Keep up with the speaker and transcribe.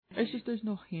It's just there's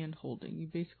no hand holding. You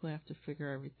basically have to figure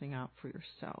everything out for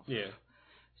yourself. Yeah.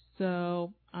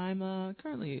 So I'm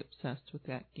currently obsessed with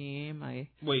that game.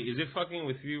 Wait, is it fucking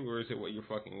with you or is it what you're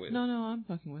fucking with? No, I'm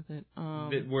fucking with it.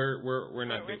 We're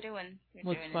not doing.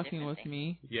 What's fucking with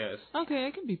me? Yes. Okay,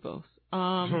 I can be both.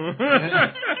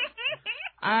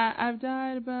 I've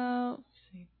died about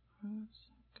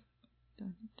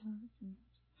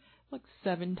like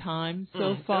 7 times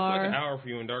so far. That's like an hour for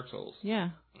you in Dark Souls. Yeah.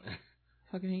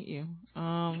 Fucking hate you.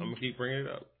 I'm gonna keep bringing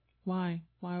it up. Why?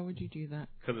 Why would you do that?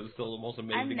 Because it's still the most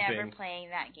amazing thing. I'm never playing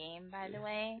that game, by the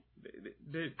way.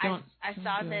 I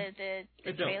saw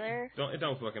the trailer. It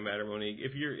don't fucking matter, Monique.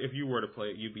 If you were to play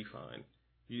it, you'd be fine.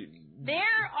 There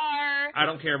are. I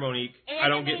don't care, Monique. I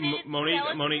don't get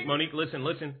Monique.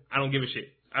 Listen. I don't give a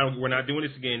shit. We're not doing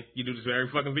this again. You do this with every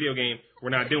fucking video game. We're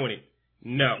not doing it.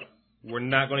 No, we're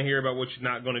not gonna hear about what you're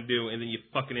not gonna do, and then you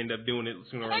fucking end up doing it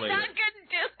sooner or later. I'm not gonna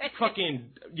do it. Fucking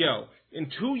in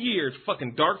 2 years,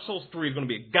 fucking Dark Souls 3 is gonna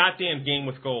be a goddamn game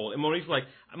with gold. And Monique's like,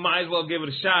 I might as well give it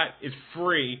a shot. It's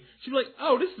free. She'd be like,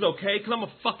 oh, this is okay, because I'm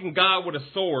a fucking god with a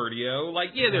sword, yo.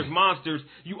 Like, yeah, there's monsters.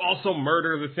 You also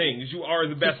murder the things. You are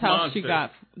the best monster.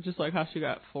 Just like how she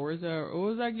got Forza, or what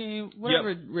was that game?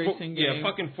 Whatever racing game. Yeah,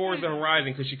 fucking Forza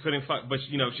Horizon, because she couldn't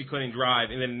she couldn't drive.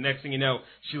 And then the next thing you know,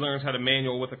 she learns how to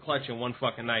manual with a clutch in one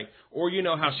fucking night. Or you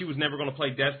know how she was never going to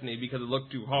play Destiny because it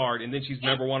looked too hard, and then she's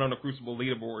never won on the Crucible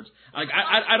leaderboards. Like,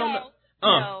 I don't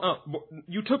know.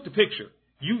 You took the picture.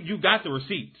 You got the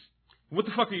receipts. What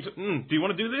the fuck are you? Do you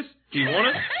want to do this? Do you want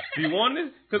it? Do you want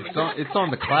this? Cause it's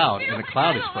on the cloud, and the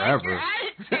cloud is forever.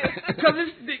 Because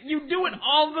you do it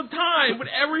all the time with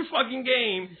every fucking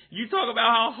game. You talk about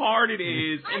how hard it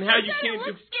is and how you can't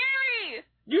do. Scary.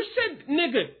 You said,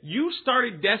 nigga, you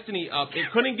started Destiny up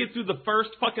and couldn't get through the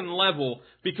first fucking level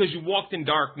because you walked in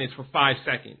darkness for 5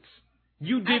 seconds.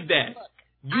 You did that.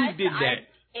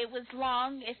 It was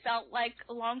long. It felt like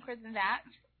longer than that.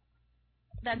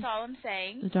 That's all I'm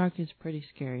saying. The dark is pretty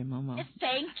scary, Momo.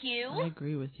 Thank you. I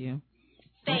agree with you.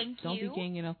 Don't be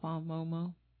ganging up on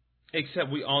Momo.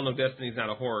 Except we all know Destiny's not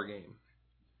a horror game.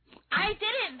 I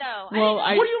didn't, though. Well,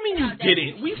 what do you mean you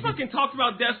didn't? We fucking talked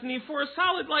about Destiny for a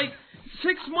solid,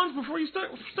 6 months before you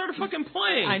started fucking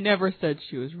playing. I never said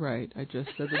she was right. I just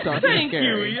said the dark is scary. Thank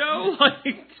you, yo.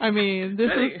 I mean,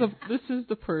 this is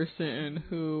the person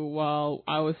who, while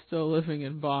I was still living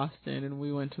in Boston and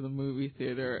we went to the movie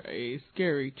theater, a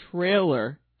scary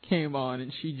trailer came on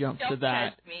and she jumped to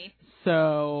that. Don't me.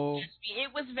 So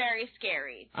it was very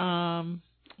scary. I'm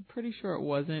pretty sure it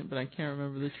wasn't, but I can't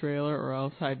remember the trailer, or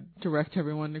else I'd direct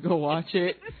everyone to go watch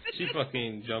it. She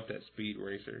fucking jumped at Speed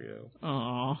Racer, yo.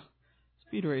 Aw.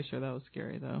 Speed Racer, that was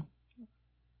scary, though.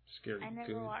 Scary I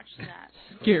never watched that.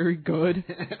 Scary good.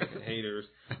 Haters.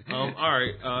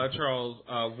 Alright, Charles,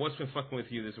 what's been fucking with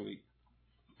you this week?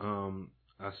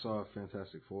 I saw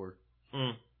Fantastic Four.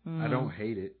 I don't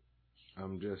hate it.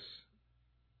 I'm just...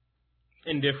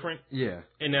 indifferent? Yeah.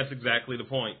 And that's exactly the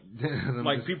point.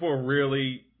 People are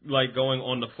really, going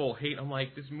on the full hate. I'm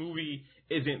like, this movie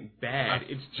isn't bad.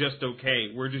 It's just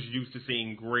okay. We're just used to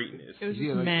seeing greatness. It was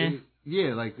just meh.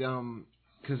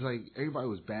 Because everybody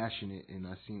was bashing it, and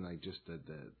I seen just the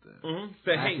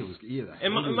hate.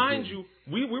 And mind you,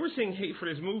 we were seeing hate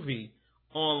for this movie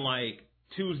on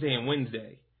Tuesday and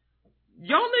Wednesday.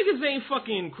 Y'all niggas ain't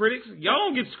fucking critics. Y'all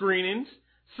don't get screenings.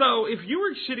 So if you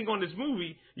were shitting on this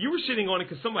movie, you were shitting on it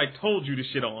because somebody told you to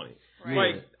shit on it.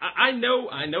 Right. I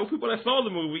know people that saw the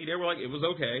movie. They were like, it was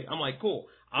okay. I'm like, cool.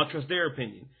 I'll trust their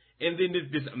opinion. And then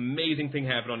this amazing thing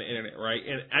happened on the internet, right?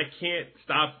 And I can't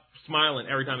stop smiling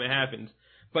every time it happens.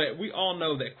 But we all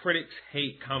know that critics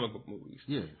hate comic book movies.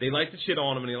 Yeah. They like to shit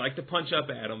on them and they like to punch up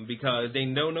at them because they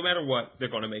know no matter what, they're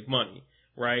going to make money,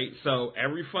 right? So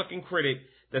every fucking critic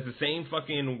that's the same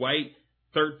fucking white,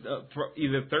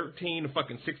 either 13 or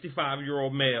fucking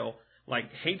 65-year-old male,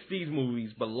 hates these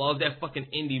movies but loves that fucking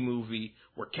indie movie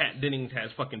where Kat Dennings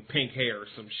has fucking pink hair or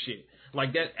some shit.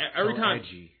 Like that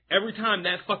every time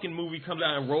that fucking movie comes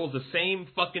out and rolls the same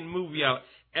fucking movie out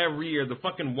every year, the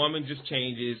fucking woman just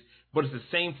changes, but it's the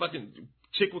same fucking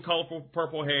chick with colorful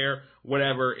purple hair,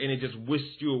 whatever, and it just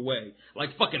whisks you away.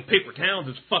 Fucking Paper Towns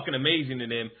is fucking amazing to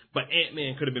them, but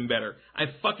Ant-Man could have been better. I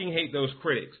fucking hate those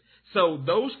critics. So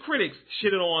those critics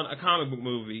shitted on a comic book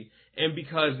movie, and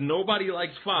because nobody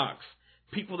likes Fox,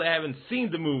 people that haven't seen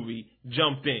the movie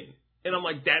jumped in. And I'm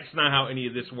like, that's not how any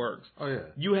of this works. Oh, yeah.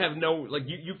 You have no,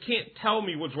 you can't tell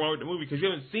me what's wrong with the movie because you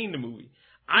haven't seen the movie.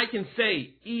 I can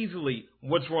say easily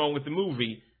what's wrong with the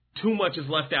movie. Too much is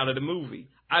left out of the movie.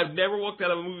 I've never walked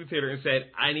out of a movie theater and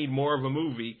said, I need more of a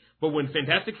movie. But when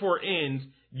Fantastic Four ends,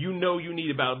 you know you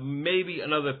need about maybe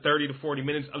another 30 to 40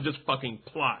 minutes of just fucking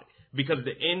plot. because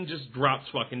the end just drops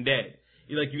fucking dead.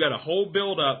 You got a whole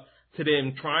build up to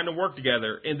them trying to work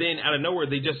together, and then out of nowhere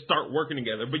they just start working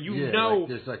together. But know,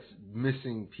 there's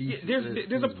missing pieces.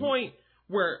 There's a point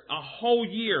where a whole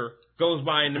year goes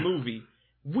by in the movie.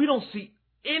 We don't see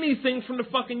anything from the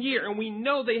fucking year, and we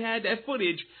know they had that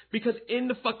footage because in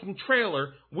the fucking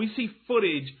trailer we see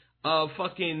footage of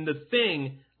fucking the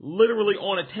Thing literally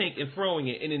on a tank and throwing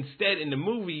it, and instead in the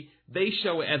movie they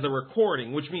show it as a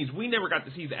recording, which means we never got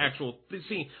to see the actual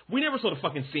scene. We never saw the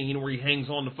fucking scene where he hangs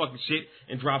on the fucking shit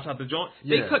and drops out the joint.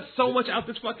 They cut so much out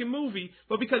this fucking movie,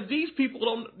 but because these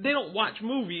people don't watch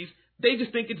movies, they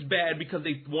just think it's bad because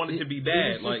they want it to be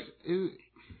bad.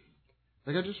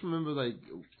 I just remember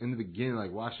in the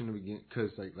beginning, watching the beginning,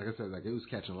 because like I said, it was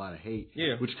catching a lot of hate,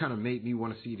 which kind of made me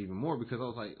want to see it even more because I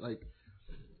was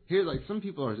here, some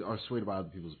people are swayed by other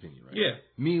people's opinion, right? Yeah.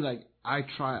 Me, I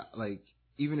try,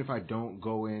 even if I don't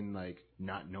go in,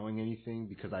 not knowing anything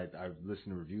because I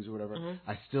listen to reviews or whatever,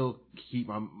 I still keep,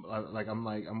 I'm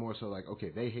more so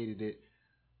okay, they hated it.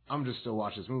 I'm just still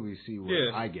watch this movie, see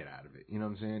what I get out of it. You know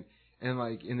what I'm saying?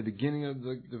 And, in the beginning of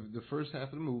the first half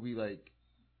of the movie,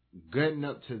 getting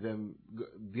up to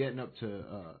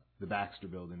the Baxter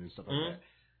building and stuff like that.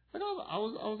 I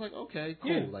was like, okay,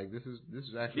 cool. Yeah. This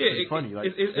is actually funny.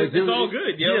 It's all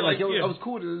good. It was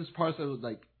cool. There was parts that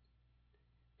was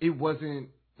it wasn't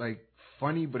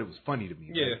funny, but it was funny to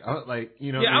me. Yeah. I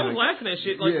was laughing at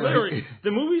shit. Literally, the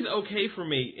movie's okay for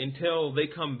me until they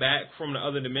come back from the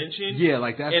other dimension. Yeah,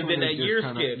 that's and then that year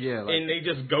skips. Yeah, and they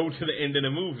just go to the end of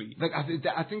the movie.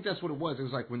 I think that's what it was. It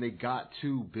was when they got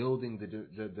to building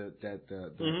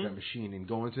that machine and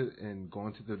going to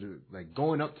the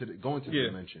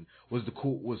dimension was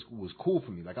cool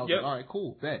for me. I was all right,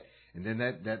 cool, bet. And then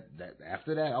that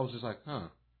after that, I was just okay.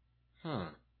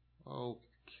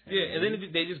 Yeah, and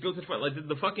then they just go to the fight.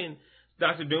 The fucking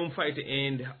Dr. Doom fight at the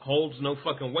end holds no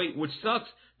fucking weight, which sucks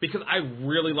because I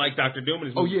really like Dr. Doom in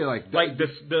his movie. Oh yeah,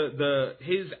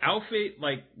 his outfit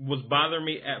was bothering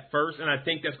me at first, and I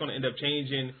think that's going to end up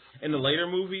changing in the later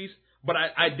movies. But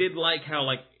I did like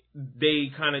how they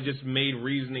kind of just made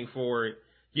reasoning for it.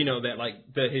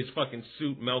 That his fucking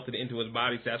suit melted into his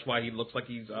body, so that's why he looks like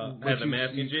he's has a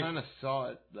mask and shit. You kind of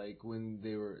saw it when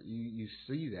they were. You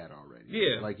see that already.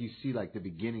 Yeah. You see the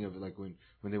beginning of it,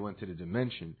 when they went to the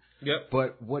dimension. Yep.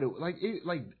 But what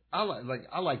I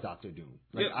like Dr. Doom.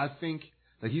 I think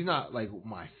he's not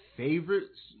my favorite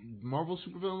Marvel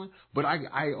supervillain, but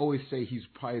I always say he's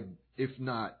probably, if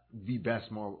not the best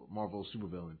Marvel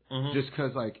supervillain, just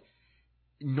because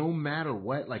no matter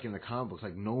what, in the comic books,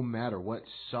 no matter what,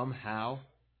 somehow,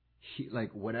 he,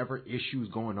 whatever issue's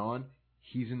going on,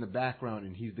 he's in the background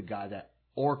and he's the guy that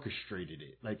orchestrated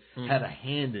it, had a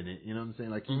hand in it. You know what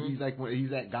I'm saying? He's he's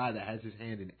that guy that has his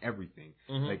hand in everything.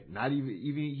 Not even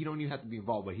he don't even have to be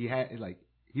involved, but he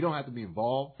don't have to be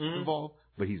involved,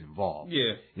 but he's involved.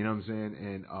 Yeah. You know what I'm saying?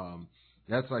 And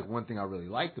that's one thing I really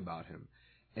liked about him.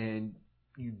 And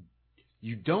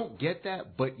you don't get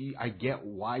that, but I get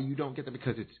why you don't get that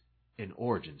because it's an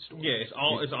origin story. Yeah,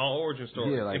 it's all origin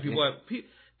story. Yeah, and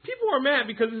people are mad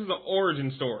because this is an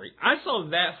origin story. I saw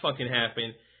that fucking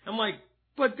happen. I'm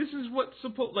but this is what's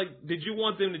supposed. Did you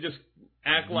want them to just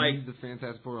act like the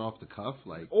Fantastic Four off the cuff,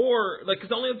 or because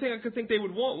the only thing I could think they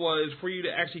would want was for you to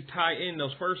actually tie in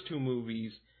those first two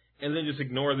movies and then just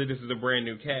ignore that this is a brand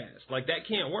new cast. That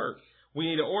can't work. We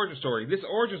need an origin story. This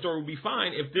origin story would be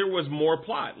fine if there was more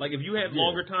plot. If you had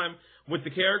longer time with the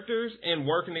characters and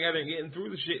working together and getting through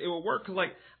the shit, it would work. Because,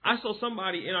 I saw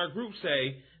somebody in our group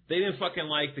say they didn't fucking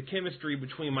like the chemistry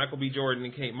between Michael B. Jordan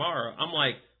and Kate Mara. I'm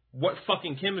what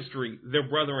fucking chemistry? They're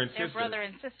brother and sister. They're brother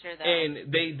and sister, though.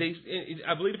 And they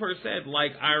I believe the person said,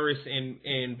 Iris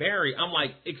and Barry. I'm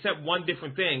except one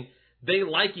different thing. They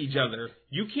like each other.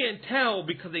 You can't tell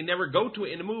because they never go to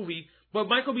it in the movie. But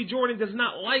Michael B. Jordan does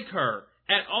not like her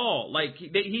at all.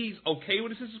 He's okay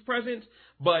with his sister's presence,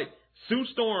 but Sue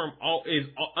Storm is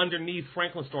underneath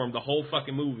Franklin Storm the whole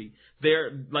fucking movie.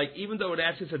 They're even though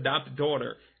that's his adopted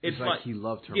daughter, it's he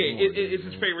loved her. Yeah, more, it's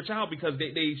his favorite child because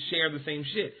they share the same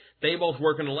shit. They both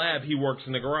work in the lab. He works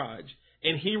in the garage,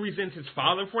 and he resents his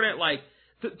father for that.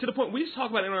 To the point we just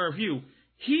talked about in our review.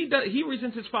 He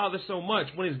resents his father so much.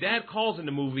 When his dad calls in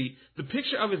the movie, the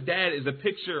picture of his dad is a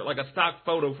picture, a stock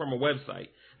photo from a website.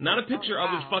 Not a picture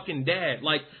of his fucking dad.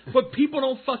 But people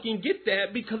don't fucking get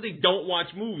that because they don't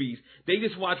watch movies. They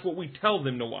just watch what we tell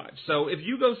them to watch. So if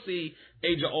you go see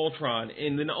Age of Ultron,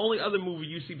 and then the only other movie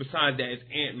you see besides that is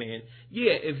Ant-Man,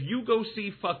 if you go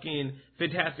see fucking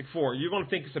Fantastic Four, you're going to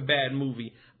think it's a bad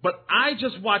movie. But I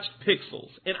just watched Pixels,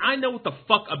 and I know what the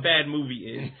fuck a bad movie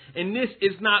is, and this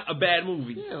is not a bad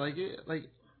movie.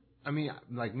 Yeah, me,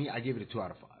 I gave it a 2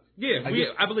 out of 5. Yeah,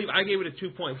 I believe I gave it a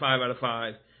 2.5 out of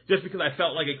 5 just because I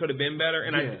felt like it could have been better.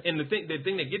 And and the thing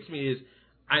that gets me is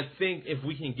I think if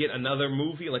we can get another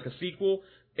movie like a sequel,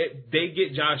 they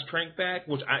get Josh Trank back,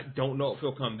 which I don't know if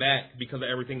he'll come back because of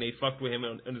everything they fucked with him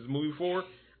in this movie for.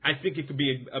 I think it could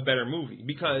be a better movie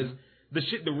because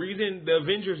the reason the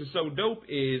Avengers is so dope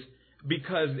is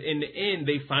because in the end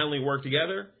they finally work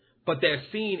together. But that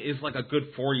scene is like a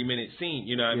good 40-minute scene.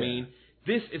 You know what I mean?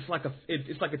 This is like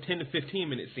it's like a 10 to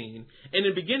 15-minute scene. And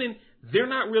in the beginning, they're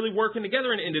not really working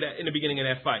together in the beginning of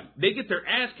that fight. They get their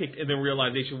ass kicked and then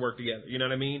realize they should work together. You know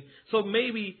what I mean? So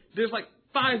maybe there's like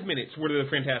 5 minutes where they're the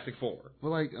Fantastic Four.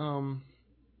 Well, like, and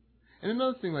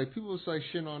another thing, like, people was like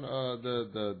shitting on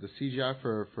the CGI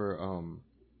for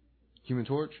Human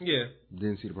Torch. Yeah.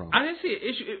 Didn't see the problem. I didn't see an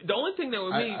issue. The only thing that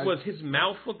with me was his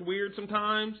mouth looked weird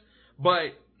sometimes,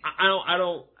 but I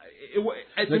don't.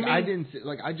 I didn't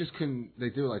like. I just couldn't.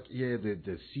 Like they were like, yeah,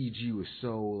 the CG was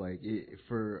so like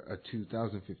for a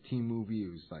 2015 movie.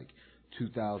 It was like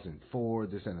 2004.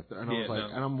 This and a third. And I was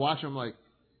like, and I'm watching. I'm like,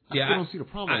 I still don't see the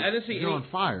problem. Like, I didn't see they're on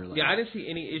fire. Like, I didn't see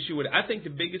any issue with it. I think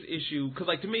the biggest issue, because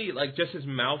like to me, like just his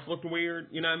mouth looked weird.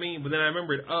 You know what I mean? But then I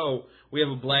remembered, oh, we have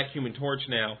a black Human Torch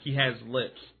now. He has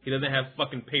lips. He doesn't have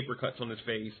fucking paper cuts on his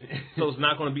face, so it's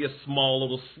not going to be a small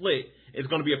little slit. It's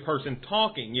going to be a person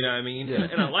talking, you know what I mean? Yeah.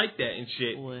 And I like that and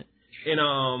shit. What?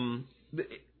 And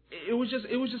it was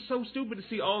just so stupid to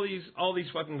see all these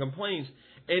fucking complaints,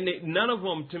 and none of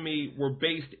them to me were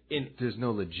based in. There's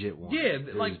no legit one. Yeah,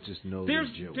 there's just no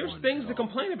legit one. There's things to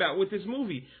complain about with this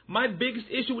movie. My biggest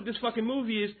issue with this fucking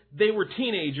movie is they were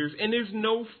teenagers, and there's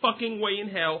no fucking way in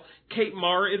hell Kate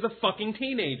Mara is a fucking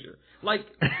teenager. Like,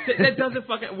 that doesn't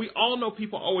fucking... We all know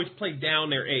people always play down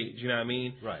their age, you know what I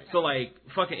mean? Right. So, like,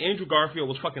 fucking Andrew Garfield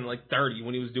was fucking, like, 30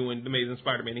 when he was doing The Amazing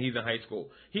Spider-Man, and he's in high school.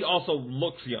 He also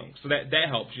looks young, so that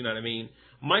helps, you know what I mean?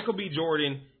 Michael B.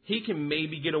 Jordan, he can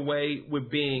maybe get away with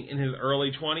being in his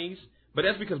early 20s, but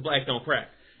that's because black don't crack.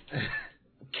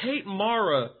 Kate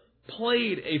Mara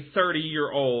played a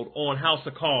 30-year-old on House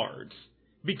of Cards.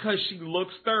 Because she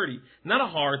looks 30. Not a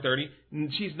hard 30.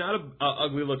 She's not a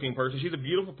ugly-looking person. She's a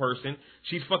beautiful person.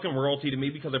 She's fucking royalty to me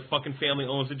because her fucking family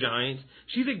owns the Giants.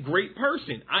 She's a great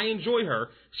person. I enjoy her.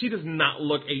 She does not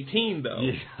look 18, though.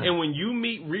 Yeah. And when you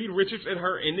meet Reed Richards and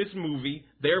her in this movie,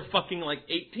 they're fucking, like,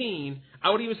 18.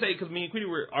 I would even say, because me and Queenie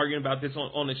were arguing about this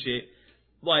on the shit,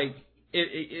 like,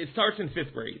 it starts in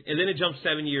 5th grade, and then it jumps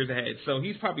 7 years ahead. So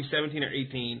he's probably 17 or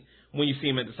 18 when you see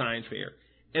him at the science fair.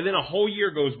 And then a whole year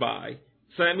goes by.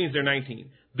 So that means they're 19.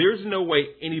 There's no way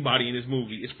anybody in this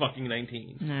movie is fucking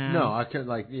 19. No, I could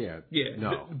Yeah.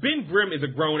 No. Ben Grimm is a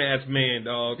grown ass man,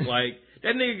 dog. Like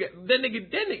that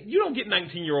nigga. You don't get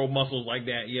 19-year-old muscles like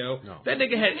that, yo. No. That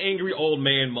nigga had angry old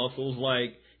man muscles.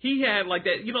 Like he had like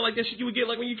that. You know, like that shit you would get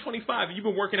like when you're 25 and you've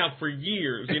been working out for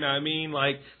years. You know what I mean?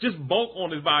 Like just bulk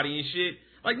on his body and shit.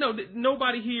 Like no,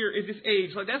 nobody here is this age.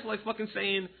 Like that's like fucking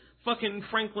saying. Fucking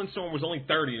Franklin Storm was only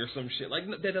 30 or some shit. Like,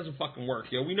 that doesn't fucking work,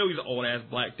 yo. We know he's an old-ass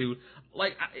black dude.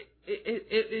 Like,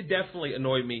 it definitely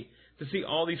annoyed me to see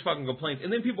all these fucking complaints.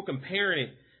 And then people comparing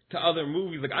it to other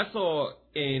movies. Like, I saw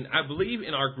I believe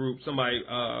in our group, somebody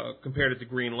compared it to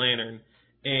Green Lantern.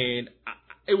 And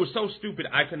it was so stupid,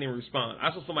 I couldn't even respond.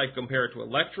 I saw somebody compare it to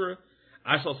Elektra.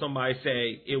 I saw somebody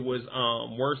say it was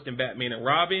worse than Batman and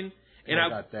Robin. And I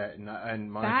got that,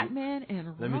 and Batman and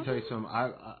Robin. Let me tell you something.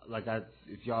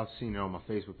 If y'all have seen it on my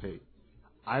Facebook page,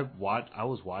 I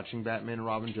was watching Batman and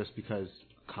Robin just because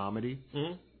comedy,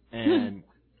 and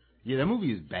yeah, that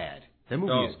movie is bad. That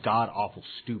movie is god awful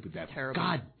stupid. Terrible.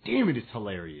 God damn it, it's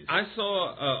hilarious. I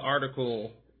saw an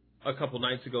article a couple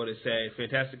nights ago that said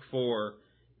Fantastic Four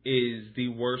is the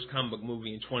worst comic book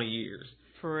movie in 20 years.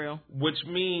 For real. Which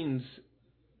means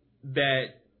that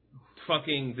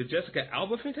fucking the Jessica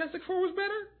Alba Fantastic Four was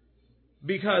better?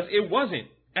 Because it wasn't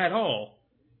at all.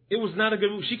 It was not a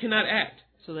good movie. She cannot act.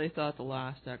 So they thought the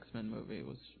last X-Men movie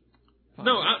was fun.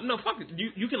 No, fuck it.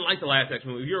 You can like the last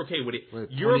X-Men movie. You're okay with it. Wait,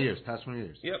 20 years, past 20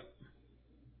 years. Yep.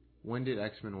 When did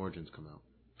X-Men Origins come out?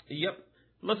 Yep.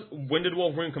 When did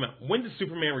Wolverine come out? When did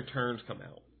Superman Returns come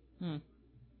out?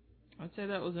 I'd say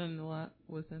that was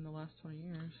within the last 20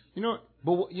 years. You know what?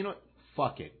 But you know what?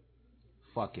 Fuck it.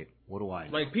 What do I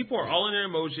know? Like, people are all in their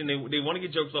emotion. They want to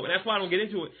get jokes off. And that's why I don't get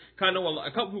into it. Kind of a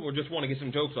couple people just want to get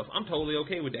some jokes off. I'm totally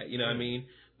okay with that. You know what I mean?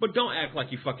 But don't act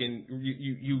like you fucking,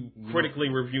 you critically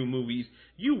review movies.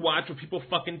 You watch what people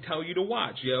fucking tell you to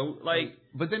watch, yo. Like.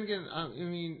 But then again, I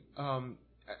mean,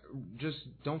 just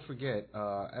don't forget,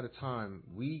 at a time,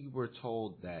 we were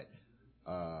told that,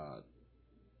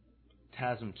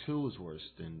 TASM 2 was worse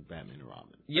than Batman and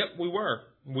Robin. Yep, we were.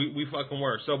 We fucking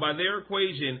were. So by their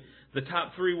equation, the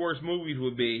top 3 worst movies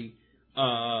would be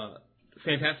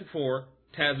Fantastic Four,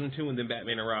 TASM 2, and then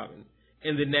Batman and Robin.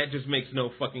 And then that just makes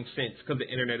no fucking sense because the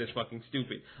internet is fucking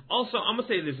stupid. Also, I'm going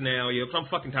to say this now, because I'm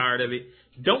fucking tired of it.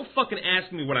 Don't fucking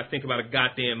ask me what I think about a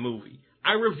goddamn movie.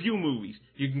 I review movies.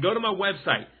 You can go to my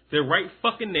website. They're right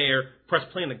fucking there. Press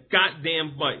play on the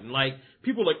goddamn button. Like,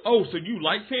 people are like, oh, so you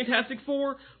like Fantastic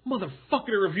Four? Motherfucker,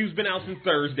 the review's been out since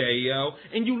Thursday, yo.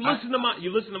 And you listen to my,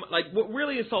 like, what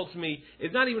really insults me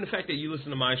is not even the fact that you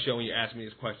listen to my show and you ask me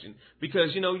this question.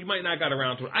 Because, you might not got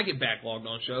around to it. I get backlogged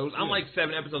on shows. I'm like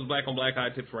 7 episodes of Black on Black Eye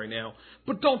Tips right now.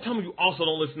 But don't tell me you also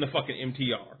don't listen to fucking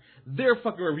MTR. Their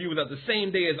fucking review was out the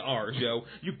same day as ours, yo.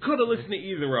 You could have listened to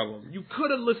either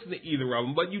of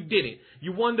them. But you didn't.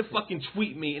 You wanted to fucking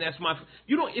tweet me, and that's my...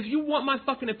 If you want my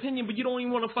fucking opinion, but you don't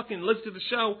even want to fucking listen to the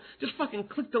show, just fucking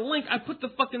click the link. I put the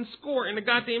fucking score in the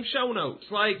goddamn show notes.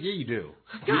 Like... Yeah, you do.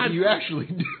 God, you actually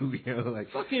do,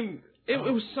 Like... Fucking... It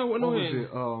was so annoying.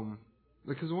 What was it?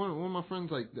 Because one of my friends,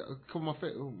 like, a couple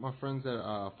of my friends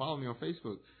that follow me on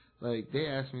Facebook, like, they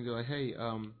asked me, they're like, hey,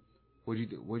 what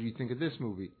do you think of this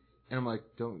movie? And I'm like,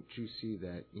 don't you see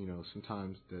that,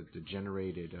 sometimes the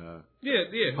generated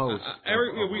post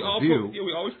we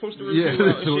always post a review. Yeah,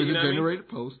 so it's a generated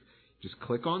post. Just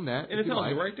click on that. And it tells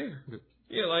you right there.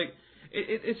 Yeah, like,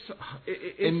 it's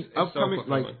upcoming,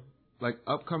 so like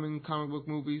upcoming comic book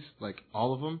movies, like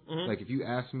all of them. Mm-hmm. Like if you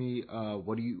ask me,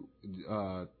 what do you,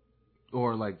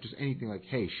 or like just anything like,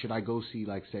 hey, should I go see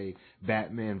like say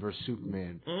Batman vs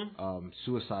Superman,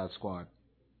 Suicide Squad,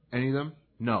 any of them?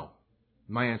 No.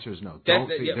 My answer is no. Don't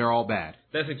see it. They're all bad.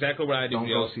 That's exactly what I do. Don't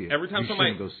go see it. Every time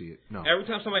somebody go see it. No. Every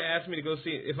time somebody asks me to go see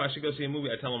it, if I should go see a movie,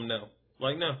 I tell them no.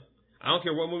 Like no, I don't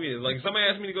care what movie it is. Like if somebody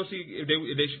asks me to go see if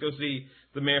they should go see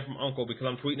The Man from U.N.C.L.E. because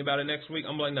I'm tweeting about it next week,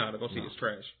 I'm like nah, to go see it's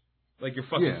trash. Like you're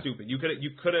fucking stupid. You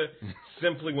could have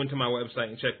simply went to my website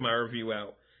and checked my review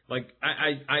out. Like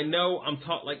I know I'm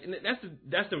taught like and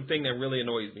that's the thing that really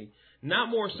annoys me. Not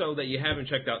more so that you haven't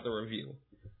checked out the review.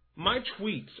 My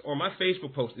tweets or my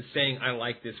Facebook post is saying I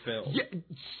like this film. Yeah,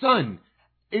 son,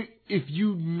 if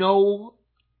you know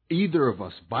either of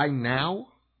us by now,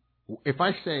 if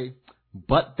I say,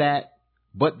 but that,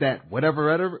 whatever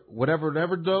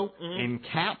though, in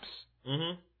caps,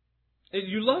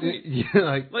 you love it.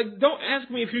 Yeah, like don't ask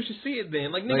me if you should see it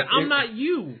then. Like nigga, I'm not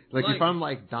you. Like if I'm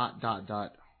like ...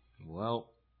 well,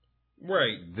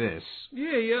 right, this.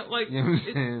 Yeah, like you know what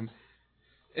I'm saying?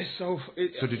 It's so.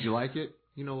 So did you like it?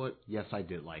 You know what? Yes, I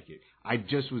did like it. I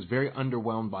just was very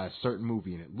underwhelmed by a certain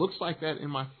movie, and it looks like that in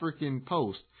my freaking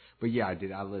post. But yeah, I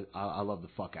did. I love the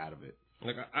fuck out of it.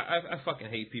 Like I fucking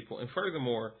hate people, and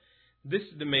furthermore, this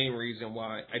is the main reason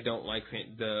why I don't like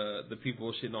the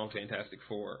people shitting on Fantastic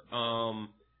Four.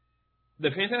 The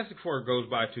Fantastic Four goes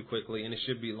by too quickly, and it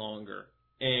should be longer.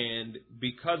 And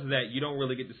because of that, you don't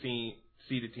really get to see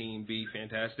the team be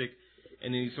fantastic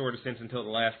in any sort of sense until the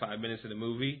last 5 minutes of the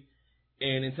movie.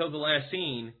 And until the last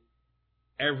scene,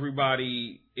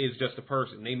 everybody is just a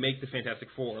person. They make the Fantastic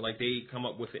Four. Like, they come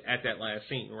up with it at that last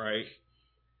scene, right?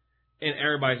 And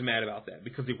everybody's mad about that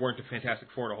because they weren't the Fantastic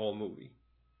Four the whole movie.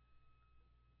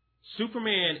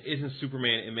 Superman isn't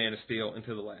Superman in Man of Steel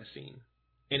until the last scene.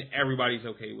 And everybody's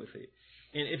okay with it.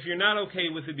 And if you're not okay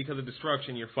with it because of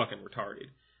destruction, you're fucking retarded.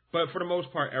 But for the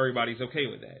most part, everybody's okay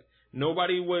with that.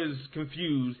 Nobody was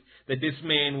confused that this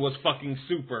man was fucking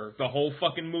super the whole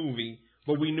fucking movie,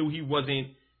 but we knew he wasn't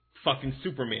fucking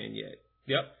Superman yet.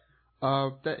 Yep.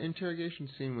 That interrogation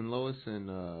scene when Lois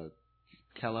and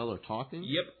Kal-El are talking.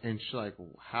 Yep. And she's like,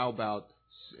 how about...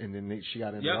 And then she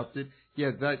got interrupted.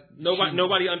 Yep. Yeah, that...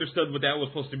 Nobody understood what that was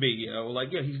supposed to be, Like,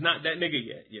 he's not that nigga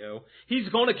yet, He's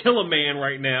gonna kill a man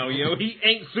right now, He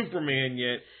ain't Superman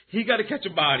yet. He gotta catch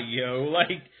a body,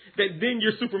 Like... Then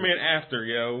you're Superman after,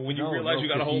 when you realize you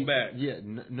got to hold back. Yeah,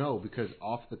 no, because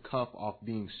off the cuff, off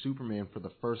being Superman for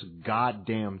the first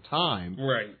goddamn time,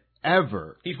 right,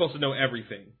 ever, he's supposed to know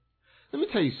everything. Let me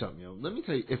tell you something, Let me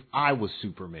tell you, if I was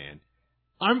Superman,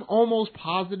 I'm almost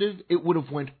positive it would have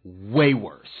went way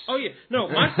worse. Oh yeah, no,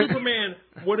 my Superman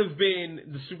would have been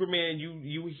the Superman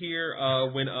you hear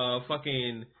when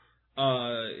fucking.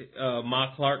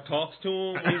 Ma Clark talks to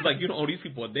him, and he's like, you don't owe these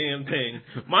people a damn thing.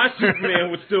 My Superman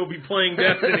would still be playing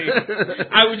Destiny.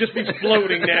 I would just be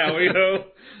floating now,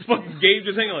 Fucking Gabe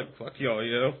just hanging like, fuck y'all,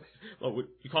 Oh,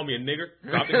 you call me a nigger?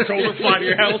 Drop the controller, fly to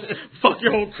your house, fuck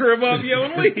your whole crib up,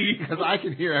 and leave. Because I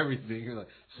can hear everything. You're like,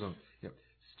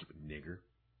 stupid nigger.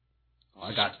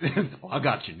 I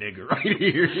got you, nigga, right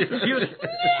here.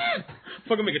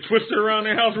 Fucking make a twister around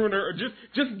their house, or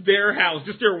just their house,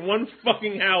 just their one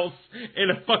fucking house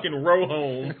in a fucking row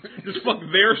home. Just fuck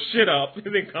their shit up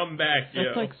and then come back, yo.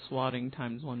 That's like swatting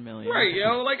times 1,000,000. Right,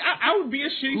 yo. Like I would be a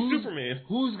shitty Superman.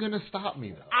 Who's gonna stop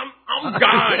me though? I'm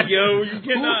God, yo. You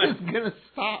cannot. Who's gonna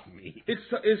stop me?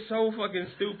 It's so fucking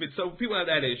stupid. So people have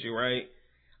that issue, right?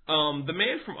 The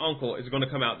Man from U.N.C.L.E. is going to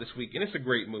come out this week, and it's a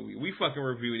great movie. We fucking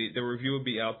reviewed it. The review will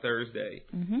be out Thursday.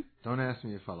 Mm-hmm. Don't ask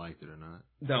me if I liked it or not.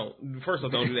 Don't. First of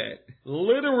all, don't do that.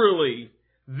 Literally,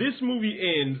 this movie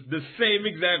ends the same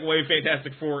exact way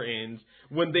Fantastic Four ends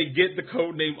when they get the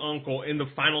codename U.N.C.L.E. in the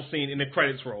final scene in the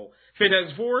credits roll.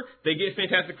 Fantastic Four, they get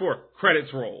Fantastic Four,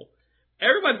 credits roll.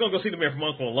 Everybody's going to go see The Man from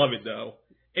U.N.C.L.E. and love it, though.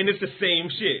 And it's the same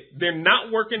shit. They're not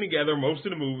working together most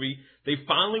of the movie. They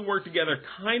finally work together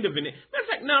kind of in it. Matter of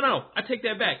fact, no, I take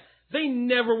that back. They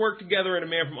never work together in A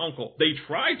Man from U.N.C.L.E. They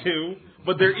try to,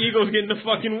 but their egos get in the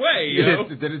fucking way, you know?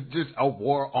 That is just a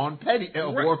war on pettiness.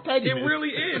 It really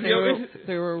is.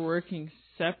 They were working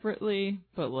separately,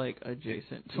 but like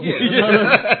adjacent to one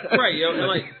another. Right, yo. And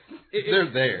like,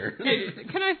 they're there.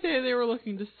 Can I say they were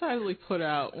looking decidedly put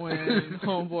out when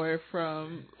Homeboy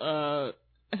from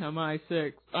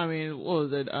MI6, I mean, what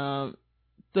was it?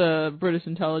 The British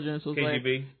intelligence was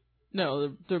KGB? like...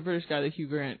 No, the British guy that Hugh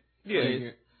Grant plays. Yeah.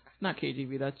 Not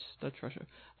KGB, that's Russia.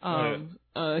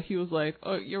 He was like,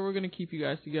 oh, yeah, we're going to keep you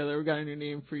guys together. We got a new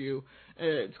name for you.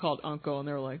 It's called Uncle. And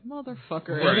they were like,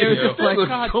 motherfucker. Right, and they were just like,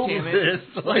 God damn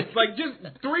it. Like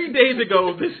just 3 days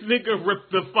ago, this nigga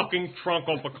ripped the fucking trunk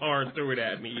off a car and threw it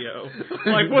at me, yo.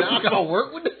 Like, what the fuck?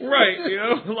 Work with it? Right, you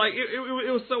know? Like,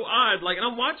 it was so odd. Like, and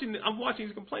I'm watching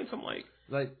these complaints. I'm like,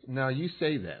 now you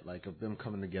say that, like, of them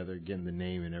coming together, getting the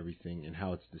name and everything, and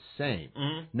how it's the same.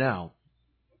 Mm-hmm. Now,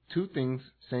 two things,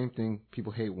 same thing.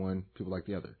 People hate one, people like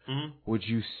the other. Mm-hmm. Would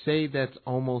you say that's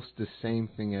almost the same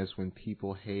thing as when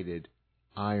people hated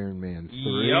Iron Man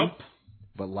 3? Yep.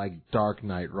 But like Dark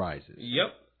Knight Rises? Yep.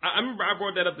 I remember I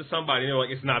brought that up to somebody, and they were like,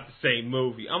 it's not the same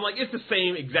movie. I'm like, it's the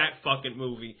same exact fucking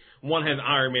movie. One has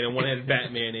Iron Man and one has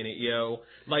Batman in it, yo.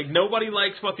 Like, nobody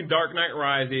likes fucking Dark Knight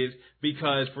Rises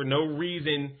because for no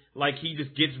reason, like, he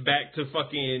just gets back to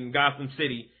fucking Gotham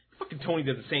City. Fucking Tony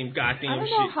does the same goddamn shit. I don't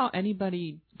know how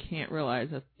anybody can't realize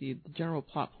that the general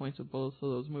plot points of both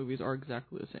of those movies are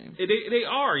exactly the same. They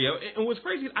are, yo. And what's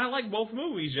crazy is I like both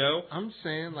movies, yo. I'm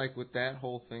saying, like, with that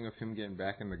whole thing of him getting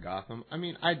back into Gotham, I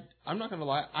mean, I'm not going to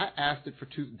lie, I asked it for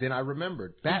two, then I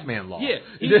remembered. Batman Law. Yeah,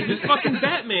 he's fucking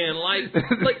Batman,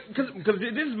 because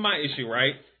this is my issue,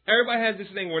 right? Everybody has this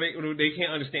thing where they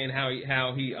can't understand how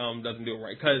he doesn't do it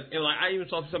right. Cause, and like, I even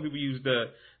saw some people use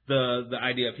the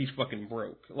idea of he's fucking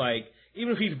broke. Like,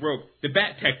 even if he's broke, the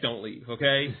bat tech don't leave,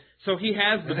 okay? So he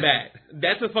has the bat.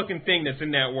 That's a fucking thing that's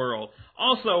in that world.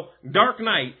 Also, Dark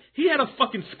Knight, he had a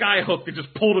fucking sky hook that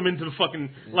just pulled him into the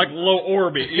fucking, like, low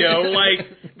orbit, you know? Like,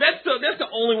 that's the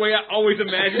only way I always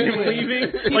imagine him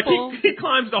leaving. Like, he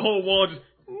climbs the whole wall, just,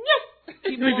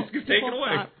 and he just gets taken away.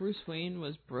 Thought Bruce Wayne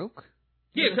was broke?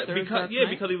 Yeah,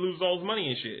 because he loses all his money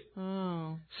and shit.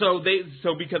 Oh.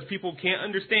 So because people can't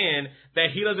understand that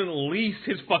he doesn't lease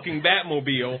his fucking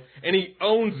Batmobile and he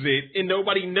owns it and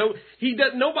nobody knows he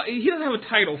doesn't have a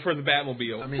title for the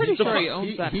Batmobile. I mean, pretty sure he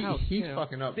owns that house. He's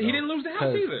fucking up. He didn't lose the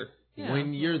house either. Yeah.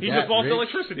 When you're he that just lost rich,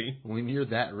 electricity. When you're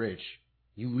that rich,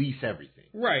 you lease everything.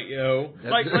 Right, yo.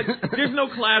 Like there's no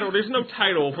collateral, there's no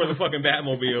title for the fucking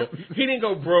Batmobile. He didn't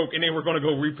go broke and they were gonna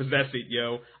go repossess it,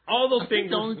 yo. All those things.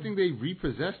 The only thing they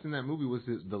repossessed in that movie was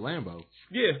the Lambo.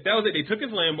 Yeah, that was it. They took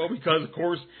his Lambo because, of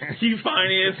course, he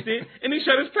financed it and he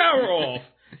shut his power off.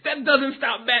 That doesn't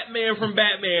stop Batman from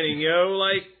Batmaning, yo.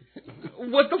 Like,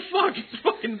 what the fuck is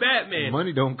fucking Batman?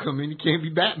 Money don't come in, you can't be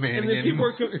Batman. And then people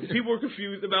were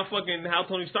confused about fucking how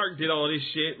Tony Stark did all this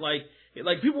shit. Like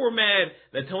people were mad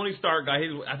that Tony Stark got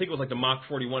his, I think it was like the Mach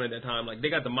 41 at that time. Like, they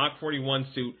got the Mach 41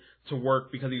 suit to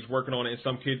work because he's working on it in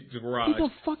some kid's garage. He's a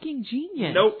fucking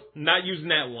genius. Nope, not using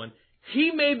that one.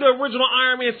 He made the original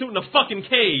Iron Man suit in a fucking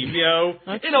cave, yo.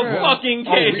 That's in true. a fucking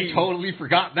cave. Oh, we totally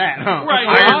forgot that, huh? Right.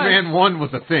 Iron Man 1 was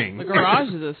a thing. The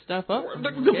garage is a step up. The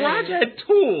garage had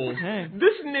tools. Hey.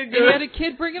 This nigga... He had a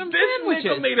kid bringing him sandwiches.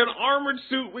 This nigga made an armored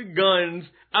suit with guns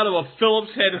out of a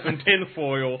Phillips head and some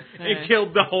tinfoil and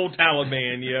killed the whole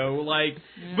Taliban, yo. Like,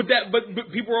 but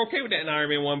people were okay with that in Iron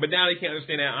Man 1, but now they can't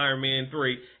understand that in Iron Man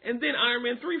 3. And then Iron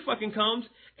Man 3 fucking comes,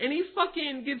 and he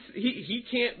fucking gets... He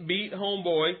can't beat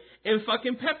Homeboy, and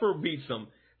fucking Pepper beats him.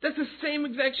 That's the same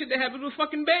exact shit that happens with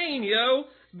fucking Bane, yo.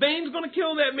 Bane's gonna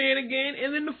kill that man again,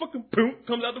 and then the fucking poop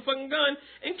comes out the fucking gun,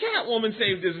 and Catwoman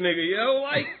saves this nigga, yo.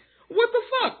 Like, what the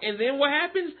fuck? And then what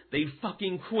happens? They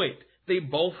fucking quit. They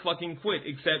both fucking quit,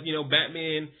 except, you know,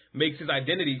 Batman makes his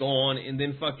identity go on, and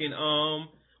then fucking,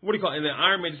 what do you call it? And then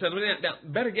Iron Man says, now,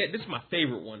 better yet, this is my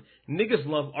favorite one. Niggas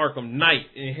love Arkham Knight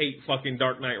and hate fucking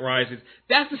Dark Knight Rises.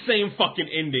 That's the same fucking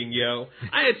ending, yo.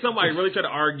 I had somebody really try to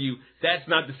argue that's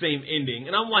not the same ending.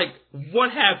 And I'm like,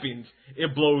 what happens?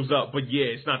 It blows up, but yeah,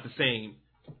 it's not the same.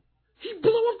 He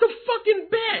blew up the fucking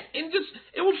bat and just,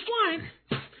 it was flying.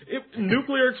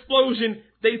 Nuclear explosion,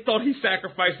 they thought he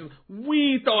sacrificed his,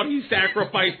 we thought he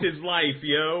sacrificed his life,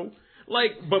 yo.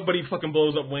 Like, but he fucking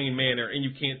blows up Wayne Manor, and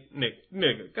you can't,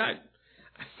 nigga, God,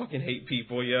 I fucking hate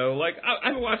people, yo. Like,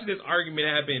 I've been watching this argument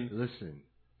happen. Listen,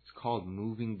 it's called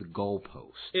moving the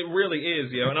goalpost. It really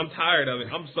is, yo, and I'm tired of it.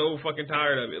 I'm so fucking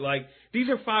tired of it. Like, these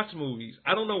are Fox movies.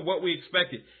 I don't know what we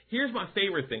expected. Here's my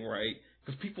favorite thing, right?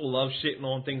 Because people love shitting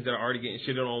on things that are already getting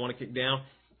shitted on, want to kick down.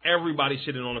 Everybody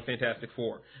shitting on the Fantastic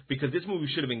Four because this movie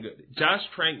should have been good. Josh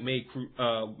Trank made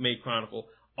Chronicle,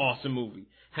 awesome movie.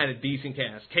 Had a decent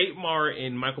cast. Kate Mara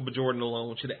and Michael B. Jordan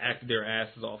alone should have acted their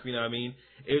asses off. You know what I mean?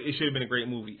 It should have been a great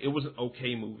movie. It was an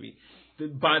okay movie.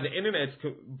 By the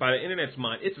internet's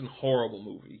mind, it's a horrible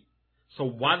movie. So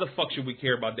why the fuck should we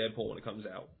care about Deadpool when it comes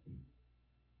out?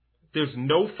 There's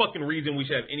no fucking reason we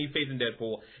should have any faith in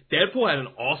Deadpool. Deadpool had an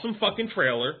awesome fucking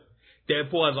trailer.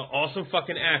 Deadpool has an awesome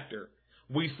fucking actor.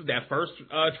 That first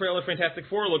trailer, Fantastic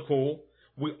Four, looked cool.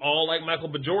 We all like Michael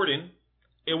B. Jordan.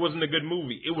 It wasn't a good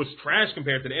movie. It was trash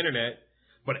compared to the internet,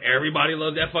 but everybody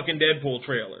loved that fucking Deadpool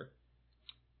trailer.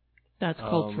 That's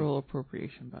cultural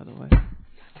appropriation, by the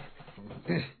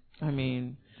way. I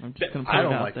mean, I'm just going to put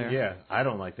it out there. Yeah, I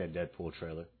don't like that Deadpool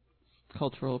trailer.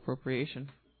 Cultural appropriation.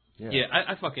 Yeah,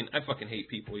 I fucking hate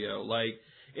people, yo. Like,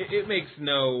 it makes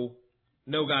no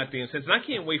goddamn sense. And I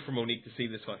can't wait for Monique to see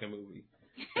this fucking movie.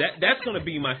 That's going to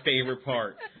be my favorite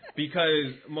part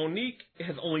because Monique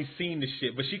has only seen the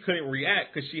shit, but she couldn't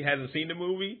react because she hasn't seen the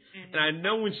movie. Mm-hmm. And I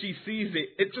know when she sees it,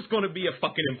 it's just going to be a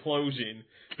fucking implosion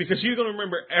because she's going to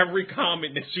remember every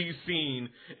comment that she's seen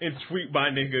and tweet by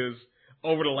niggas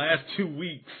over the last 2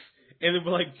 weeks. And they'll be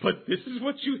like, but this is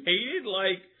what you hated?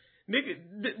 Like,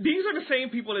 nigga, these are the same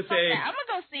people that say... I'm going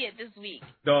to go see it this week.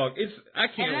 Dog, I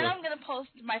can't... And then I'm going to post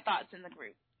my thoughts in the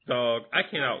group. Dog, I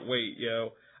cannot wait,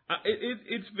 yo.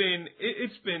 It's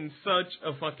been such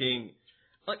a fucking,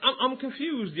 like, I'm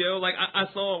confused, yo. Like,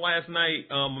 I saw last night,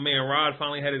 my man Rod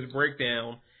finally had his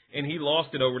breakdown, and he lost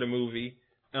it over the movie,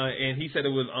 and he said it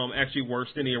was actually worse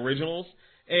than the originals,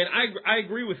 and I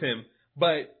agree with him,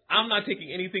 but I'm not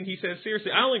taking anything he says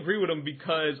seriously. I only agree with him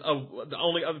because of the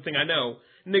only other thing I know.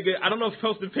 Nigga, I don't know if you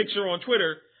posted a picture on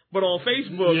Twitter, but on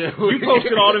Facebook, you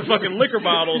posted all them fucking liquor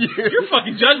bottles. Your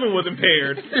fucking judgment was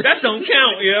impaired. That don't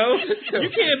count, yo. You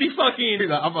can't be fucking... He's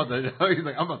like, I'm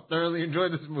about to thoroughly enjoy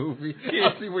this movie. Yeah.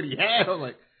 I'll see what he had. I'm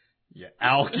like, yeah,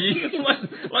 alky.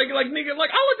 like, nigga,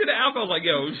 like, I looked at the alcohol, I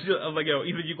was like, yo,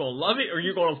 either you're going to love it or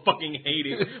you're going to fucking hate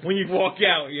it when you walk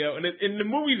out, yo. And the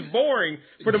movie's boring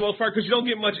for the most part because you don't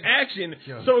get much action.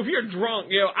 Yo. So if you're drunk,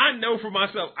 yo, I know for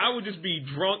myself, I would just be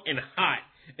drunk and hot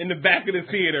in the back of the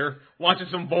theater watching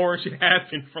some boring shit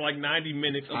happen for like 90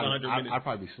 minutes or 100 minutes. I'd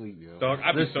probably be asleep, yo. Dog,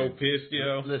 I'd be so pissed,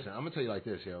 yo. Listen, I'm going to tell you like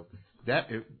this, yo.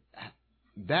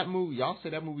 That movie, y'all say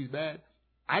that movie's bad.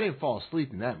 I didn't fall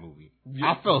asleep in that movie. Yep.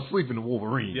 I fell asleep in the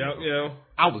Wolverine. Yeah.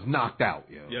 I was knocked out,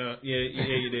 yo. Yeah,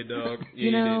 you did, dog. Yeah,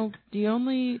 you know, the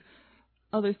only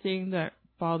other thing that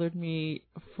bothered me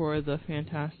for the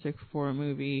Fantastic Four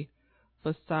movie,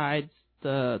 besides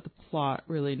the plot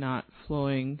really not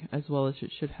flowing as well as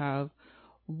it should have,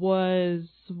 was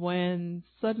when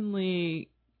suddenly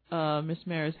Miss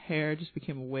Mara's hair just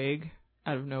became a wig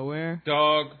out of nowhere.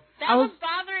 Dog. That was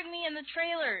bothering me in the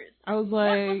trailers. I was what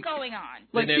was like... going on?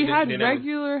 Like, she had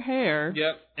regular hair.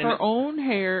 Yep. Her own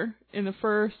hair in the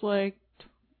first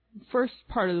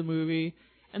part of the movie.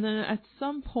 And then at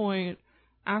some point,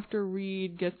 after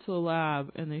Reed gets to the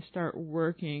lab and they start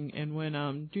working, and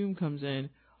when Doom comes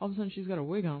in, all of a sudden she's got a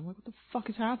wig on. I'm like, what the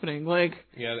fuck is happening? Like...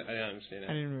 Yeah, I understand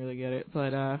that. I didn't really get it,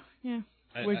 but, yeah.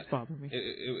 Wigs bother me.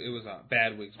 It was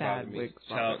bad wigs bother me.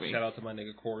 Shout out to my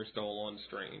nigga Corey Stoll on the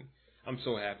stream. I'm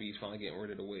so happy he's finally getting rid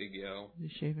of the wig, yo.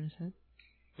 He's shaving his head?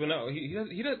 Well, no,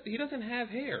 he doesn't have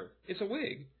hair. It's a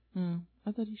wig.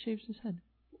 I thought he shaves his head.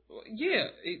 Yeah,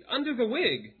 under the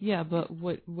wig. Yeah, but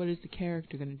what is the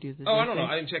character going to do? I don't know.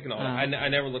 I didn't check it on it. I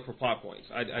never look for plot points.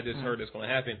 I just heard it's going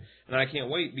to happen. And I can't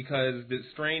wait because the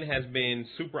strain has been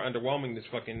super underwhelming this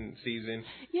fucking season.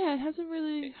 Yeah, it hasn't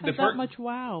really had that much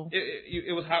wow.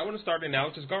 It was hot when it started, and now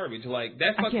it's just garbage. Like,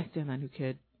 that's I can't stand that new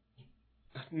kid.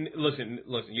 Listen,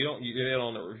 you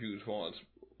don't know the reviews for us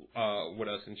with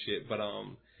us and shit, but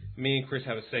Me and Chris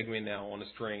have a segment now on the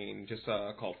strain just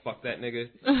called "Fuck That Nigga."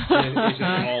 And it's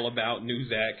just all about New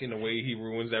Zach and the way he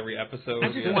ruins every episode.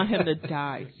 I just want him to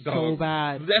die so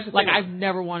bad. Like I've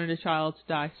never wanted a child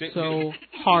to die so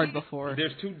hard before.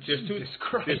 There's two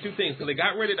things. So they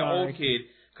got rid of the old kid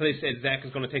because they said Zach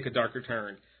is going to take a darker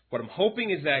turn. What I'm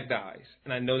hoping is Zach dies,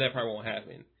 and I know that probably won't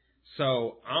happen.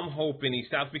 So I'm hoping he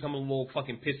stops becoming a little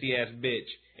fucking pissy ass bitch,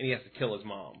 and he has to kill his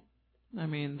mom. I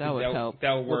mean, that would help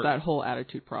that would work. With that whole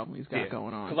attitude problem he's got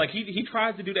going on. Like he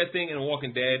tried to do that thing in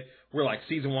Walking Dead, where like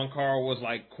season 1 Carl was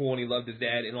like cool and he loved his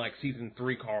dad, and like season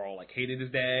 3 Carl like hated his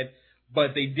dad,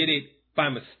 but they did it by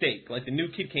mistake. Like the new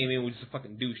kid came in was just a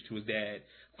fucking douche to his dad,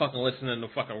 fucking listening to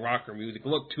fucking rocker music,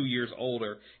 looked 2 years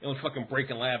older, and was fucking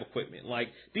breaking lab equipment. Like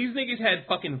these niggas had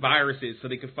fucking viruses so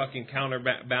they could fucking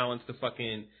counterbalance the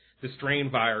strain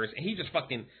virus, and he just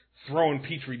fucking throwing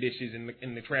petri dishes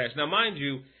in the trash. Now mind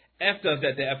you, F does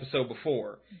that the episode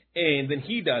before, and then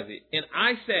he does it. And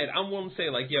I said, I'm willing to say,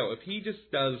 like, yo, if he just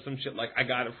does some shit like, I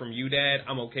got it from you, Dad,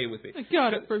 I'm okay with it. I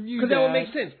got it from you, Dad. Because that would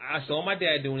make sense. I saw my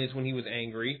dad doing this when he was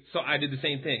angry, so I did the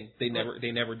same thing. They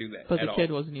never do that. But at the kid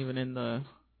wasn't even in the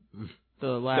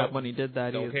lab when he did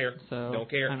that. Don't care. So, don't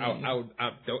care. I mean,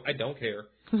 I don't care.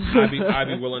 I'd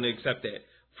be willing to accept that.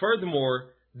 Furthermore,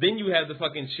 then you have the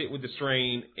fucking shit with the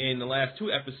strain in the last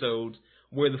 2 episodes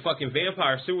where the fucking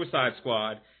vampire Suicide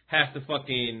Squad has to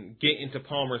fucking get into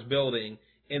Palmer's building,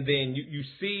 and then you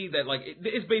see that, like,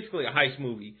 it's basically a heist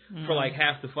movie for, like,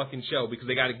 half the fucking show because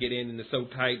they got to get in and they're so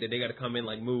tight that they got to come in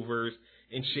like movers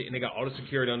and shit, and they got all the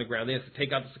security on the ground. They have to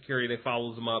take out the security that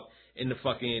follows them up in the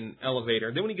fucking elevator.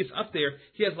 And then when he gets up there,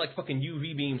 he has, like, fucking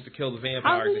UV beams to kill the vampires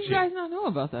How and did shit. you guys not know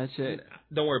about that shit?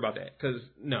 Don't worry about that, because,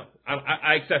 no,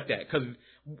 I accept that, because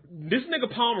this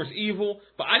nigga Palmer's evil,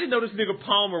 but I didn't know this nigga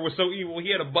Palmer was so evil.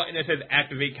 He had a button that says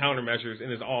activate countermeasures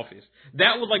in his office.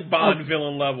 That was like Bond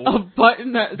villain level. A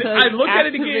button that says I looked at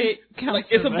it again. Like,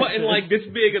 it's a button like this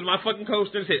big as my fucking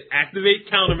coaster that said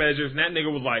activate countermeasures, and that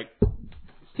nigga was like,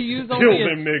 he used kill only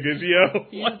them niggas, yo.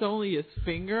 He used only his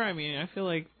finger. I mean, I feel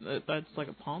like that's like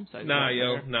a palm size.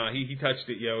 He touched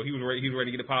it, yo. He was ready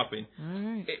to get it popping. All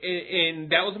right.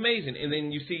 And that was amazing. And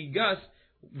then you see Gus,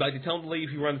 like, they tell him to leave,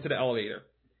 he runs to the elevator.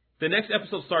 The next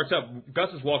episode starts up.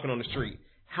 Gus is walking on the street.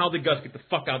 How did Gus get the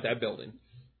fuck out that building?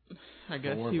 I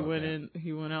guess he went in.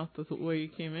 He went out the way he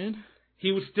came in.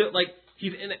 He was still like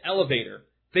he's in an elevator.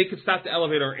 They could stop the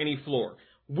elevator on any floor.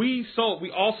 We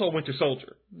also went to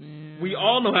Soldier. Yeah. We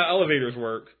all know how elevators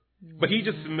work, but he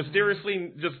just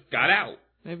mysteriously just got out.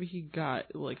 Maybe he got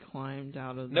climbed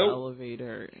out of the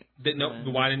elevator.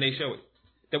 Why didn't they show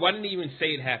it? Why didn't they even say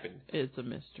it happened? It's a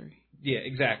mystery. Yeah,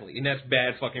 exactly, and that's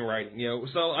bad fucking writing, you know.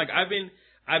 So like I've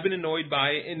been annoyed by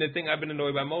it, and the thing I've been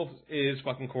annoyed by most is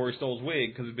fucking Corey Stoll's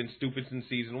wig because it's been stupid since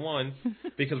season 1.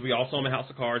 Because we all saw him in House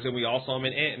of Cards and we all saw him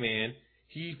in Ant-Man.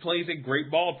 He plays a great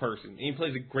bald person. And he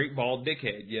plays a great bald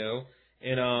dickhead, yo.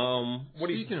 And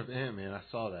speaking of Ant-Man, I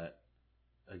saw that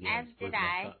again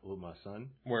with my son.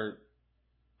 Where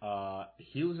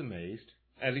he was amazed.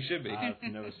 As he should be. I've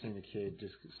never seen a kid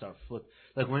just start flip.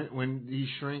 Like when he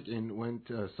shrank and went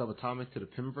subatomic to the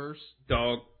Pimverse.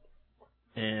 Dog.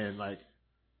 And like,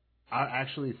 I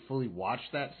actually fully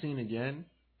watched that scene again,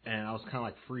 and I was kind of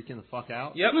like freaking the fuck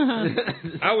out. Yep.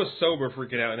 I was sober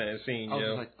freaking out in that scene, I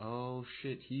was like, oh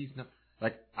shit, he's not.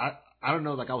 Like, I don't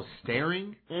know, like I was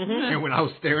staring, and when I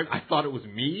was staring, I thought it was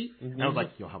me, and I was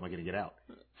like, yo, how am I going to get out?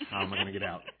 How am I going to get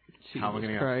out? How am I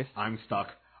going to get out? I'm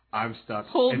stuck.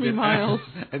 Hold me, Miles.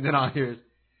 And then I'll hear,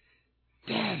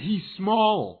 Dad, he's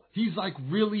small. He's like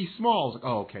really small. I was like,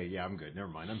 oh, okay, yeah, I'm good. Never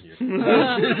mind, I'm here.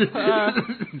 I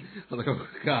was like, oh,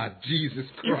 God, Jesus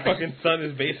Christ. Your fucking son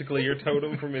is basically your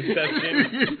totem from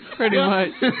Inception. Pretty much.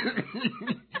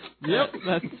 Yep,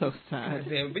 that's so sad.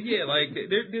 Damn, but yeah, like,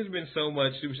 there's been so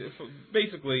much.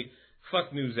 Basically,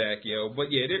 fuck New Zach, yo.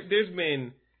 But yeah, there's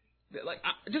been... Like,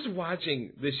 just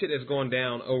watching the shit that's gone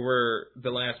down over the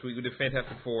last week with the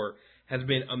Fantastic Four has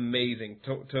been amazing.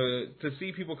 To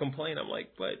see people complain, I'm like,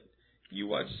 but you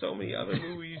watched so many other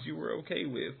movies you were okay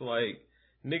with. Like,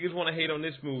 niggas want to hate on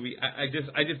this movie. I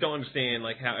just don't understand,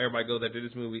 like, how everybody goes after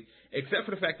this movie, except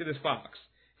for the fact that it's Fox.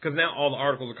 Because now all the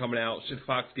articles are coming out. Should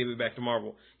Fox give it back to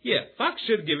Marvel? Yeah, Fox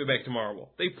should give it back to Marvel.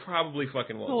 They probably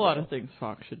fucking won't. A lot of things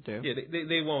Fox should do. Yeah,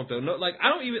 they won't, though. No, like, I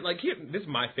don't even, like, here, this is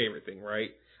my favorite thing,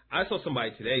 right? I saw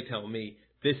somebody today tell me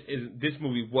this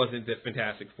movie wasn't the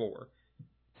Fantastic Four.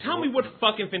 Tell me what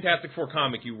fucking Fantastic Four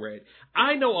comic you read.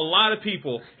 I know a lot of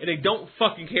people, and they don't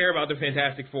fucking care about the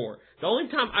Fantastic Four. The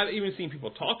only time I've even seen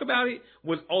people talk about it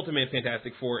was Ultimate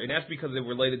Fantastic Four, and that's because it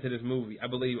related to this movie. I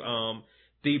believe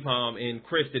D-Palm and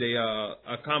Chris did a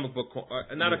comic book,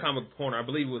 not a comic book corner, I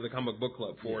believe it was a comic book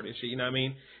club for it and shit, you know what I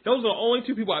mean? Those are the only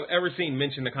two people I've ever seen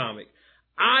mention the comic.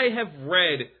 I have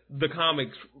read the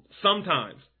comics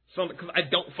sometimes, because I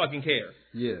don't fucking care.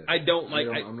 Yeah. I don't like,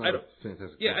 I'm not a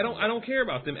Fantastic Four. I don't care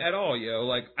about them at all, yo.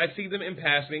 Like, I see them in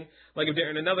passing, like if they're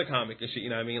in another comic and shit, you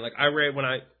know what I mean? Like, I read, when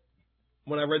I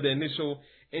read the initial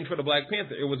intro to Black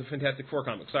Panther, it was a Fantastic Four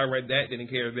comic, so I read that, didn't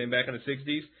care. Then back in the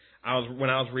 60s, when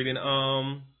I was reading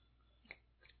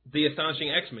The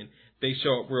Astonishing X-Men, they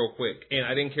show up real quick, and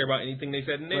I didn't care about anything they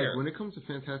said in there. Like, when it comes to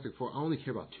Fantastic Four, I only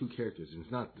care about two characters, and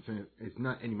it's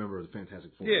not any member of the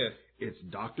Fantastic Four. Yeah, it's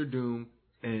Doctor Doom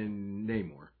and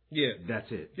Namor. Yeah, that's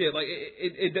it. Yeah, like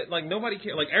it like nobody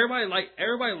cares. Like everybody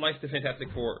likes the Fantastic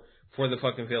Four for the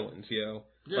fucking villains, yo.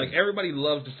 Yeah. Like everybody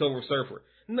loves the Silver Surfer.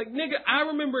 And like nigga, I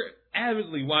remember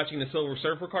avidly watching the Silver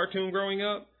Surfer cartoon growing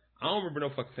up. I don't remember no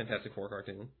fucking Fantastic Four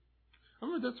cartoon. I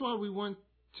mean, that's why we went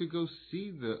to go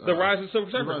see the Rise of the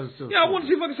Silver Surfer. I want to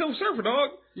see fucking Silver Surfer,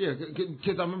 dog. Yeah,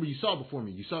 because I remember you saw it before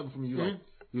me.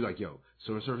 You're like, yo,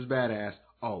 Silver Surfer's badass.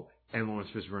 Oh, and Lawrence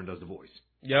Fishburne does the voice.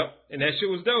 Yep, and that shit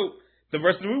was dope. The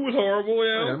rest of the movie was horrible,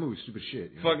 yo. Yeah, that movie was stupid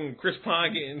shit. Fucking Chris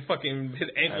Pine getting fucking his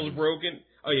ankles broken.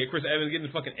 Oh yeah, Chris Evans getting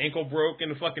his fucking ankle broke in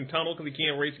the fucking tunnel because he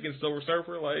can't race against Silver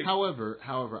Surfer. Like, however,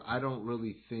 I don't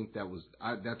really think that was.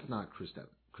 That's not Chris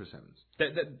Evans.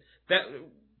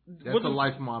 That's a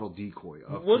life model decoy.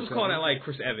 We'll just call that like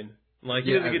Chris Evans. Like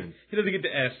he doesn't get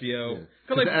the S, yo.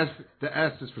 Yeah. Like, the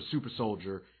S is for super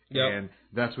soldier, and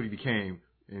that's what he became.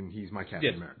 And he's my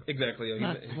Captain America. Exactly. Yo.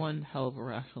 That's one hell of a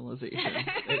rationalization.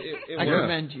 I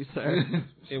commend you, sir.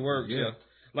 It works, yeah.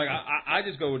 Like I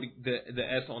just go with the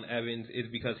S on Evans is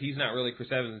because he's not really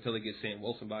Chris Evans until he gets Sam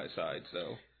Wilson by his side.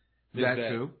 So that's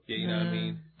true. Yeah, you know what I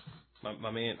mean.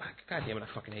 My man, God damn it, I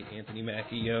fucking hate Anthony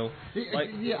Mackie, yo. Like,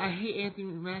 yeah, I hate Anthony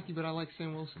Mackie, but I like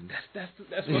Sam Wilson. That's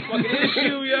my fucking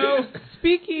issue, yo.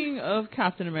 Speaking of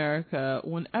Captain America,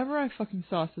 whenever I fucking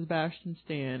saw Sebastian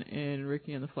Stan in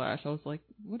Ricky and the Flash, I was like,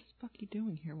 what is Bucky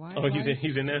doing here? Why?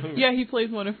 He's in that movie? Yeah, he plays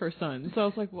one of her sons. So I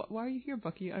was like, why are you here,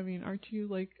 Bucky? I mean, aren't you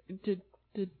like, did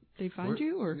they find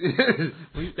you or?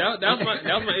 that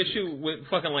was my issue with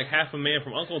fucking like Half a Man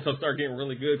from Uncle until it started getting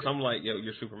really good because I'm like, yo,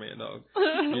 you're Superman, dog.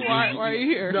 Why are you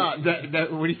here? No,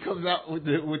 that when he comes out with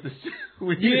the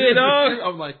dog.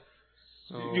 I'm like,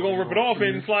 you're gonna rip it off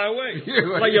and fly away.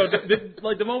 Like yo,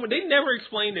 the moment they never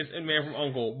explained this in Man from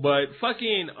Uncle, but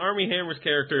fucking Armie Hammer's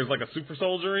character is like a super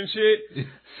soldier and shit.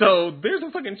 So there's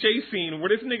a fucking chase scene where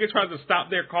this nigga tries to stop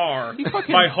their car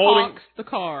by holding the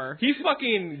car. He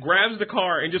fucking grabs the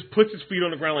car and just puts his feet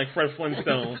on the ground like Fred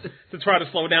Flintstone to try to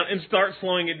slow it down and starts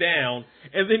slowing it down,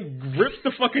 and then rips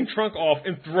the fucking trunk off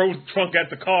and throws the trunk at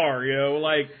the car. Yo,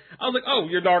 like I was like, oh,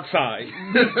 you're Darkside.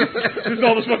 This is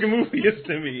all this fucking movie is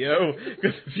to me, yo.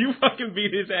 Because if you fucking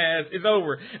beat his ass, it's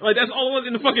over. Like, that's all it was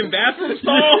in the fucking bathroom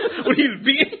stall when he was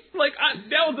beating. Like,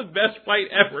 that was the best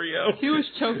fight ever, yo. He was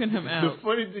choking him out. The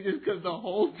funny thing is because the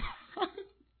whole time,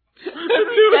 the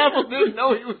didn't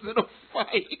know he was in a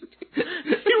fight. He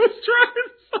was trying.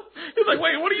 He was like,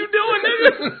 wait, what are you doing,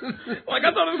 nigga? Like,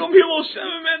 I thought it was going to be a little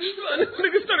shoving match. This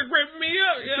nigga started grabbing me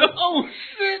up, yo. Oh,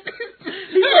 shit.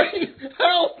 He's like,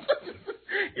 help.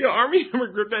 Yo, Armie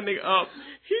Hammer gripped that nigga up.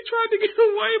 He tried to get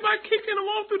away by kicking him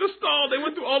off through the stall. They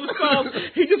went through all the stalls.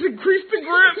 He just increased the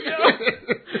grip, yo.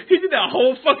 He did that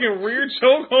whole fucking rear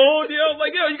chokehold, yo.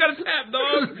 Like, yo, you got to tap,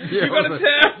 dog. You got to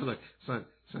tap. I was like,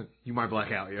 son, you might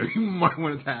black out, yo. You might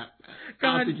want to tap.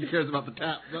 I don't think he cares about the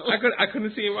tap, though. I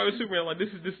couldn't see him with Superman. Like, this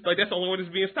like, that's the only way this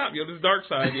is being stopped, yo. This is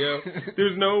Darkside, yo.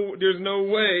 There's no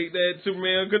way that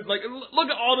Superman could, like, look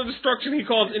at all the destruction he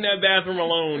caused in that bathroom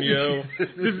alone, yo.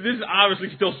 This is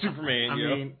obviously still Superman,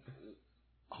 yo. I mean,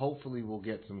 hopefully we'll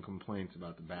get some complaints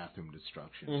about the bathroom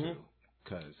destruction, too.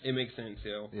 Cause it makes sense,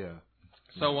 yo. Yeah.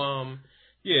 So,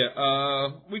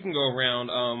 we can go around,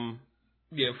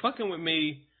 fucking with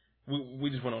me. We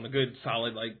just went on a good,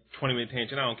 solid, like, 20-minute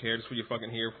tangent. I don't care. That's what you're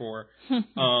fucking here for.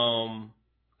 I'll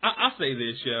say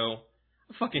this, yo.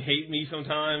 I fucking hate me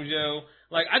sometimes, yo.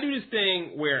 Like, I do this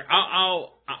thing where I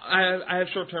have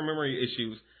short-term memory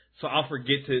issues, so I'll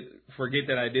forget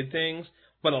that I did things.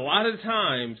 But a lot of the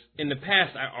times, in the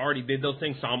past, I already did those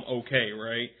things, so I'm okay,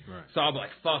 right? So I'll be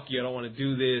like, fuck you, I don't want to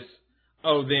do this.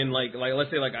 Oh, then, like, let's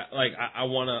say, I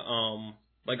want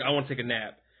to take a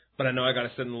nap. But I know I gotta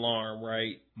set an alarm,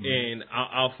 right? And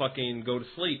I'll fucking go to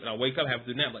sleep, and I'll wake up, have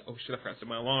to do a nap. Like, oh shit, I forgot to set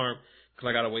my alarm because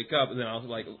I gotta wake up. And then I'll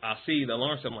see the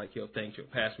alarm, so I'm like, yo, thank you,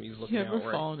 pass me. He's looking out, right? You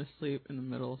ever fallen asleep in the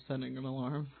middle of setting an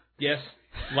alarm? Yes.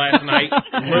 last night.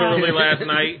 Literally last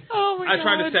night. Oh my God. I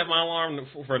tried to set my alarm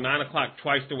for 9 o'clock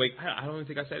twice to wake. I don't even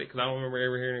think I said it because I don't remember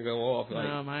ever hearing it go off. Like,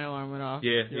 no, my alarm went off.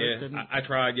 Yeah, I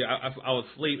tried. Yeah, I was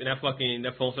asleep and that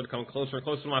phone started coming closer and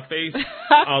closer to my face.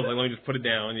 I was like, let me just put it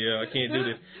down. Yeah, I can't do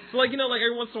this. So like, like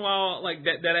every once in a while, like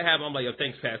that happened. I'm like, yo,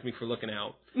 thanks, past me for looking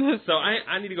out. So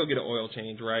I need to go get an oil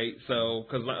change, right? So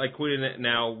because like Quita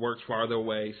now works farther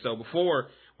away. So before,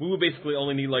 we would basically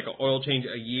only need like an oil change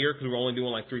a year because we were only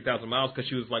doing like 3,000 miles because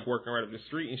she was like working right up the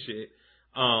street and shit.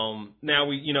 Now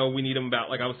we need them about,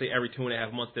 like I would say every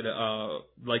 2.5 months to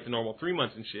like the normal 3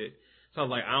 months and shit. So I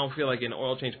was like, I don't feel like getting an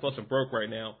oil change plus I'm broke right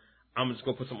now. I'm just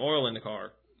going to put some oil in the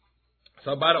car.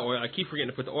 So I buy the oil. I keep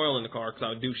forgetting to put the oil in the car because I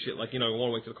would do shit like, I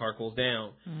want to wait till the car cools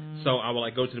down. So I would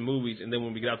like go to the movies, and then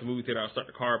when we get out the movie theater, I'll start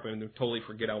the car up and then totally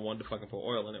forget I wanted to fucking put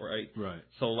oil in it, right? Right.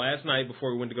 So last night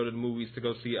before we went to go to the movies to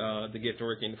go see The Gift of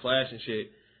Ricky and the Flash and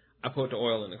shit, I put the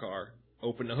oil in the car.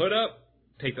 Open the hood up,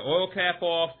 take the oil cap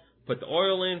off, put the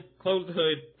oil in, close the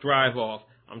hood, drive off.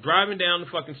 I'm driving down the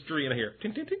fucking street and I hear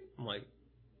ting ting ting. I'm like,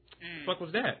 the fuck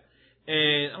was that?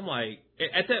 And I'm like,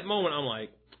 at that moment I'm like,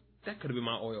 that could have been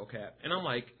my oil cap. And I'm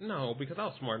like, no, because I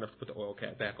was smart enough to put the oil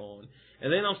cap back on.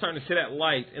 And then I'm starting to sit at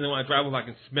lights, and then when I drive up, I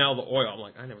can smell the oil. I'm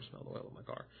like, I never smell the oil in my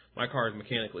car. My car is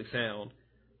mechanically sound.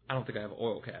 I don't think I have an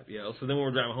oil cap, So then when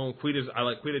we're driving home, I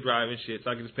like Quita driving shit, so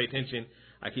I can just pay attention.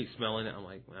 I keep smelling it. I'm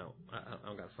like, well, I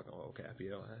don't got a fucking oil cap,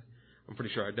 I'm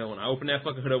pretty sure I don't. I opened that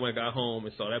fucking hood up when I got home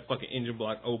and saw that fucking engine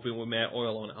block open with mad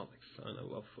oil on it. I was like, son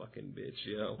of a fucking bitch,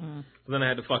 So then I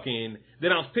had to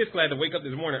then I was pissed because I had to wake up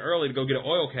this morning early to go get an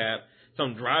oil cap. So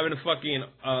I'm driving to fucking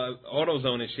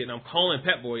AutoZone and shit, and I'm calling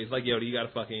Pep Boys like, yo, do you got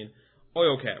a fucking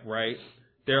oil cap, right?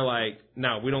 They're like,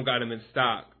 no, we don't got them in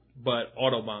stock, but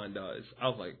Autobahn does. I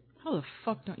was like, how the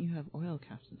fuck don't you have oil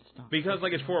caps in stock? Because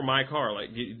like it's for my car, like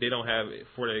they don't have it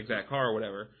for the exact car or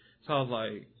whatever. So I was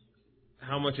like,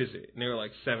 how much is it? And they were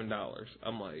like $7.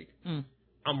 I'm like,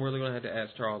 I'm really going to have to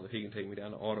ask Charles if he can take me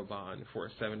down to Autobahn for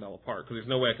a $7 part because there's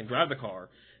no way I can drive the car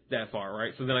that far,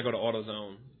 right? So then I go to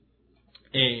AutoZone,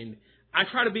 and I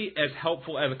try to be as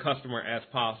helpful as a customer as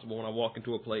possible when I walk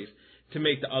into a place to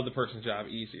make the other person's job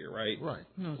easier, right? Right.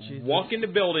 Oh, Jesus. Walk in the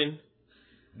building,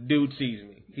 dude sees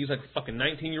me. He's like a fucking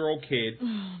 19-year-old kid,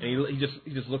 and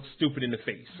he just looks stupid in the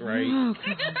face, right? Oh,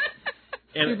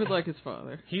 and stupid like his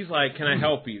father. He's like, can I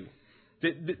help you?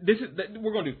 This is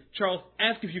we're going to do. Charles,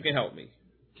 ask if you can help me.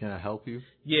 Can I help you?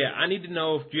 Yeah, I need to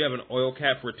know if you have an oil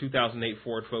cap for a 2008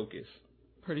 Ford Focus.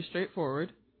 Pretty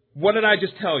straightforward. What did I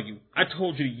just tell you? I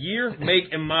told you the year,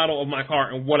 make, and model of my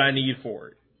car and what I need for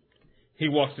it. He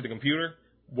walks to the computer.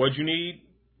 What'd you need?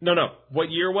 No. What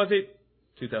year was it?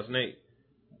 2008.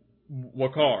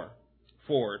 What car?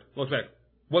 Ford. Looks back.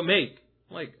 What make?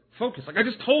 Like, focus. Like, I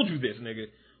just told you this, nigga.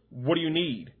 What do you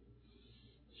need?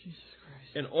 Jesus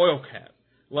Christ. An oil cap.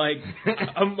 Like,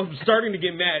 I'm starting to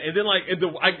get mad. And then, like,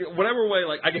 whatever way,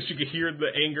 like, I guess you could hear the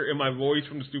anger in my voice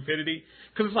from the stupidity.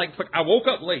 Because it's like, I woke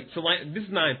up late. So, like, this is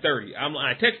 9:30.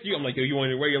 I text you. I'm like, yo, you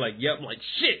want to where? You're like, yep. I'm like,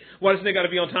 shit. Why does this nigga got to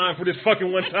be on time for this fucking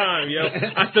one time, yo?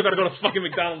 I still got to go to fucking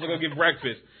McDonald's to go get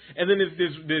breakfast. And then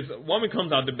this woman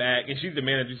comes out the back, and she's the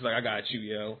manager. She's like, I got you,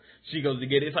 yo. She goes to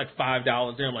get it. It's like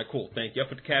 $5 there. I'm like, cool, thank you. I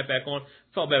put the cap back on.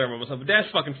 Felt better about myself. But that's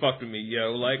fucking fucked with me,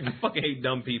 yo. Like, I fucking hate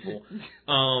dumb people.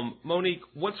 Monique,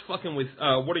 what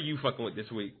are you fucking with this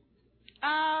week?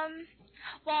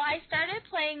 Well, I started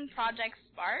playing Project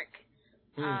Spark,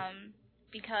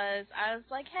 because I was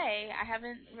like, hey, I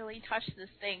haven't really touched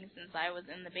this thing since I was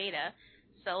in the beta,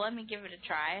 so let me give it a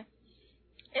try.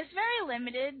 It's very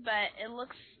limited, but it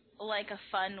looks like a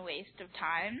fun waste of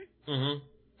time.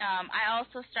 I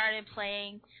also started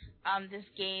playing this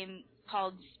game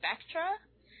called Spectra.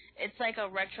 It's like a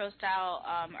retro-style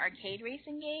arcade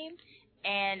racing game,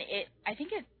 and I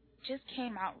think it just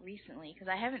came out recently because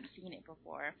I haven't seen it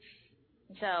before.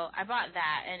 So I bought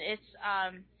that, and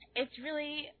it's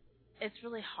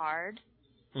really hard.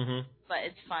 But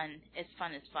it's fun. It's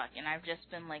fun as fuck, and I've just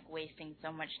been like wasting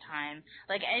so much time.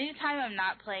 Like anytime I'm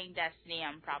not playing Destiny,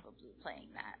 I'm probably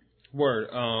playing that. Word.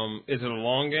 Is it a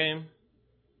long game?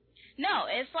 No,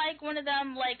 it's like one of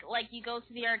them. Like you go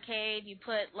to the arcade, you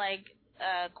put like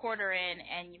a quarter in,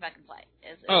 and you fucking play.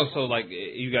 So like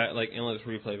you got like endless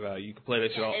replay value. You can play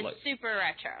that shit all. It's like, super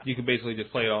retro. You can basically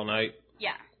just play it all night.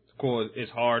 Yeah. Cool.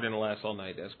 It's hard and it lasts all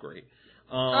night. That's great.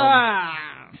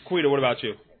 Quita, what about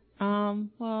you?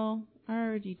 Well, I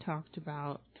already talked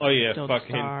about. Oh yeah, Don't fucking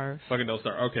Starve. Don't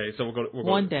Starve. Okay, so we'll go.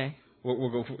 One day. We'll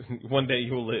go. One day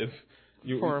you will live.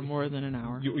 For more than an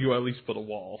hour. You at least put a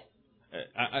wall.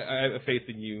 I have faith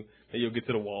in you that you'll get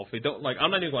to the wall. If they don't, like,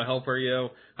 I'm not even gonna help her,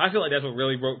 yo. I feel like that's what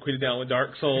really broke Quita down with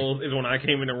Dark Souls is when I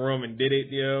came in the room and did it,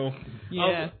 yo.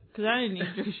 Yeah. Because I didn't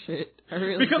need your shit. I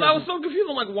really because didn't. I was so confused.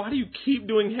 I'm like, why do you keep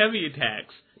doing heavy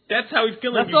attacks? That's how he's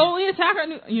killing That's you. the only attack I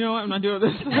knew. You know what? I'm not doing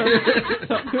this.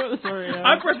 I'm doing this right now.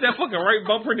 I pressed that fucking right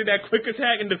bumper, did that quick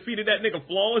attack, and defeated that nigga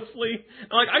flawlessly.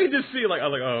 And like, I could just see, like, I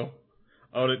was like, oh,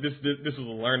 this was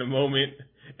a learning moment.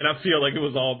 And I feel like it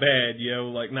was all bad, yo.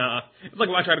 Like, nah. It's like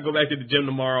if I try to go back to the gym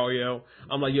tomorrow, yo.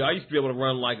 I'm like, yo, I used to be able to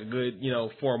run like a good,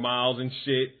 4 miles and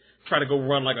shit. Try to go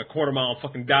run like a quarter mile and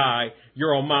fucking die.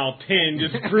 You're on mile 10,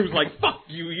 just cruise like, fuck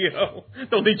you, yo.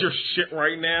 Don't need your shit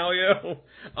right now, yo.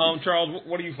 Charles,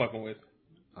 what are you fucking with?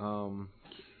 What am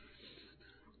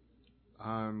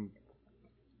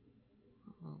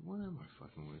I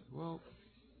fucking with? Well,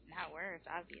 Not words,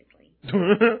 obviously.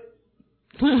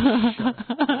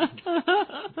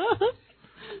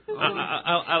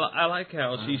 I like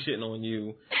how she's shitting on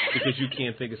you because you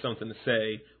can't think of something to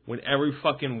say when every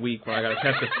fucking week when I gotta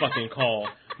test a fucking call,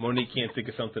 Monique can't think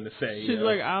of something to say. She's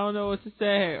like, I don't know what to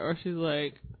say, or she's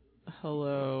like,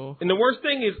 hello. And the worst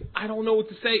thing is, I don't know what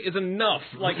to say is enough.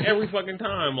 Like every fucking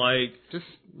time, like just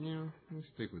let's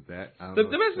stick with that. The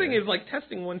best thing is like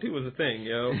testing 1 2 is a thing,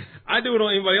 yo. I do it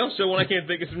on anybody else's show when I can't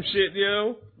think of some shit,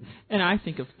 yo. And I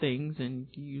think of things, and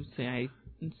you say I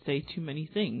say too many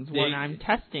things. When I'm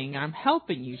testing, I'm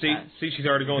helping you test. See, she's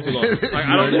already going too long. Like,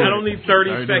 I don't need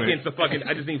 30 seconds to fucking.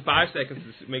 I just need 5 seconds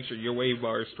to make sure your wave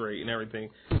bar is straight and everything.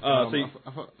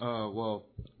 Well,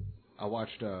 I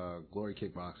watched Glory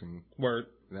Kickboxing. Word.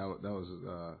 That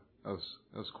was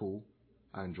cool.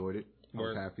 I enjoyed it. I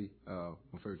was happy. My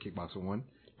favorite kickboxer won.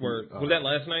 Word. Was that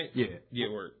last night? Yeah. Yeah,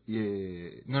 word.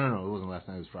 Yeah. No. It wasn't last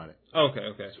night. It was Friday. Okay.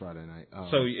 It was Friday night.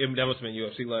 So that must have been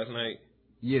UFC last night?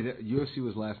 Yeah, UFC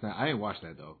was last night. I didn't watch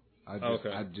that, though. I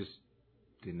just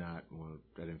did not want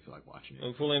to. I didn't feel like watching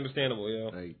it. Fully understandable, yo.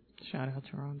 Like, shout out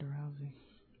to Ronda Rousey.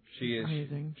 She is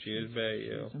amazing. She is bad,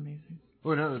 yo. She's amazing.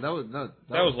 Oh, no, that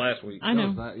was last week. I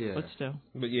know, yeah. but still.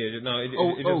 But yeah,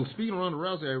 no. Speaking of Ronda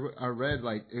Rousey, I read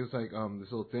like it was like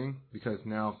this little thing because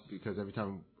every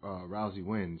time Rousey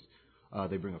wins,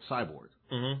 they bring up Cyborg.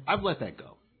 Mm-hmm. I've let that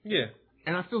go. Yeah.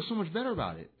 And I feel so much better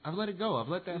about it. I've let it go. I've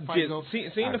let that fight go.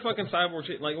 Seeing the fucking Cyborg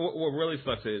shit, like what really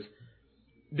sucks is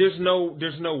there's no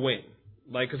win.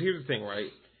 Like, because here's the thing, right?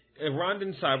 If Ronda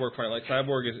and Cyborg fight, like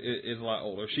Cyborg is a lot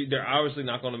older. They're obviously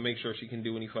not going to make sure she can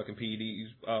do any fucking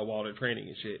PEDs while they're training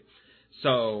and shit.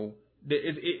 So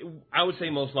I would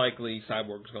say most likely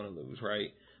Cyborg's going to lose,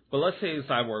 right? But let's say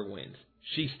Cyborg wins,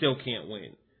 she still can't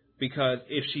win because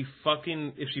if she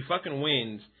fucking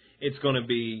wins, it's going to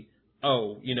be,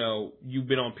 oh, you've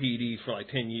been on PEDs for like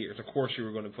 10 years. Of course you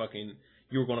were going to fucking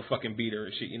beat her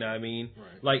and shit. You know what I mean?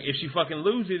 Right. Like if she fucking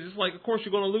loses, it's like of course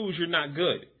you're going to lose. You're not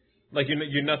good. Like,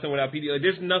 you're nothing without PD. Like,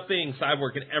 there's nothing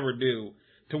Cyborg can ever do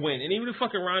to win. And even if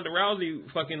fucking Ronda Rousey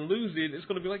fucking loses, it's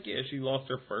going to be like, yeah, she lost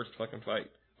her first fucking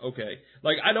fight. Okay.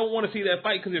 Like, I don't want to see that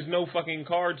fight because there's no fucking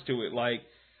cards to it. Like,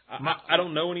 I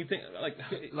don't know anything. Like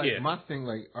yeah. My thing,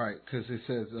 like, all right, because it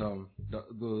says,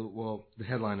 the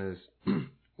headline is,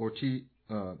 Ortiz,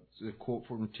 a quote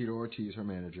from Tito Ortiz, her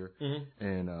manager, mm-hmm.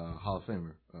 and Hall of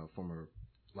Famer, former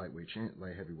light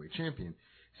heavyweight champion.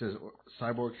 Says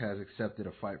Cyborg has accepted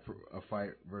a fight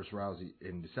versus Rousey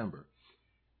in December.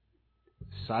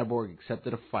 Cyborg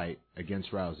accepted a fight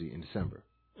against Rousey in December.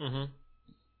 Mm-hmm.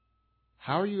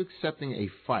 How are you accepting a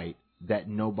fight that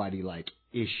nobody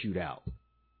issued out?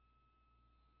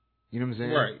 You know what I'm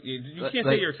saying? Right. You can't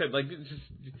say you're accepting. Like,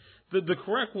 the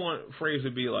correct phrase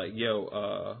would be like,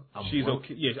 "Yo, she's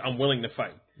okay. Yeah, I'm willing to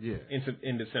fight." Yeah.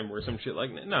 In December or some shit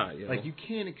like that. Nah. Yo. Like, you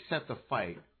can't accept a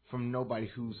fight from nobody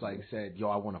who's said, yo,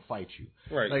 I want to fight you.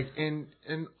 Right.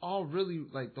 And all really,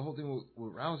 the whole thing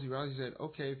with Rousey said,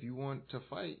 okay, if you want to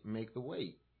fight, make the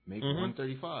weight. Make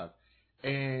 135.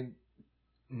 And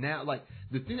now,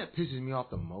 the thing that pisses me off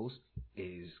the most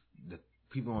is the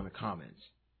people in the comments.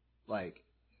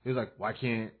 It's why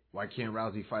can't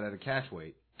Rousey fight at a catch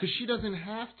weight? Because she doesn't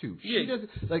have to. She doesn't,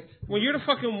 when you're the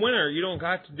fucking winner, you don't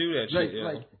got to do that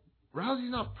shit. Rousey's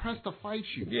not pressed to fight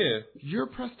you. Yeah. You're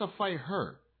pressed to fight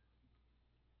her.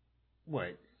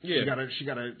 What? Yeah. She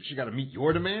gotta meet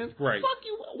your demands? Right. Fuck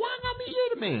you. Why not meet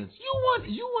your demands? You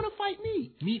want to fight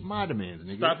me. Meet my demands,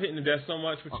 nigga. Stop hitting the desk so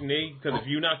much with your knee, because if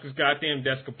you knock this goddamn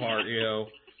desk apart,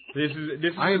 this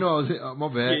is. I know. My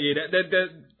bad. That.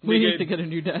 We need to get a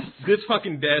new desk. This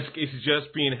fucking desk is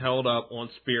just being held up on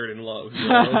spirit and love.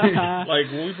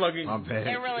 When we fucking. My bad.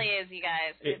 It really is, you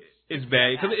guys. It's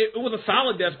bad because it was a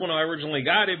solid desk when I originally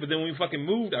got it, but then when we fucking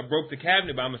moved, I broke the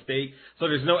cabinet by mistake, so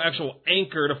there's no actual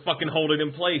anchor to fucking hold it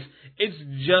in place. It's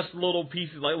just little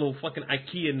pieces, like little fucking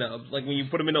IKEA nubs. Like when you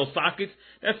put them in those sockets,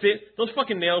 that's it. Those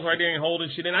fucking nails right there ain't holding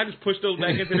shit, and I just pushed those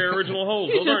back into their original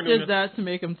holes. He Those just did that to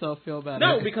make himself feel better.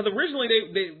 No, because originally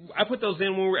I put those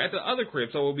in when we were at the other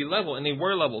crib, so it would be level, and they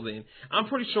were level then. I'm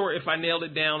pretty sure if I nailed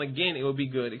it down again, it would be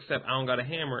good, except I don't got a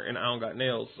hammer and I don't got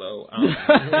nails, so.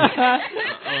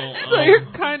 So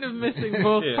you're kind of missing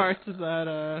both parts of that.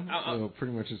 So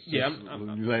pretty much it's just I'm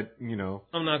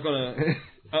not gonna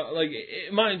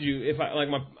mind you, if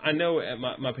I know at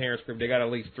my parents' crib they got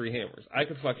at least 3 hammers. I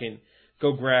could fucking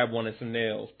go grab one and some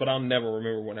nails, but I'll never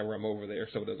remember whenever I'm over there,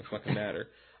 so it doesn't fucking matter.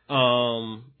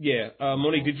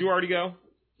 Monique, did you already go?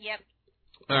 Yep.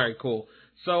 All right, cool.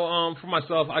 So for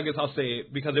myself, I guess I'll say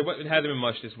it because it hasn't been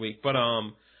much this week, but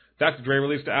Dr. Dre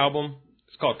released the album.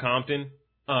 It's called Compton.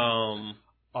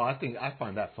 I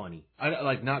find that funny. I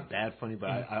not bad funny, but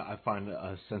I find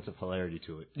a sense of hilarity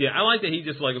to it. Yeah, I like that he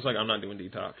just was like, I'm not doing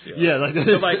detox. You know? Yeah, like that.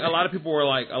 So, like a lot of people were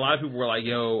like,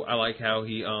 yo, I like how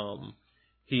he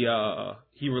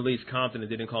released Compton and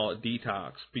didn't call it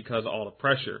detox because of all the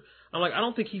pressure. I'm like, I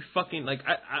don't think he fucking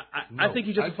I think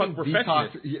he's just a fucking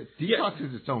perfectionist. Detox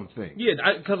is its own thing. Yeah,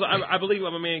 because I believe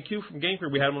I'm a man Q from Game Crew.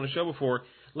 We had him on the show before.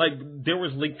 Like there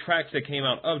was leaked tracks that came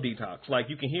out of Detox. Like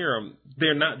you can hear them.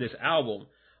 They're not this album,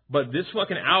 but this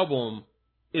fucking album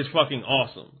is fucking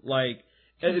awesome. Like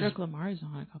Kendrick Lamar's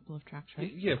on a couple of tracks,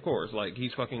 right? Yeah, of course. Like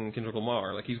he's fucking Kendrick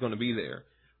Lamar. Like he's going to be there.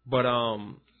 But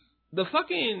the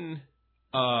fucking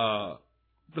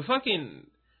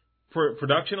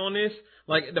production on this.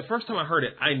 Like the first time I heard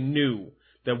it, I knew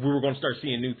that we were going to start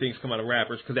seeing new things come out of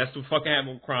rappers because that's what fucking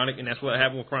happened with Chronic, and that's what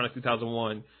happened with Chronic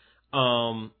 2001.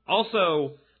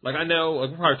 Also, like I know,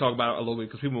 we'll probably talk about it a little bit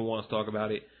because people want us to talk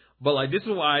about it. But like this is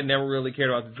why I never really cared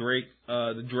about the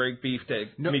Drake beef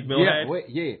that Meek Mill had.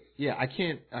 I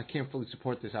can't fully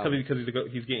support this album because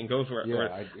he's getting ghost rap.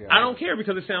 Yeah, I don't care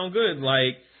because it sounds good.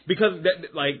 Like because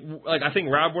that like I think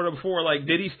Rob brought up before. Like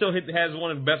Diddy still has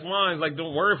one of the best lines. Like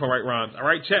don't worry if I write rhymes. I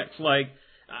write checks. Like.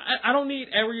 I don't need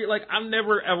I'll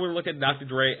never ever look at Dr.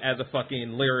 Dre as a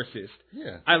fucking lyricist.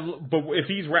 Yeah. But if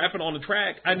he's rapping on the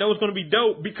track, I know it's going to be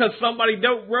dope because somebody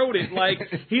dope wrote it. Like,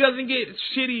 he doesn't get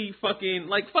shitty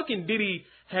fucking Diddy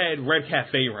had Red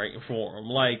Cafe writing for him.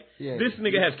 Like, this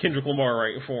nigga has Kendrick Lamar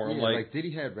writing for him. Yeah, like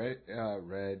Diddy had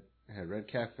Red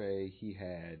Cafe. He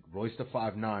had Royce the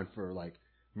 5'9" for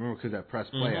remember because that Press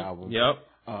Play album.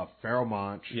 Yep. Pharoah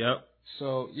Monch. Yep.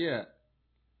 So yeah.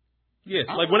 Yeah,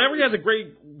 like whenever he has a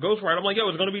great ghostwriter, I'm like, yo,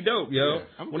 it's gonna be dope, yo.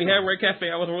 Yeah, when he had Red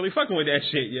Cafe, I wasn't really fucking with that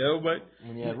shit, yo. But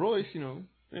when he had Royce, she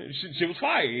was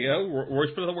fire, yo. Royce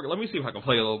put it work. Let me see if I can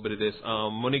play a little bit of this.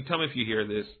 Monique, tell me if you hear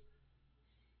this.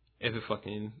 If it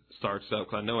fucking starts up,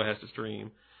 because I know it has to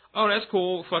stream. Oh, that's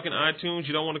cool. Fucking iTunes.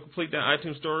 You don't want to complete that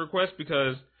iTunes store request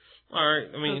because, all right,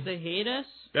 I mean, because they hate us.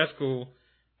 That's cool.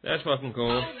 That's fucking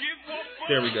cool.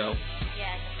 There we go.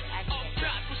 Yes, I get it.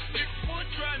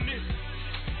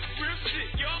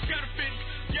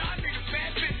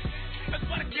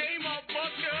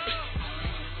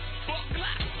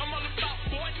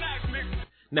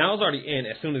 Now it's already in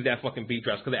as soon as that fucking beat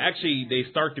drops because they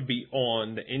start the beat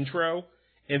on the intro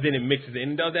and then it mixes in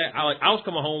and does that. I was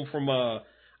coming home from I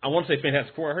want to say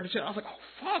Fantastic Four. I heard the shit. I was like, oh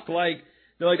fuck,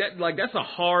 that's a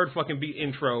hard fucking beat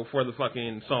intro for the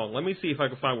fucking song. Let me see if I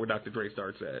can find where Dr. Dre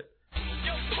starts at.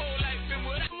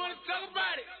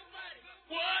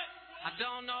 I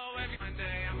don't know one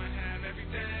day I'ma have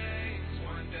everything.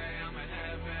 One day I'ma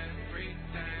have everything.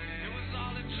 It was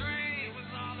all a dream. It was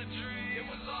all a dream. It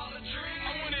was all a dream.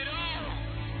 I want it all.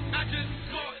 I just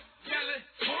saw it.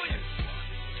 California.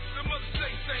 The mother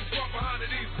things walk behind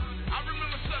it either. I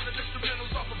remember selling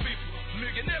instrumentals off of people.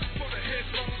 Nigga never put the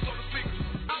headphones on the speakers.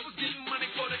 I was getting money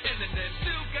for the internet.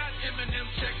 Still got Eminem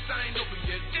checks. I ain't open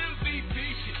yet. MVP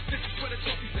shit. This is where the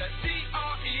trophies at.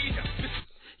 DRE.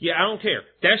 Yeah, I don't care.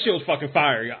 That shit was fucking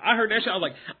fire, yo. I heard that shit. I was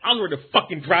like, I was ready to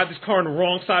fucking drive this car on the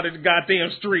wrong side of the goddamn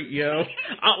street, yo.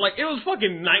 It was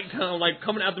fucking nighttime,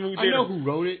 coming out the movie theater. I know who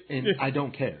wrote it, and I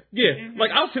don't care. Yeah,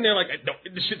 I was sitting there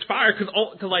this shit's fire, because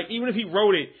even if he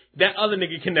wrote it, that other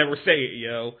nigga can never say it,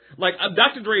 yo.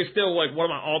 Dr. Dre is still, one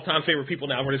of my all-time favorite people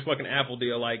now for this fucking Apple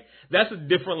deal. That's a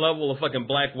different level of fucking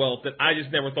black wealth that I just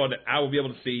never thought that I would be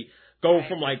able to see. Go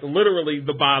from literally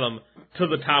the bottom to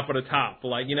the top of the top,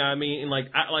 you know what I mean? And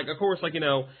of course,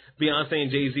 Beyonce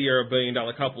and Jay-Z are $1 billion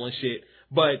couple and shit,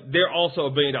 but they're also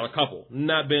 $1 billion couple,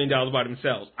 not $1 billion by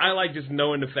themselves. I like just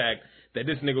knowing the fact that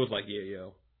this nigga was like, yeah,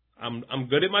 yo, I'm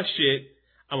good at my shit.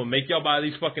 I'm gonna make y'all buy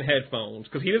these fucking headphones,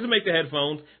 because he doesn't make the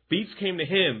headphones. Beats came to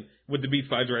him with the Beats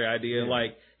by Dre idea. Yeah.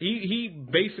 He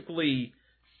basically.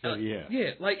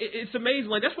 Yeah, like it's amazing.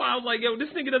 Like that's why I was like, yo, this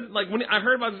nigga doesn't like. When I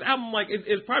heard about this album, like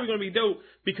it's probably gonna be dope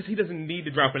because he doesn't need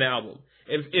to drop an album.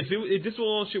 If this was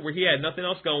all shit where he had nothing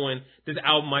else going, this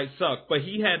album might suck. But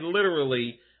he had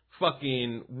literally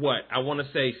fucking what I want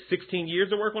to say 16 years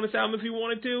to work on this album if he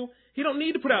wanted to. He don't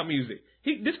need to put out music.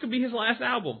 This could be his last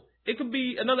album. It could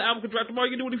be another album could drop tomorrow.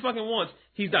 He can do what he fucking wants.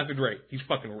 He's Dr. Dre. He's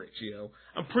fucking rich, yo.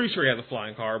 I'm pretty sure he has a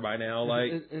flying car by now.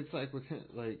 Like it's like with him,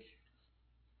 like.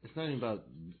 It's not even about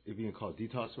it being called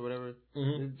detox or whatever.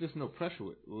 Mm-hmm. There's just no pressure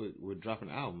with dropping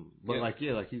an album. But like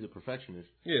he's a perfectionist.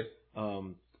 Yeah.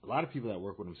 A lot of people that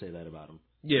work with him say that about him.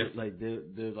 Yeah. Like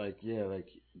they're like, yeah, like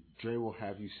Dre will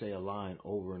have you say a line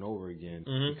over and over again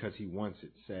because he wants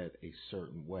it said a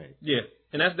certain way. Yeah.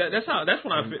 And that's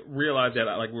when I realized that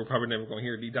like we were probably never going to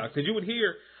hear detox, because you would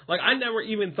hear, like, I never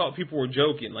even thought people were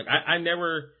joking. Like I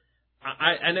never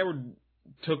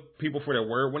took people for their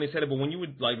word when they said it, but when you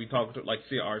would like be talking to like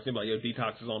see an artist and be like, yo,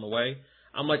 detox is on the way,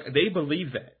 I'm like, they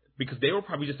believe that because they were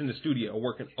probably just in the studio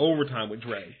working overtime with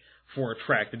Dre for a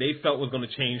track that they felt was going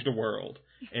to change the world,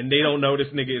 and they don't know this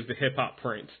nigga is the hip hop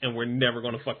prince, and we're never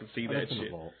going to fucking see that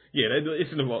shit. Yeah,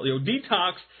 it's in the vault. Yo,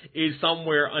 detox is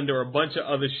somewhere under a bunch of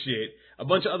other shit, a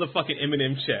bunch of other fucking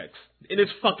Eminem checks, and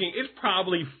it's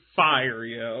probably fire,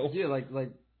 yo. Yeah,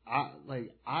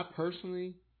 I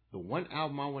personally, the one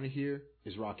album I want to hear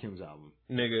is Rakim's album.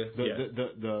 Nigga,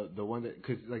 the one that,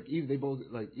 cause like even they both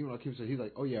like even Rakim said, he's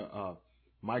like, oh yeah,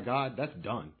 My God, that's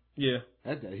done. Yeah,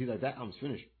 he's like, that album's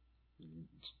finished.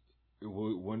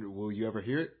 Will you ever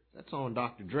hear it? That's on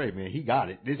Dr. Dre, man. He got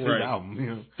it. This is his album, you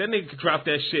know. That nigga could drop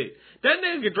that shit. That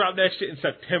nigga could drop that shit in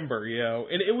September, yo,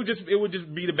 and it would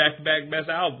just be the back-to-back best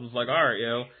albums. Like, all right,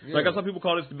 yo. Yeah. Like, some people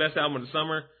call this the best album of the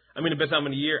summer. I mean, the best album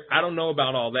of the year. I don't know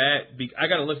about all that. I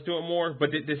got to listen to it more, but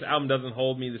this album doesn't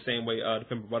hold me the same way The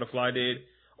Pimp a Butterfly did,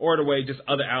 or the way just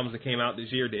other albums that came out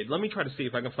this year did. Let me try to see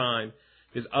if I can find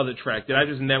this other track that I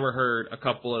just never heard a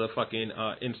couple of the fucking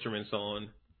instruments on.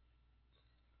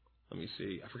 Let me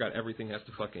see. I forgot everything has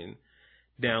to fucking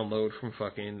download from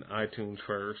fucking iTunes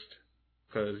first,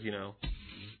 because, you know,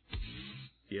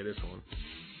 yeah, this one.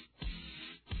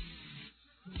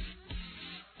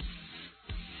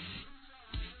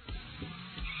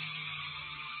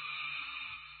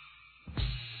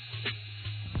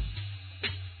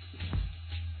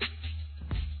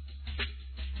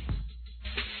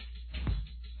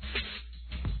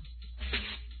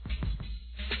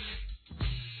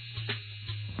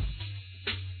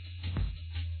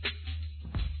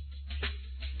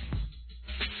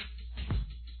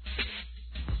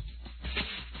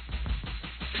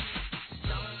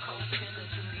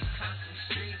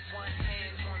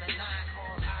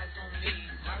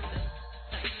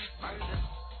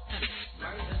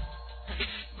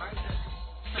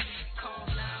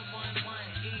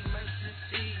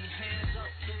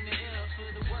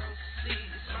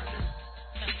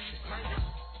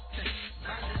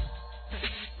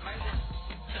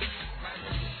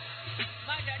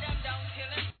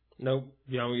 Nope,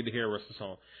 you don't get to hear the rest of the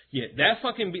song. Yeah, that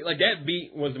fucking beat, like that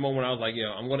beat was the moment I was like, yo,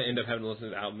 I'm gonna end up having to listen to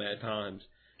this album at times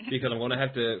because I'm gonna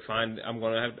have to find,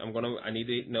 I need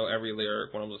to know every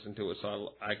lyric when I'm listening to it so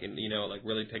I can, you know, like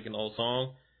really take in the whole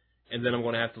song, and then I'm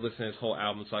gonna have to listen to his whole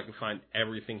album so I can find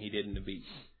everything he did in the beat.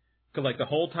 Cause like the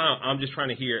whole time I'm just trying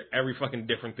to hear every fucking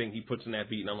different thing he puts in that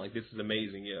beat, and I'm like, this is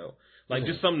amazing, yo. Like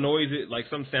just some noises, like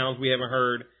some sounds we haven't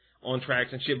heard on tracks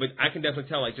and shit, but I can definitely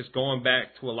tell, like, just going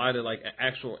back to a lot of, like,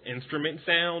 actual instrument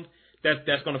sound,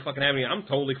 that's gonna fucking happen. I'm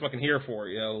totally fucking here for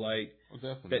it, yo, like.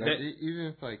 Well, definitely. Even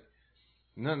if, like,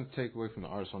 nothing to take away from the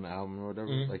artist on the album or whatever,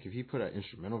 like, if he put an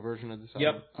instrumental version of this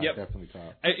album, I'd definitely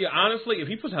top. Yeah, honestly, if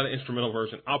he puts out an instrumental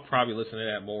version, I'll probably listen to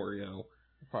that more, yo.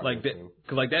 Like,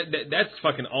 cause, like, that's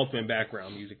fucking ultimate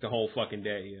background music the whole fucking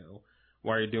day, yo,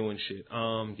 while you're doing shit.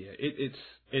 Yeah,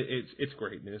 it's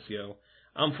greatness, yo.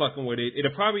 I'm fucking with it.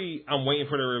 I'm waiting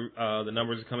for the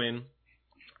numbers to come in.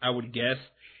 I would guess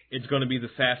it's going to be the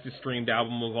fastest streamed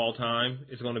album of all time.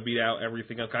 It's going to beat out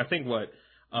everything else. I think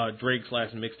Drake's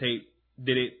last mixtape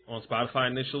did it on Spotify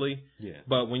initially. Yeah.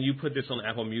 But when you put this on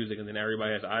Apple Music and then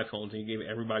everybody has iPhones and you gave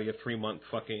everybody a 3-month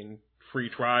fucking free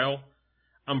trial,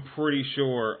 I'm pretty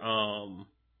sure,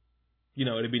 you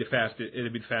know, it'd be the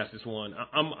fastest one.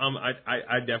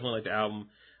 I definitely like the album.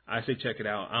 I say check it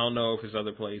out. I don't know if there's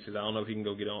other places. I don't know if you can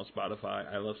go get it on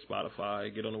Spotify. I love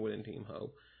Spotify. Get on the Winning Team, ho.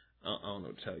 I don't know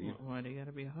what to tell you. Why do you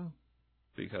gotta be a hoe?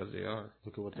 Because they are.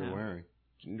 Look at what they're wearing.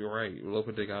 You're right. Look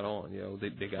what they got on, yo. They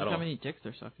got Look on. how many dicks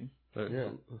they're sucking. Yeah.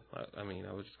 I mean,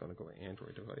 I was just gonna go with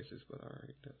Android devices, but all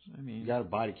right. I mean, you got a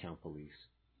body count police.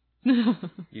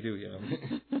 You do, yo.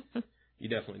 You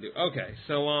definitely do. Okay,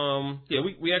 so yeah,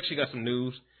 we actually got some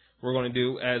news we're going to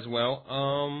do as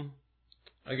well.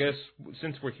 I guess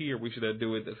since we're here, we should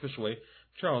do it the official way.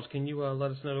 Charles, can you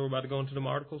let us know that we're about to go into the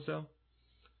articles, though?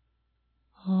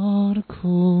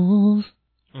 Articles.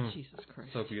 Jesus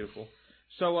Christ. So beautiful.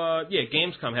 So,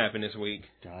 Gamescom happened this week.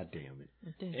 God damn it.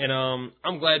 And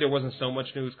I'm glad there wasn't so much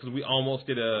news because we almost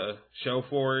did a show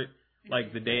for it,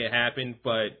 like the day it happened,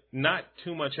 but not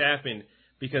too much happened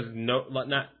because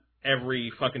not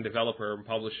every fucking developer and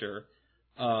publisher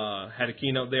had a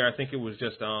keynote there. I think it was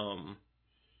just Microsoft.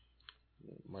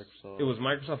 It was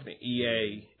Microsoft and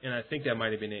EA, and I think that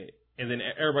might have been it. And then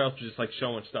everybody else was just like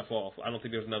showing stuff off. I don't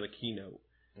think there was another keynote.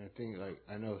 I think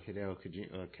I know Hideo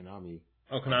Konami.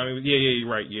 Oh, Konami. Yeah, you're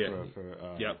right. Yeah.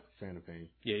 For yep. Phantom Pain.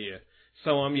 Yeah.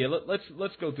 So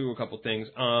let's go through a couple things.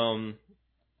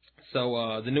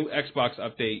 So the new Xbox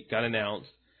update got announced.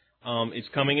 It's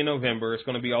coming in November. It's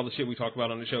going to be all the shit we talked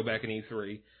about on the show back in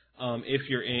E3. If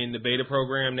you're in the beta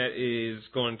program, that is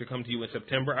going to come to you in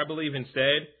September, I believe,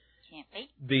 instead. Can't wait.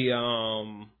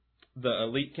 The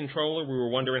Elite controller, we were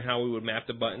wondering how we would map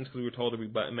the buttons because we were told to be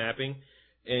button mapping.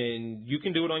 And you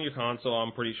can do it on your console,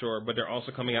 I'm pretty sure, but they're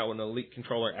also coming out with an Elite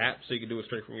controller app so you can do it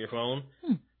straight from your phone.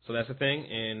 So that's a thing,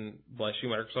 and bless you,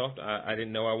 Microsoft. I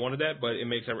didn't know I wanted that, but it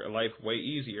makes life way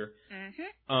easier.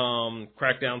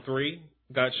 Crackdown 3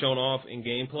 got shown off in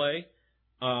gameplay.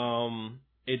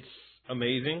 It's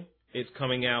amazing. It's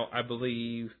coming out, I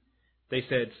believe, they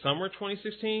said summer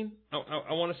 2016,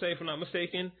 I want to say, if I'm not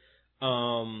mistaken.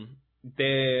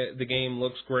 The game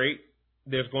looks great.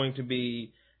 There's going to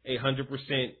be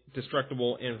 100%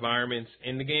 destructible environments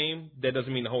in the game. That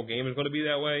doesn't mean the whole game is going to be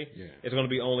that way. Yeah. It's going to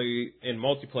be only in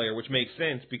multiplayer, which makes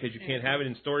sense because you can't have it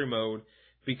in story mode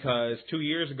because 2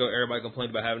 years ago everybody complained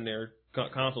about having their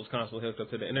consoles constantly hooked up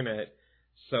to the internet.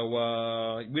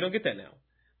 So we don't get that now.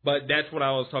 But that's what I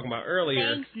was talking about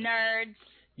earlier. Thanks, nerds.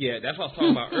 Yeah, that's what I was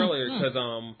talking about earlier because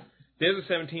there's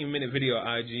a 17-minute video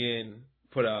IGN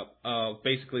put up of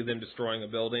basically them destroying a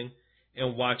building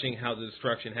and watching how the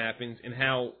destruction happens and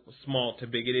how small to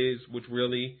big it is, which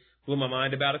really blew my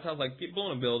mind about it. I was like,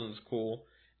 blowing a building is cool.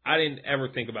 I didn't ever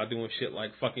think about doing shit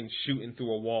like fucking shooting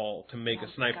through a wall to make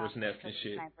a sniper's nest and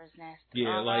shit. Sniper's nest.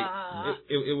 Yeah, like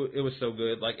it was so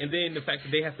good. Like, and then the fact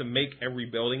that they have to make every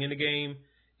building in the game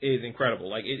is incredible.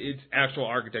 Like it's actual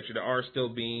architecture. There are still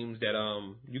beams that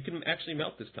you can actually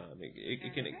melt this time.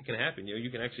 It can happen. You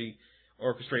can actually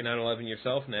orchestrate 9/11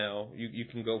 yourself now. You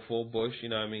can go full Bush. You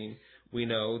know what I mean? We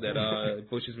know that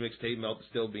Bush's mixtape melted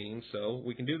steel beams, so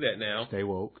we can do that now. Stay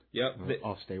woke. Yep.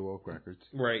 Off Stay Woke Records.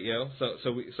 Right,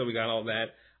 So we got all that.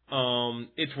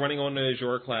 It's running on the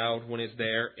Azure cloud when it's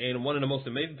there, and one of the most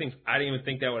amazing things, I didn't even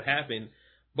think that would happen,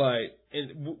 but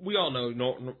we all know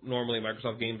normally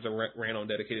Microsoft games are ran on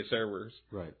dedicated servers.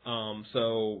 Right.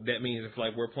 So that means if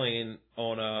like we're playing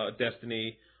on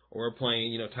Destiny or we're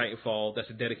playing Titanfall, that's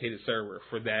a dedicated server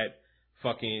for that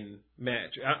fucking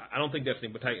match. I don't think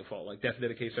Destiny, but Titanfall. Like that's a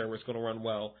dedicated server. It's going to run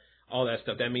well. All that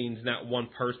stuff. That means not one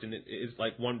person is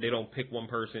like one. They don't pick one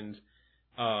person's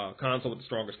console with the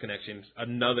strongest connections.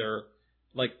 Another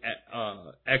like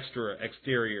extra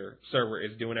exterior server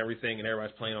is doing everything, and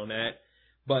everybody's playing on that.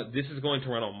 But this is going to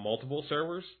run on multiple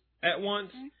servers at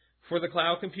once for the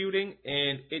cloud computing,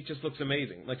 and it just looks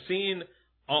amazing. Like seeing,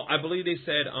 I believe they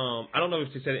said, I don't know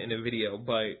if they said it in the video,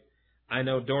 but I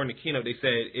know during the keynote they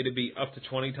said it'd be up to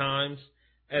 20 times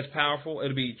as powerful.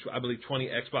 It'll be, I believe, 20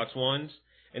 Xbox Ones.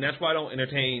 And that's why I don't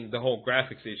entertain the whole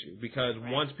graphics issue. Because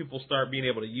once people start being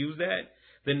able to use that,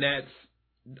 then that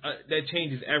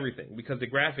changes everything. Because the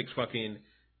graphics fucking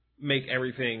make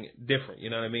everything different. You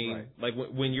know what I mean? Right. Like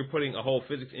when you're putting a whole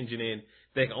physics engine in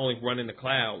that can only run in the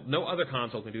cloud, no other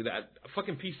console can do that.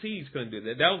 Fucking PCs couldn't do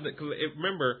that. That was because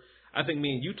remember, I think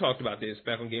me and you talked about this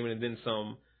back on Gaming and then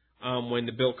some. When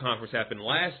the Build conference happened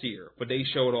last year, but they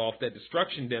showed off that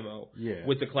destruction demo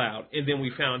with the cloud, and then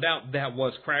we found out that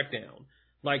was Crackdown.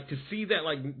 Like to see that,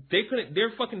 like they couldn't,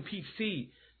 their fucking PC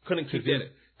couldn't keep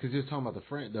that. Because you're talking about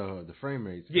the frame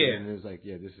rates. Yeah, and it was like,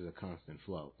 this is a constant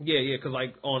flow. Yeah, because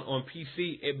like on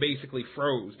PC it basically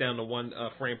froze down to 1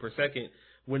 frame per second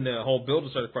when the whole builder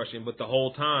started crushing, but the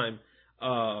whole time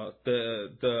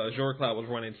the Azure cloud was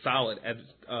running solid at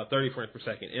 30 frames per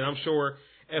second, and I'm sure.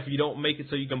 If you don't make it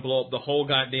so you can blow up the whole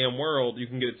goddamn world, you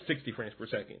can get it 60 frames per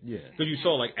second. Yeah. Because you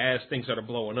saw, like, as things started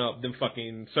blowing up, then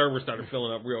fucking servers started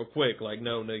filling up real quick. Like,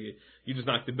 no, nigga, you just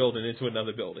knocked the building into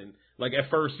another building. Like, at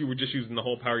first you were just using the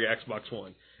whole power of your Xbox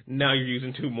One. Now you're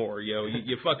using 2 more, yo.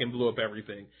 You fucking blew up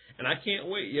everything. And I can't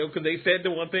wait, yo, because they said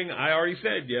the one thing I already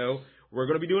said, yo. We're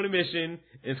going to be doing a mission,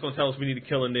 and it's going to tell us we need to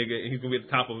kill a nigga, and he's going to be at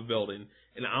the top of a building.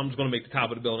 And I'm just going to make the top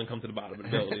of the building come to the bottom of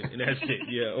the building. And that's it,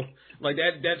 yo. Like,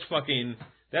 that's fucking...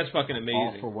 That's fucking amazing.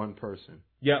 All for one person.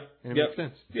 Yep. And it yep. makes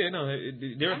sense. Yeah, no,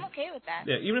 I'm okay with that.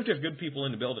 Yeah, even if there's good people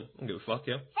in the building, I don't give a fuck,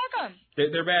 yo. Fuck them.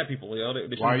 They're bad people, yo.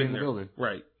 They Why are you in in the there. building?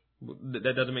 Right.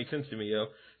 That doesn't make sense to me, yo.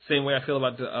 Same way I feel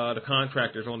about the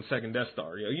contractors on the second Death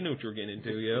Star, yo. You knew what you were getting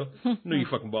into, yo. You knew your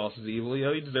fucking boss is evil,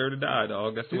 yo. You deserve to die,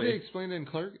 dog. That's the way. Did they explain it in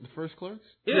the first Clerks?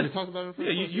 Yeah. They talked about it in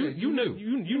the first Clerks?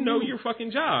 You know your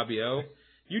fucking job, yo.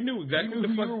 You knew exactly what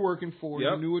the fuck you were working for.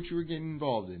 Yep. You knew what you were getting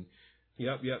involved in.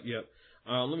 Yep.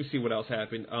 Let me see what else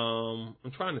happened. I'm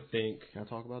trying to think. Can I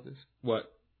talk about this?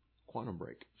 What? Quantum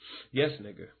Break. Yes,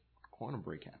 nigga. Quantum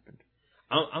Break happened.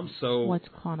 I'm so. What's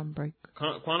Quantum Break?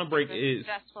 Quantum Break is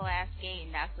stressful ass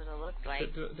game. That's what it looks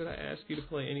like. Did I ask you to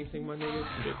play anything, my nigga?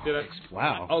 Did I?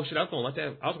 Wow. Oh shit! I was gonna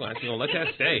ask you to let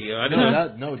that stay. Yo.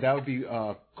 I No, that would be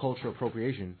cultural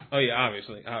appropriation. Oh yeah,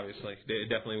 obviously, it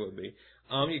definitely would be.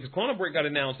 Because Quantum Break got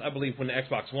announced, I believe, when the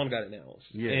Xbox One got announced.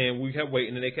 Yeah. And we kept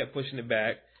waiting, and they kept pushing it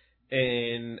back.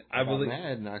 And I believe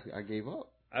mad, and I gave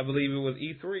up. I believe it was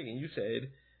E3, and you said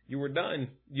you were done.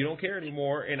 You don't care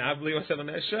anymore. And I believe I said on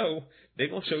that show, they're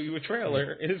gonna show you a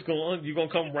trailer, and you're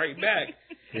gonna come right back.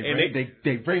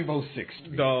 They Rainbow Six,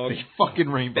 dog. They fucking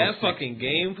Rainbow That Six. fucking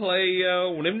gameplay,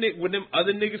 yo. When them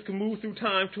other niggas can move through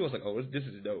time too, I was like, oh, this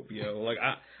is dope, yo. Like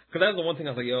because that's the one thing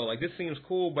I was like, yo, like this seems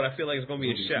cool, but I feel like it's gonna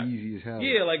be a shot. Easy as hell.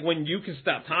 Yeah, like when you can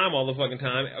stop time all the fucking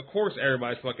time, of course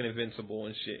everybody's fucking invincible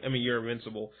and shit. I mean, you're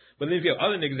invincible. But then if you have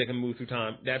other niggas that can move through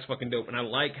time, that's fucking dope. And I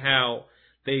like how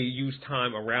they use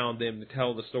time around them to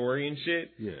tell the story and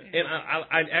shit. Yeah. And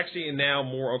I actually am now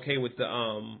more okay with the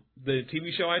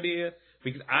TV show idea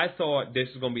because I thought this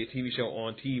was gonna be a TV show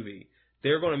on TV.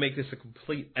 They're gonna make this a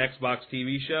complete Xbox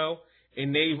TV show.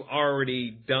 And they've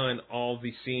already done all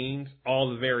the scenes, all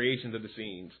the variations of the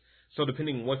scenes. So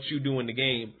depending on what you do in the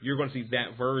game, you're going to see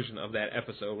that version of that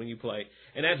episode when you play.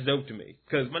 And that's dope to me.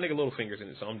 Because my nigga Littlefinger's in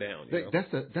it, so I'm down. You know? That's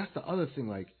the other thing,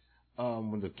 like,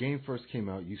 when the game first came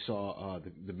out, you saw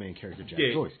the main character, Jack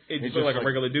Joyce. It just looked like a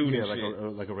regular dude and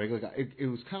shit. like a regular guy. It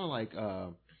was kind of like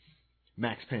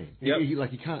Max Payne. Yep.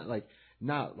 He kind of, like,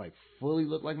 not, like, fully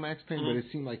looked like Max Payne, but it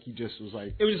seemed like he just was,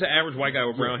 like... It was just an average white guy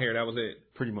with brown hair. That was it.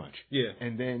 Pretty much. Yeah.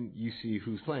 And then you see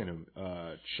who's playing him.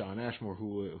 Shawn Ashmore,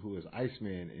 who is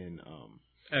Iceman in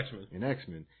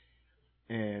X-Men.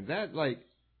 And that, like,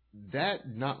 that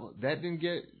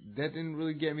didn't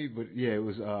really get me, but yeah, it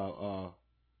was,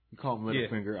 you call him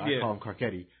Littlefinger, I call him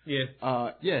Carcetti.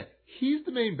 Yeah. He's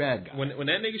the main bad guy. When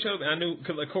that nigga showed up, I knew,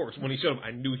 cause of course, when he showed up,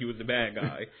 I knew he was the bad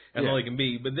guy. That's all he can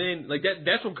be. But then, like,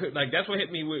 that's what hit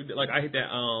me with, like, I hit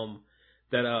that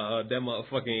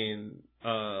motherfucking,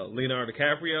 Leonardo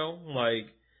DiCaprio. Like,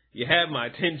 you had my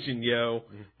attention, yo.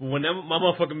 But when my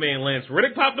motherfucking man Lance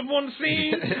Reddick popped up on the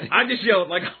scene, I just yelled,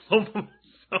 like,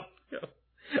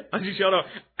 I just yelled out,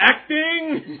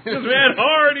 acting! This man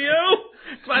hard, yo!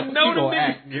 So I know them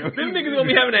niggas gonna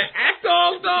be having an act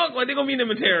off, dog. Like, they're gonna be in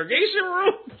them interrogation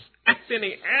rooms, acting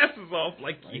their asses off,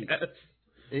 like, yes.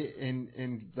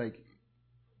 And like,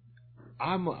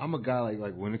 I'm a guy,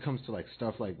 like, when it comes to, like,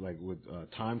 stuff like with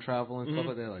time travel and stuff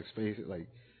like that, like space, like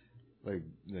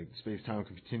space-time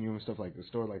continuum and stuff like the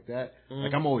story like that,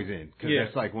 like, I'm always in. Because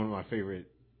that's, like, one of my favorite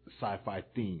sci-fi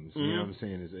themes, you know what I'm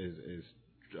saying, is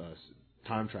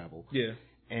time travel. Yeah.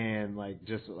 And, like,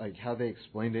 just, like, how they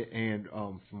explained it. And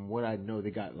from what I know,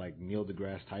 they got, like, Neil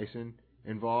deGrasse Tyson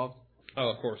involved. Oh,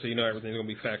 of course. So you know everything's going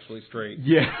to be factually straight.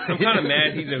 Yeah. I'm kind of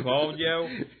mad he's involved, yo,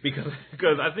 because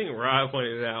I think Rob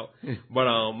pointed it out. But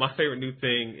my favorite new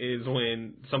thing is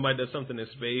when somebody does something in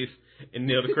space and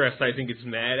Neil deGrasse Tyson gets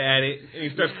mad at it and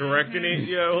he starts correcting it,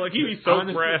 yo. Like, he'd be so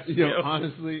pressed, yo.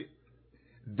 Honestly,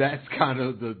 that's kind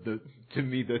of to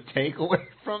me, the takeaway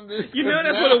from this. You know,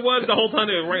 that's what it was the whole time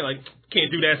they were right. Like, can't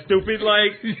do that, stupid.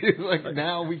 Like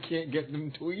now we can't get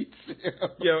them tweets.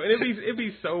 Yo, and it'd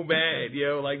be so bad,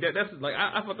 yo. Like that's like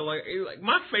I fucking like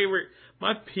my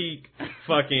peak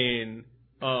fucking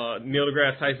Neil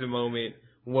deGrasse Tyson moment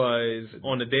was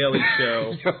on the Daily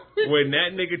Show when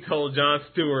that nigga told Jon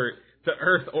Stewart the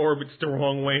Earth orbits the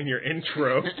wrong way in your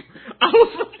intro. I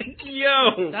was like,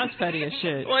 yo. That's petty as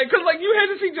shit. Like, cause like you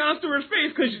had to see Jon Stewart's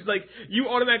face cause like you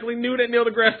automatically knew that Neil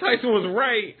deGrasse Tyson was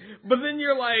right. But then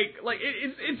you're like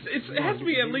it has to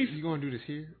be at least. You gonna do this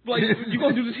here? Like, you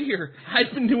gonna do this here.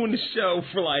 I've been doing the show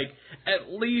for like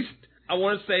at least, I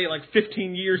want to say like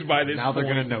 15 years by this Now point.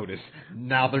 They're gonna notice.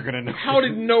 Now they're gonna notice. How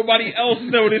did nobody else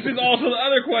notice? Is also the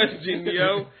other question,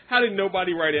 yo. How did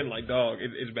nobody write in like, dog?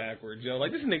 It's backwards, yo.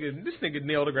 Like this nigga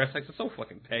Neil deGrasse Tyson is so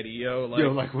fucking petty, yo. Like,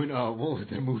 like when what was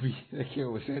that movie that came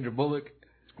out with Sandra Bullock?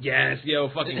 Yes, yo,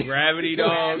 fucking Gravity,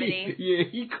 dog. Gravity. Yeah,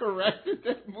 he corrected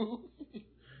that movie.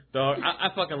 Dog, I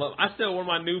fucking love. I still, one of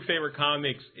my new favorite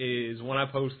comics is when I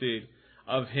posted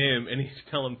of him, and he's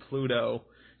telling Pluto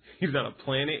he's not a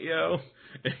planet, yo.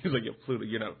 And he's like, yo, Pluto,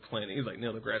 you're not a planet. He's like,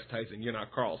 Neil deGrasse Tyson, you're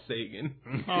not Carl Sagan.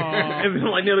 And then,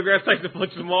 like, Neil deGrasse Tyson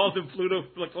flicks him off, and Pluto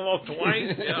flicks him off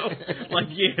twice, yo. Like,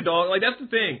 yeah, dog. Like, that's the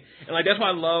thing. And, like, that's what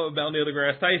I love about Neil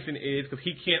deGrasse Tyson is because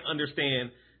he can't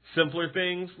understand simpler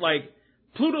things. Like,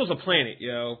 Pluto's a planet,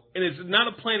 yo. And it's not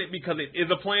a planet because it is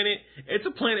a planet. It's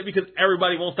a planet because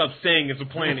everybody won't stop saying it's a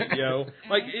planet, yo.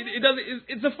 Like, it doesn't,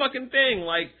 it's a fucking thing.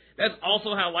 Like, that's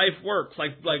also how life works.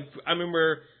 Like, I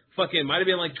remember fucking, might have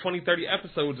been like 20, 30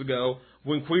 episodes ago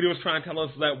when Quita was trying to tell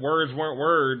us that words weren't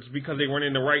words because they weren't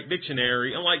in the right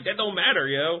dictionary. I'm like, that don't matter,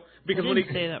 yo. Because I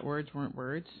didn't say that words weren't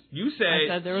words. You said... I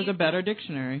said there was a better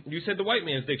dictionary. You said the white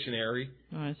man's dictionary.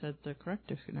 No, I said the correct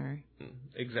dictionary.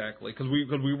 Exactly. Because we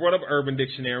brought up Urban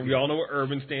Dictionary. We all know what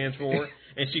Urban stands for.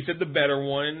 And she said the better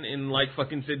one and, like,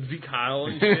 fucking said Zekyle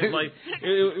and shit. Like,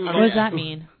 what does that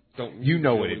mean? You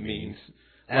know what it means.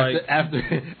 After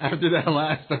that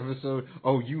last episode,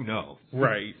 you know.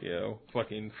 Right,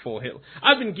 fucking full hit.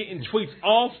 I've been getting tweets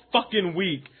all fucking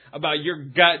week about your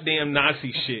goddamn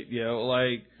Nazi shit,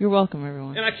 like. You're welcome,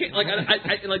 everyone. And I can't, like,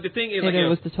 I like the thing is, like, it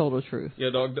was the total truth. Yeah,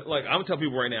 dog. Like, I'm gonna tell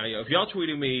people right now, if y'all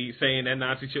tweeted me saying that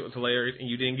Nazi shit was hilarious and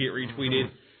you didn't get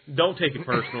retweeted, don't take it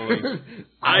personally.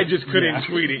 I just couldn't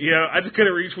tweet it, I just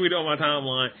couldn't retweet it on my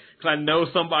timeline because I know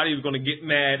somebody was gonna get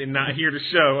mad and not hear the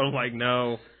show. I'm like,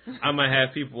 no. I might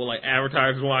have people like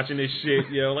advertisers watching this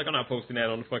shit, like I'm not posting that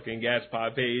on the fucking Gas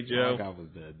Pod page, All I got was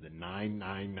the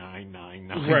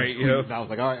 99999. Right, I was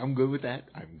like, all right, I'm good with that.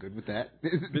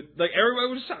 Like everybody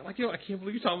was shocked, like, I can't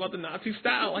believe you're talking about the Nazi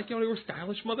style. Like, they were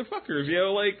stylish motherfuckers,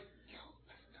 like.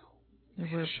 They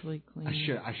were really clean. I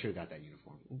should have got that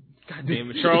uniform. God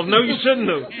damn it, Charles! No, you shouldn't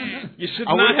have. You should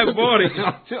not have bought it.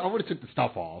 I would have took the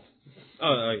stuff off.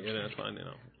 Oh, yeah, that's fine.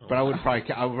 But I would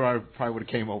have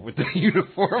came up with the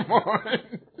uniform on.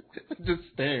 Just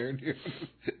stared.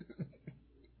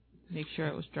 Make sure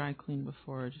it was dry clean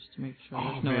before, just to make sure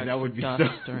there's no extra would be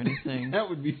dust or anything. That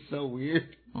would be so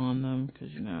weird on them, because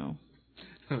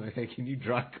I'm like, hey, can you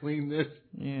dry clean this?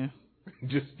 Yeah.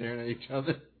 Just staring at each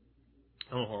other.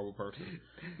 I'm a horrible person.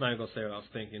 I'm not even gonna say what I was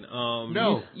thinking.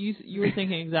 No, you were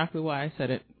thinking exactly why I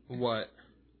said it. What?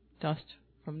 Dust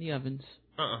from the ovens.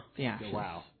 The ashes.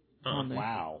 Wow.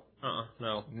 Wow.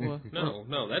 No.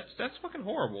 No. That's fucking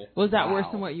horrible. Was that worse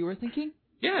than what you were thinking?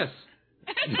 Yes.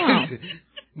 Oh.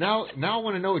 Now I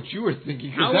want to know what you were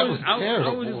thinking, because that was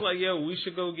terrible. I was just like, we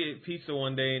should go get pizza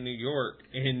one day in New York,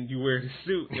 and you wear the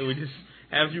suit, and we just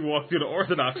have you walk through the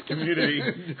Orthodox community.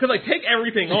 Because, like, take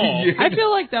everything off. I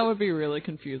feel like that would be really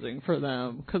confusing for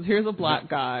them, because here's a black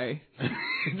guy.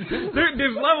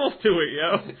 There's levels to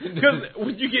it, Because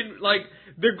when you get, like,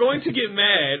 they're going to get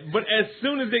mad, but as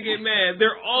soon as they get mad,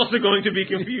 they're also going to be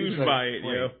confused by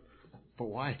it, But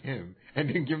why him? And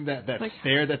then give him that like,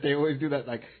 stare that they always do, that,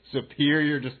 like,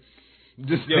 superior, just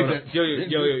yo.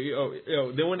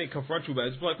 Then when they confront you about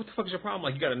it, it's like, what the fuck is your problem?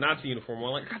 Like, you got a Nazi uniform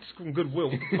on. Like, I got this from Goodwill.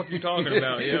 What the fuck are you talking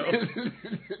about,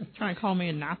 Trying to call me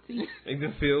a Nazi? Make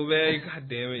them feel bad. God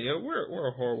damn it, we're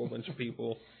a horrible bunch of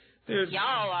people.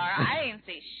 Y'all are. I didn't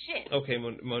say shit. Okay,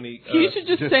 Monique. You should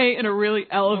just say in a really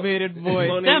elevated voice,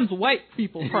 Monique, them's white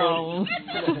people problems.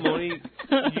 Monique,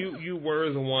 you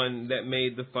were the one that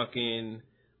made the fucking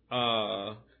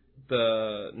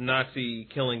the Nazi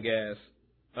killing gas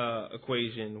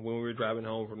equation when we were driving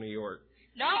home from New York.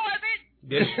 No, I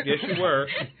didn't. Yes, you were.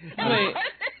 Wait,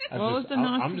 what was the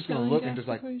Nazi I'm just going to look and just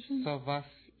like, so what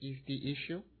is the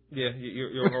issue? Yeah,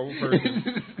 you're a horrible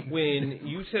person. When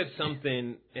you said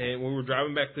something, and when we were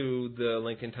driving back through the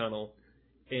Lincoln Tunnel,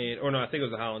 I think it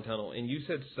was the Holland Tunnel, and you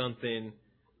said something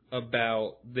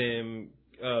about them,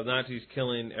 Nazis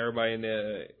killing everybody in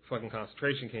the fucking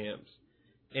concentration camps,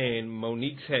 and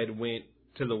Monique's head went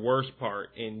to the worst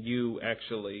part, and you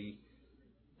actually,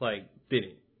 like,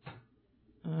 didn't.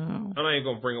 Oh. I'm not even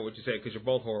going to bring up what you said, because you're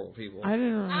both horrible people. I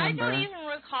didn't remember. I don't even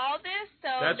recall this, so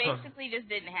That's basically just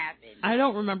didn't happen. I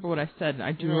don't remember what I said.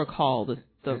 I do recall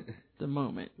the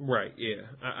moment. Right, yeah.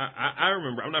 I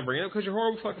remember. I'm not bringing it up because you're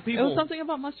horrible fucking people. It was something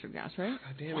about mustard gas, right?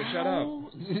 God damn it, shut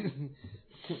up.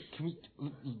 Can we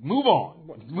move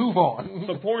on? Move on.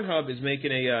 So Pornhub is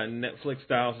making a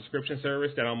Netflix-style subscription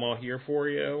service that I'm all here for,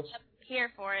 Yep, here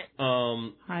for it.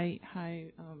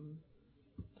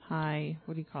 High,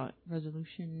 what do you call it?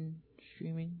 Resolution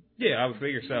streaming? Yeah, I would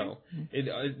figure so.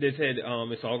 They said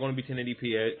it's all going to be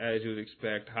 1080p as you would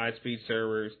expect, high-speed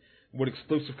servers with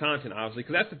exclusive content, obviously,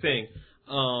 because that's the thing.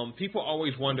 People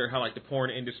always wonder how, like, the porn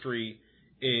industry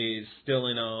is still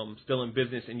in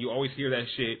business, and you always hear that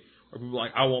shit where people are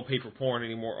like, I won't pay for porn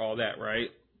anymore, all that,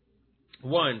 right?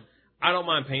 One, I don't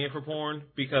mind paying for porn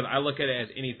because I look at it as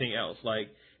anything else. Like,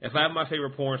 If I have my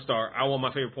favorite porn star, I want my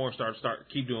favorite porn star to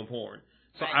keep doing porn.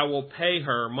 So I will pay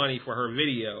her money for her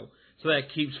video, so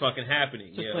that keeps fucking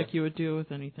happening. Just like you would do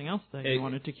with anything else that you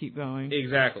wanted to keep going.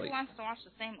 Exactly. Who wants to watch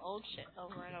the same old shit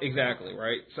over and over? Exactly,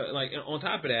 right? So, like, on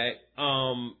top of that,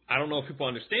 I don't know if people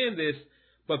understand this,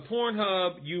 but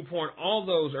Pornhub, YouPorn, all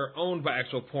those are owned by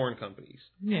actual porn companies.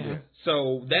 Yeah.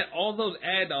 So that all those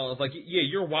ad dollars, like, yeah,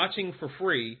 you're watching for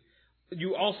free.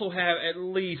 You also have at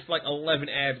least like 11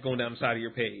 ads going down the side of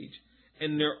your page.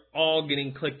 And they're all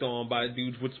getting clicked on by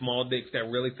dudes with small dicks that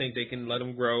really think they can let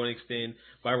them grow and extend,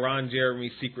 by Ron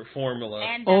Jeremy's secret formula.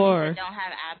 And dummies that don't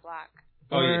have ad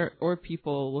block. Or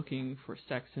people looking for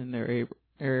sex in their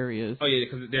areas. Oh, yeah,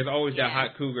 because there's always that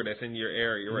hot cougar that's in your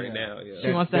area right now. Yeah.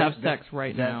 She wants to have sex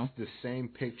right now. That's the same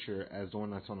picture as the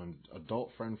one that's on an adult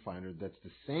friend finder. That's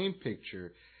the same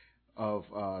picture of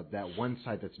that one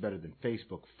site that's better than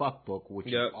Facebook, Fuckbook, which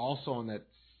is also on that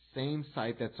same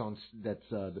site that's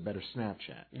the better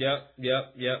Snapchat. Yeah.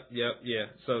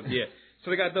 So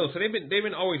they got those. So they've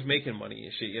been always making money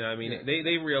and shit. You know what I mean? Yeah.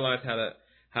 They realized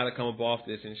how to come up off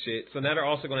this and shit. So now they're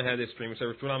also going to have this streaming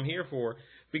service, what I'm here for,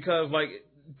 because like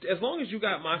as long as you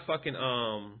got my fucking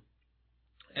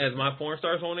as my porn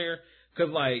stars on there,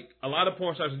 because like a lot of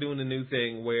porn stars are doing the new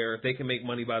thing where they can make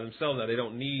money by themselves now. They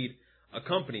don't need a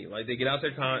company. Like they get out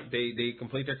their they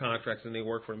complete their contracts and they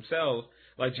work for themselves.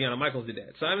 Like Gianna Michaels did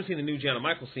that. So I haven't seen the new Gianna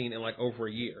Michaels scene in like over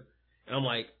a year. And I'm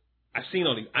like, I've seen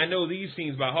all these. I know these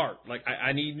scenes by heart. Like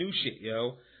I need new shit,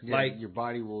 yo. Yeah, like your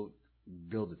body will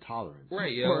build a tolerance.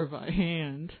 Right, yo. Or by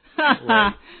hand.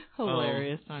 Right.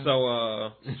 Hilarious.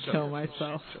 Kill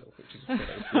myself.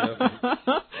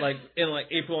 Like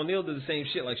April O'Neil did the same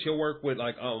shit. Like she'll work with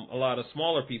like a lot of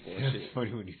smaller people and shit. It's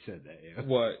funny when he said that. Yeah.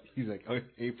 What? He's like,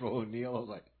 April O'Neil. I was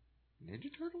like,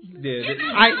 Ninja Turtles?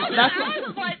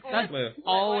 That's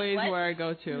always where I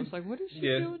go to. It's like, what is she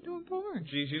doing porn?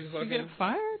 She's a fucking. She get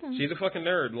fired? She's a fucking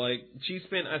nerd. Like she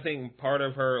spent, I think, part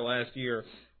of her last year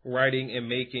writing and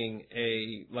making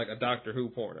a Doctor Who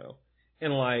porno,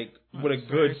 and with a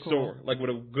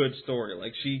good story,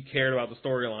 like she cared about the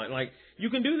storyline. Like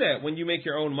you can do that when you make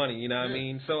your own money, you know what I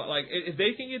mean? So like if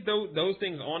they can get those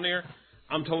things on there,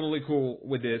 I'm totally cool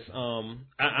with this.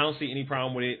 I don't see any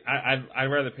problem with it. I'd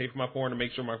rather pay for my porn to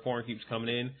make sure my porn keeps coming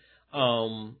in.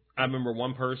 I remember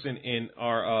one person in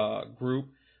our group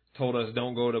told us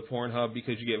don't go to Pornhub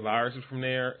because you get viruses from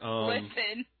there.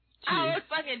 Listen, I was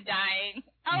fucking dying.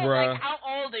 I was like, how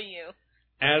old are you?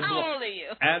 How old are you?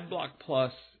 AdBlock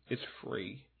Plus is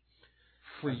free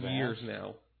for years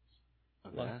now.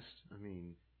 I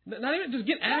mean, not even just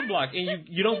get AdBlock, and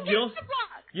you don't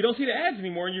see the ads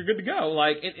anymore, and you're good to go.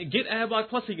 Like, and get AdBlock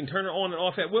Plus so you can turn it on and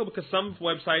off at will, because some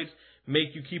websites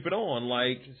make you keep it on.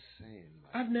 Like, just saying,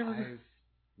 I've never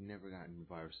gotten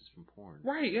viruses from porn.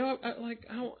 Right? You know, I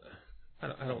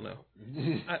don't know.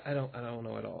 I don't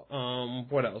know at all.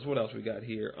 What else? What else we got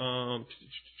here?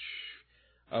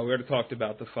 We already talked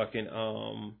about the fucking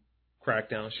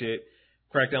Crackdown shit.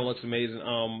 Crackdown looks amazing.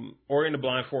 Ori and the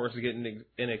Blind Forest is getting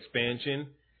an expansion.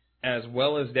 As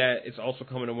well as that, it's also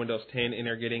coming to Windows 10, and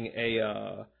they're getting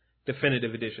a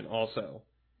definitive edition also.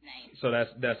 Nice. So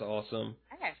that's awesome.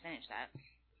 I gotta finish that.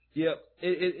 Yep,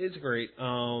 it's great.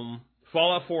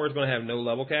 Fallout 4 is going to have no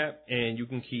level cap, and you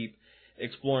can keep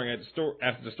exploring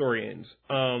after the story ends.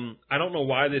 I don't know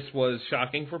why this was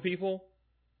shocking for people.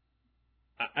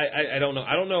 I don't know.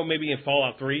 I don't know. Maybe in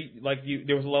Fallout 3,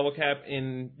 there was a level cap,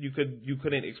 and you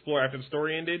couldn't explore after the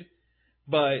story ended,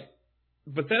 but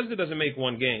Bethesda doesn't make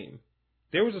one game.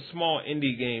 There was a small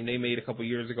indie game they made a couple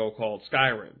years ago called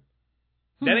Skyrim.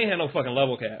 That ain't had no fucking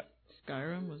level cap.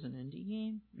 Skyrim was an indie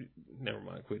game? Never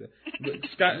mind, Quita.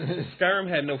 Skyrim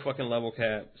had no fucking level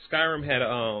cap. Skyrim had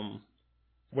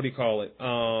what do you call it?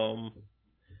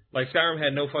 Skyrim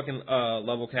had no fucking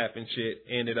level cap and shit,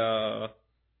 and it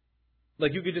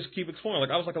you could just keep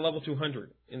exploring. I was a level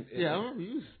 200. I remember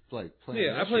you playing.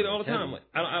 Yeah, I played it all the time.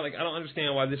 I don't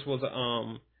understand why this was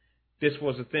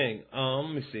a thing.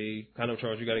 Let me see. Kind of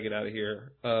Charles, you got to get out of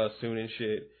here soon and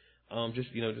shit. Just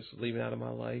leaving out of my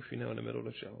life, in the middle of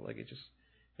the show.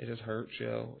 It just hurts,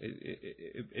 yo.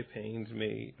 It pains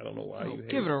me. I don't know why you hate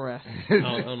me. Give it a rest.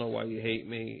 I don't know why you hate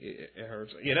me. It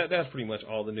hurts. Yeah, that's pretty much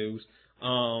all the news.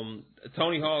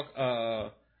 Tony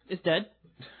Hawk is dead.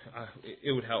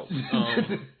 It would help.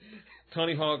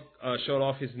 Tony Hawk showed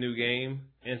off his new game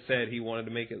and said he wanted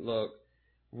to make it look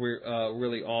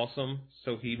really awesome,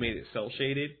 so he made it cel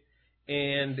shaded.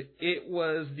 And it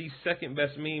was the second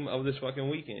best meme of this fucking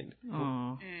weekend.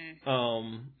 Aww.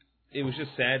 It was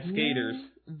just sad skaters.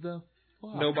 Who the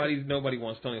fuck? Nobody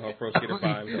wants Tony Hawk Pro Skater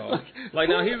 5, dog. Like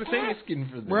now, here's the thing. Asking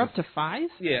for this. We're up to 5?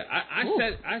 Yeah,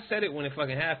 I said it when it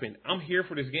fucking happened. I'm here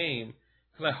for this game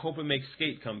because I hope it makes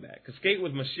Skate come back. Because Skate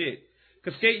was my shit.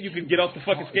 Because Skate, you could get off the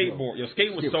fucking skateboard. Yo,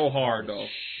 Skate was so hard, dog.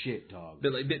 Shit, dog.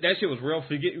 That shit was real.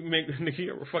 Make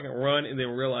fucking run and then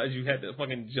realize you had to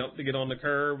fucking jump to get on the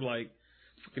curb, like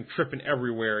fucking tripping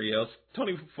everywhere, yo.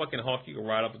 Tony fucking Hawk, you could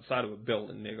ride up the side of a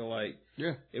building, nigga. Like,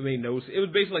 yeah, it made no. It was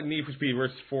basically like Need for Speed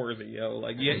versus Forza, yo.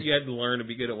 Like, you had to learn to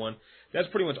be good at one. That's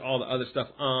pretty much all the other stuff.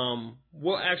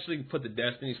 We'll actually put the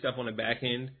Destiny stuff on the back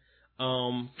end.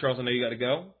 Charles, I know you got to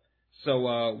go,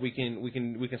 so we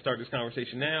can start this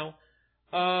conversation now.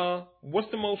 What's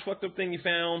the most fucked up thing you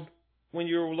found when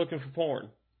you were looking for porn?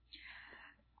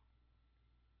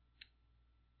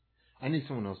 I need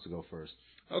someone else to go first.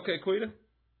 Okay, Quita.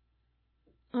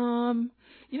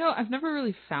 I've never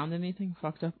really found anything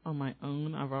fucked up on my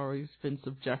own. I've always been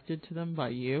subjected to them by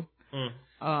you.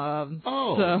 I'm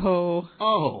not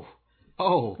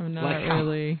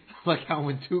really. Like how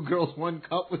when 2 girls 1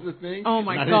 cup was a thing. Oh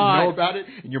my and God! I didn't know about it,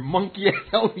 and your monkey ass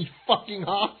held me fucking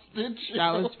hostage.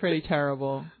 That was pretty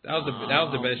terrible. That was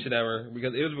the best shit ever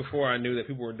because it was before I knew that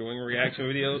people were doing reaction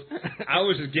videos. I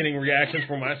was just getting reactions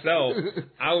for myself.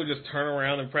 I would just turn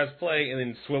around and press play and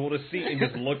then swivel the seat and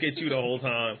just look at you the whole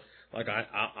time. Like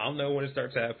I'll know when it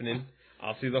starts happening.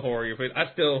 I'll see the horror in your face. I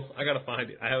gotta find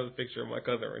it. I have a picture of my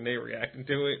cousin Renee reacting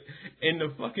to it, and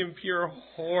the fucking pure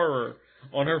horror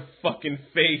on her fucking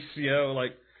face, yo.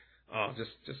 Like, oh,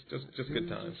 just good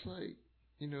times. Just like,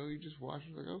 you just watch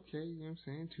it like, okay, you know what I'm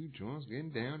saying? 2 joints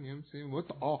getting down, you know what I'm saying? What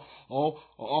the, oh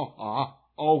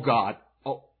God.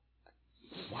 Oh,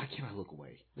 why can't I look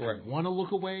away? Right. I want to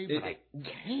look away, but I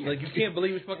can't. Like, you can't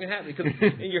believe it's fucking happening, because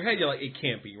in your head, you're like, it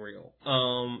can't be real.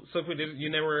 So if you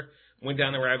never went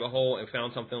down the rabbit hole and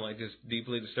found something, like, just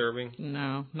deeply disturbing?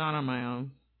 No, not on my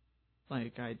own.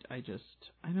 Like, I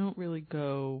don't really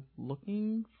go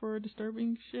looking for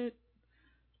disturbing shit,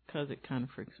 because it kind of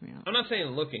freaks me out. I'm not saying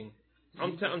looking.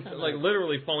 I'm like,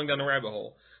 literally falling down the rabbit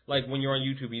hole. Like, when you're on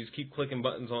YouTube, you just keep clicking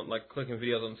buttons on, like, clicking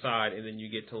videos on the side, and then you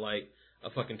get to, like, a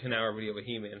fucking 10-hour video of a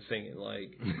He-Man singing.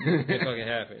 Like, it fucking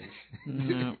happens.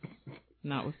 No,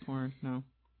 not with porn, no.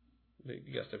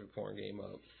 You gotta step your porn game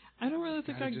up. I don't really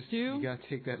think I do. You gotta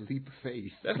take that leap of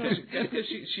faith. That's because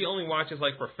she only watches,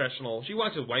 like, professional. She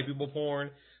watches white people porn,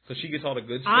 so she gets all the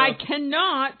good stuff. I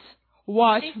cannot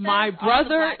watch my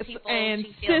brothers and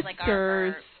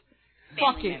sisters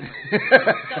fucking.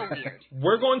 So weird.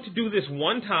 We're going to do this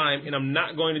one time, and I'm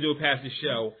not going to do it past the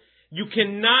show. You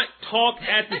cannot talk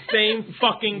at the same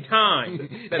fucking time.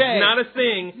 That's not a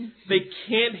thing. They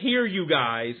can't hear you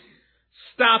guys.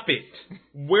 Stop it.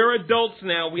 We're adults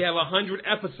now. We have 100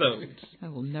 episodes. I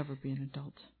will never be an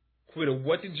adult. Quita,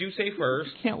 what did you say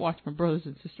first? I can't watch my brothers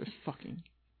and sisters fucking.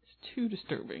 It's too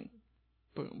disturbing.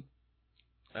 Boom.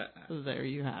 There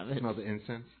you have it. Smell the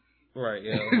incense? Right,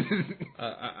 yeah.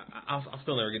 I'll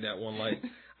still never get that one. Like,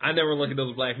 I never look at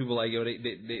those black people like, yo,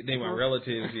 they my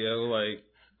relatives, yo. Like,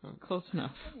 close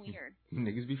enough. Weird.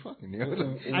 Niggas be fucking,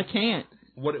 yo. I can't.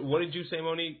 What did you say,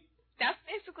 Monique? That's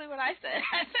basically what I said.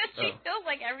 I said she feels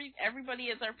like everybody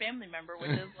is our family member,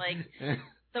 which is like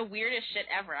the weirdest shit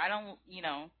ever. I don't,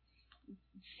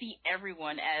 see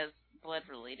everyone as blood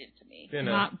related to me.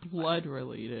 Not blood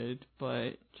related,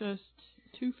 but just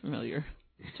too familiar.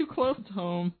 Too close to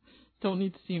home. Don't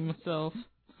need to see myself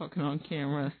fucking on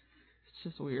camera. It's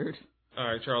just weird. All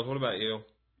right, Charles, what about you?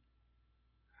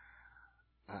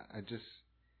 I just...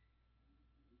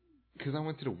 Because I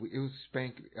went to it was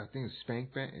Spank, I think it was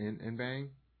Spank Bang and Bang,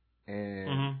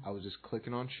 and I was just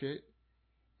clicking on shit,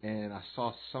 and I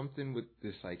saw something with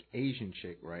this, like, Asian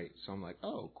chick, right? So I'm like,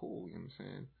 oh, cool, you know what I'm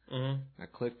saying? Mm-hmm. I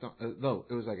clicked on, no,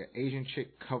 it was like an Asian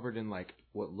chick covered in, like,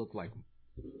 what looked like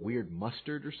weird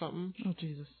mustard or something. Oh,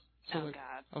 Jesus. So,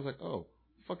 God. I was like, oh,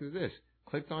 the fuck is this?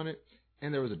 Clicked on it,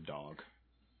 and there was a dog.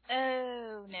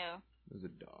 Oh, no. There was a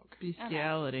dog.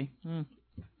 Bestiality.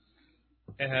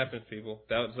 It happens, people.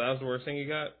 That was the worst thing you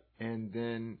got? And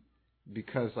then,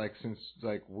 because, like, since,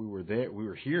 like, we were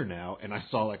here now, and I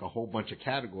saw, like, a whole bunch of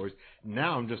categories,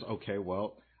 now I'm just, okay,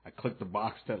 well, I clicked the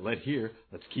box that led here,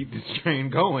 let's keep this train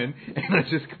going, and I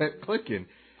just kept clicking.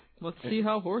 Let's see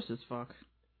how horses fuck.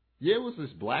 Yeah, it was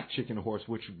this black chicken horse,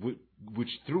 which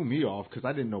threw me off, because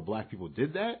I didn't know black people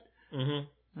did that. Mm-hmm.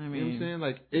 I mean, you know what I'm saying?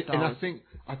 Like, and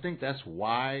I think that's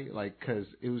why, like, because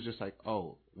it was just like,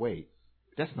 oh, wait.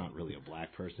 That's not really a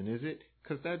black person, is it?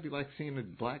 Because that'd be like seeing a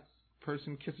black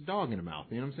person kiss a dog in the mouth.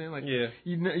 You know what I'm saying? Like, yeah.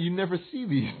 You never see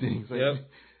these things. Like, yep.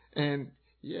 And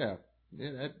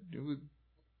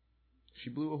she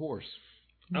blew a horse.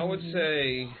 I would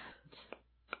say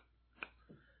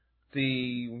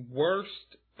The worst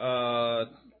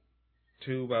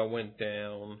tube I went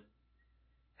down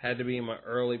had to be in my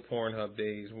early Pornhub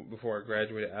days before I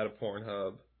graduated out of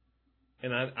Pornhub.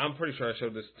 And I'm pretty sure I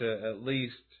showed this to at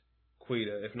least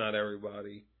Quita, if not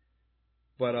everybody.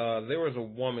 But there was a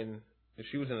woman,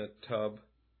 she was in a tub,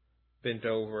 bent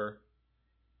over.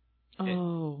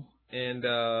 Oh. And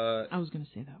I was going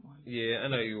to say that one. Yeah, I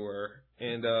know you were.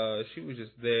 And she was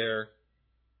just there.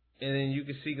 And then you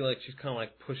could see, like, she's kind of,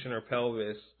 like, pushing her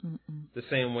pelvis the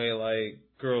same way, like,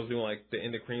 girls do, like, the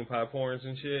end of cream pie porns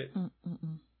and shit.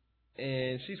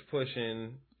 And she's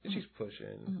pushing,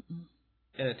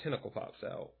 and a tentacle pops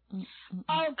out.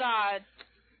 Oh, God.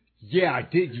 Yeah, I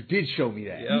did. You did show me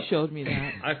that. Yep. You showed me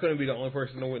that. I couldn't be the only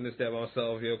person to witness that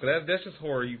myself, yo. Because that's just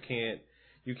horror you can't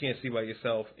see by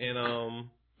yourself. And,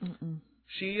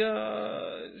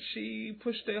 she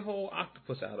pushed a whole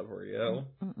octopus out of her, yo.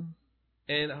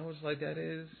 And I was like, that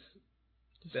is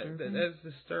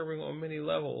disturbing on many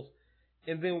levels.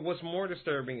 And then what's more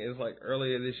disturbing is, like,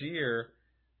 earlier this year,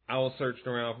 I was searching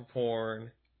around for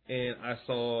porn, and I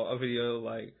saw a video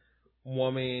like,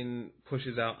 woman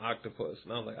pushes out octopus.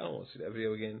 And I was like, I don't want to see that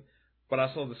video again. But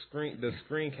I saw the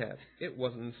screen cap. It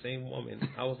wasn't the same woman.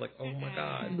 I was like, oh my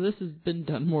God. This has been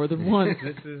done more than once.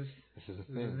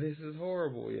 This is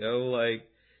horrible, yo. Like,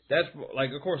 that's,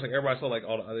 like, of course, like, everybody saw, like,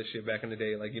 all the other shit back in the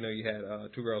day. Like, you know, you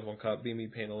had 2 Girls, 1 Cup,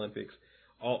 BME Pan Olympics,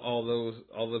 all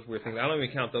those weird things. I don't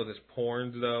even count those as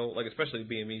porns, though. Like, especially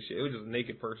BME shit. It was just a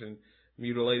naked person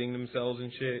mutilating themselves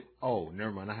and shit. Oh,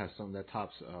 never mind. I have something that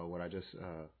tops what I just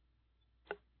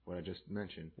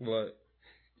mentioned. What?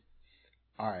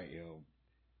 All right, yo.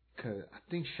 Cause I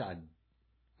think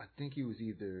it was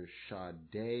either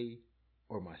Sade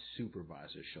or my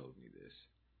supervisor showed me this,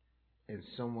 and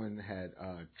someone had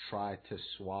tried to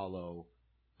swallow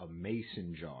a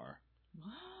mason jar.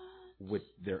 What? With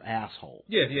their asshole.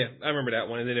 Yeah, I remember that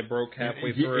one, and then it broke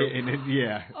halfway through. And then,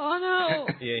 Oh no.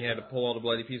 Yeah, he had to pull all the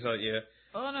bloody piece out. Yeah.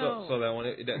 Oh no. So that one,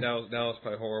 that was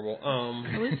quite horrible.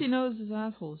 At least he knows his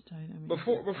asshole is tight. I mean.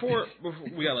 Before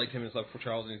we got like 10 minutes left for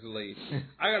Charles needs to leave.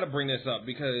 I gotta bring this up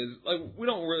because like we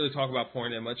don't really talk about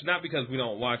porn that much. Not because we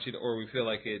don't watch it or we feel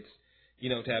like it's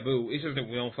taboo. It's just that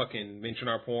we don't fucking mention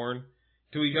our porn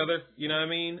to each other. You know what I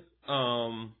mean?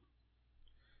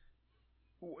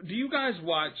 Do you guys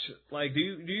watch, like, do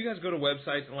you guys go to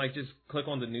websites and, like, just click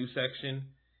on the news section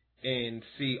and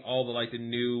see all the, like, the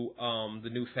new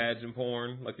fads in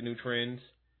porn, like the new trends?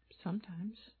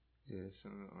 Sometimes. Yeah,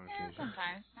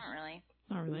 sometimes. Not really.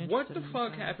 Not really. What the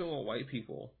fuck happened with white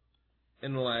people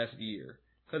in the last year?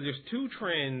 Because there's 2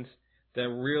 trends that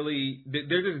really,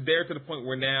 they're just there to the point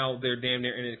where now they're damn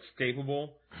near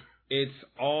inescapable. It's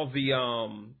all the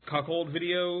cuckold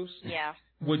videos. Yeah.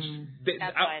 Which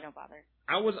that's why I don't bother.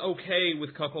 I was okay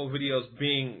with cuckold videos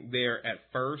being there at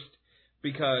first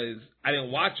because I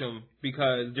didn't watch them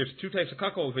because there's 2 types of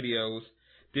cuckold videos.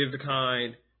 There's the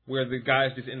kind where the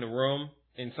guy's just in the room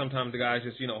and sometimes the guy's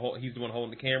just, he's the one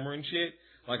holding the camera and shit.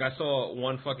 Like I saw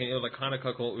one it was like kind of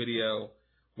cuckold video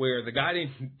where the guy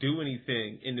didn't do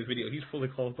anything in the video. He's fully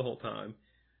clothed the whole time.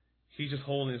 He's just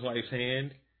holding his wife's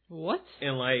hand. What?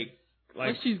 And like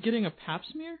she's getting a pap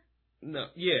smear? No,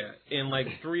 yeah, and like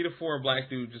 3 to 4 black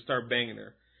dudes just start banging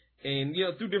her, and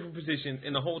through different positions,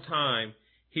 and the whole time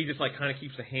he just like kind of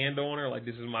keeps a hand on her, like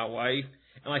this is my wife,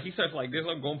 and like he starts like there's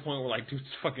like one point where like dude's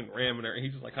fucking ramming her, and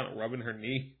he's just like kind of rubbing her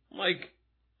knee, like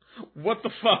what the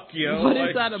fuck, yo? What like,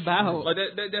 is that about? Like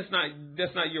that's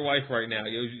not your wife right now,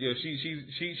 yo.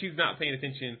 She's not paying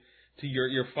attention to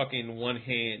your fucking one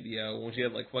hand, yo. When she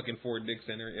had like fucking 4 dicks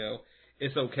in her, yo.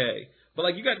 It's okay. But,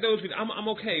 like, you got those, I'm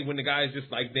okay when the guy's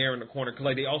just, like, there in the corner. Because,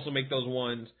 like, they also make those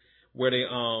ones where they,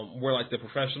 where, like, the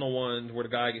professional ones where the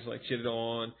guy gets, like, shitted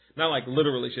on. Not, like,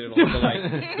 literally shitted on, but,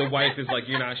 like, the wife is like,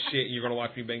 you're not shit and you're going to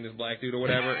watch me bang this black dude or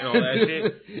whatever and all that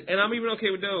shit. And I'm even okay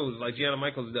with those. Like, Gianna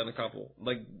Michaels has done a couple.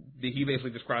 Like, he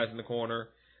basically just cries in the corner.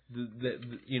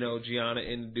 Gianna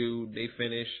and the dude, they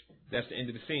finish. That's the end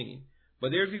of the scene.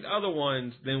 But there's these other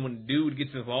ones, then when the dude gets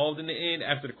involved in the end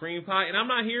after the cream pie, and I'm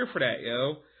not here for that,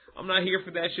 yo. I'm not here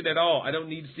for that shit at all. I don't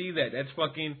need to see that. That's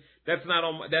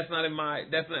not in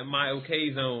my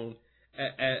okay zone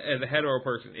as a hetero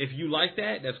person. If you like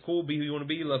that, that's cool. Be who you want to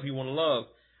be, love who you want to love.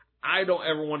 I don't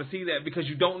ever want to see that because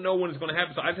you don't know when it's going to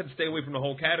happen. So I just have to stay away from the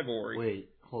whole category. Wait,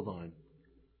 hold on.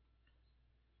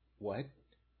 What?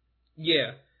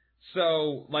 Yeah.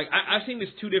 So, like, I've seen this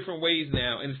 2 different ways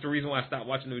now, and it's the reason why I stopped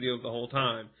watching the videos the whole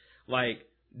time. Like,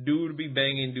 dude be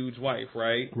banging dude's wife,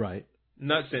 right? Right.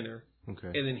 Nuts in her.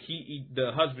 Okay. And then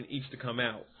the husband eats to come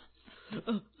out.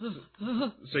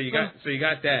 So you got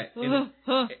that, and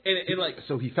like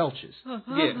so he felches.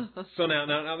 Yeah. So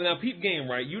now peep game,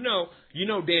 right? You know,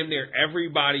 damn near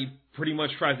everybody pretty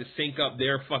much tries to sync up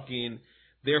their fucking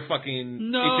ejaculation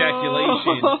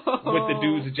with the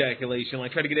dude's ejaculation.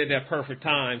 Like try to get it at that perfect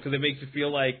time because it makes it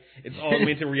feel like it's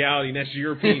augmented reality and that's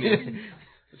your penis.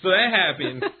 So that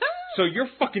happens. So you're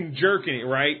fucking jerking it,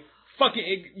 right?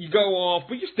 You go off,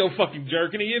 but you're still fucking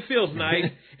jerking it. It feels nice.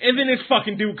 And then this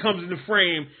fucking dude comes in the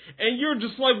frame, and you're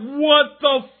just like, what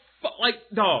the fuck? Like,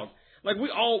 dog. Like, we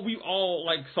all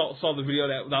like, saw the video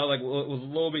that like, was a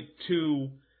little bit too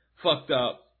fucked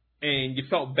up, and you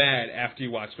felt bad after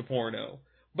you watched the porno.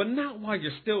 But not while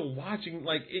you're still watching,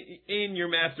 like, in your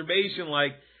masturbation,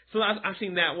 like, so I've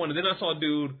seen that one, and then I saw a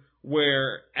dude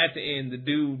where, at the end, the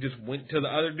dude just went to the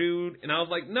other dude, and I was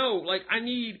like, no, like,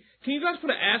 can you guys put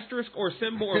an asterisk or a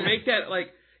symbol or make that like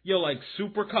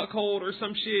super cuckold or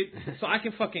some shit so I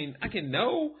can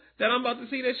know that I'm about to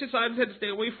see that shit, so I just had to stay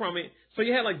away from it. So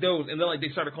you had like those, and then like they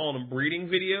started calling them breeding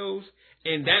videos,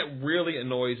 and that really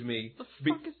annoys me. The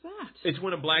fuck is that? It's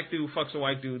when a black dude fucks a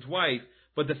white dude's wife,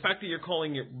 but the fact that you're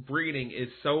calling it breeding is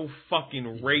so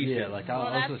fucking racist. Yeah, like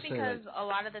well, that's because a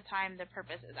lot of the time the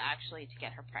purpose is actually to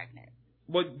get her pregnant.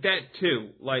 Well, that too,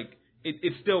 like.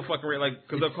 It's still fucking racist, like,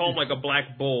 because they'll call him, like, a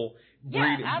black bull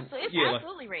breeding. Yeah, absolutely. It's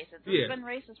absolutely racist. It's been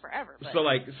racist forever. But that's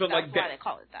why they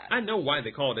call it that. I know why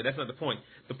they called it. That's not the point.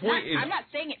 The point is... I'm not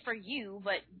saying it for you,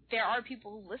 but there are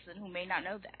people who listen who may not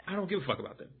know that. I don't give a fuck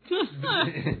about them.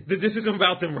 This isn't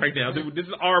about them right now. This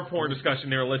is our porn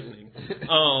discussion. They're listening.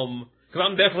 Because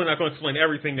I'm definitely not going to explain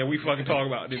everything that we fucking talk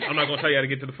about. I'm not going to tell you how to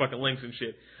get to the fucking links and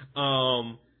shit.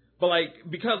 But, like,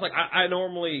 because, like, I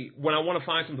normally, when I want to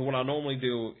find something, what I normally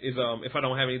do is, if I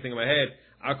don't have anything in my head,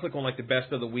 I'll click on, like, the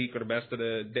best of the week or the best of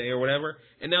the day or whatever.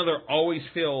 And now they're always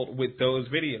filled with those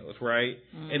videos, right?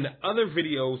 Mm. And the other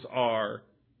videos are,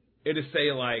 it'll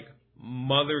say, like,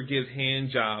 mother gives hand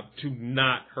job to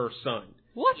not her son.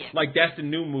 What? Like, that's the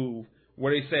new move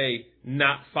where they say,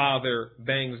 not father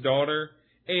bangs daughter.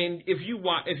 And if you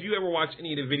ever watch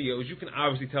any of the videos, you can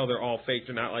obviously tell they're all fake.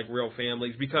 They're not like real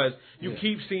families because you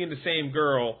keep seeing the same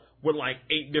girl with like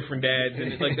 8 different dads,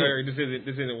 and it's like, this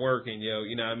isn't working, yo.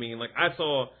 You know what I mean? Like I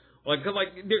saw, like, cause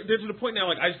like there's to the point now,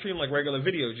 like I just treat them like regular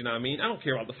videos. You know what I mean? I don't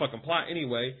care about the fucking plot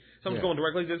anyway. So I'm just going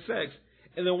directly to the sex.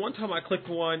 And then one time I clicked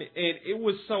one, and it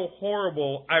was so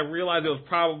horrible, I realized it was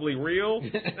probably real.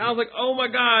 And I was like, oh my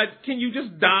God, can you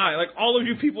just die? Like, all of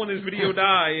you people in this video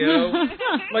die, you know?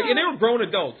 Like, and they were grown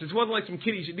adults. This wasn't like some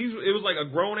kiddie shit. It was like a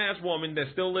grown-ass woman that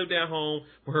still lived at home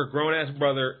with her grown-ass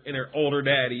brother and her older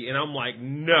daddy. And I'm like,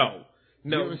 no.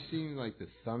 You ever seen, like, the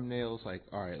thumbnails? Like,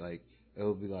 all right, like,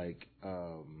 it'll be like,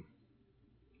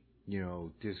 you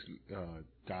know, this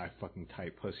guy fucking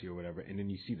tight pussy or whatever, and then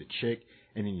you see the chick,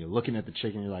 and then you're looking at the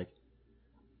chick, and you're like,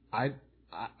 I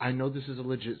know this is a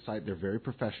legit site, they're very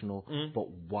professional, but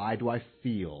why do I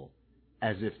feel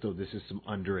as if though this is some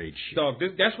underage shit? Dog,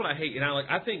 that's what I hate, and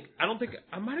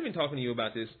I might have been talking to you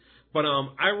about this, but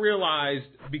I realized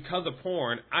because of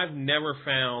porn, I've never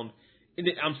found,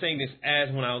 I'm saying this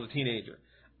as when I was a teenager,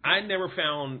 I never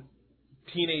found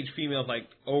teenage females like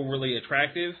overly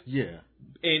attractive. Yeah.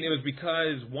 And it was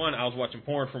because, one, I was watching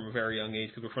porn from a very young age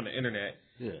because we're from the internet.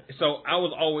 Yeah. So I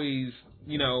was always,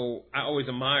 you know, I always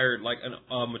admired like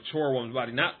a mature woman's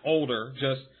body, not older,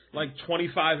 just like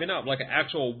 25 and up, like an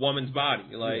actual woman's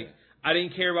body. Like I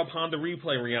didn't care about Pon de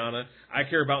Replay Rihanna. I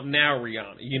care about now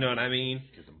Rihanna. You know what I mean?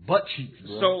 Butt cheeks,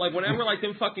 bro. So like whenever like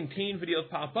them fucking teen videos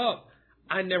pop up,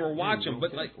 I never watch them.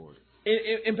 But like,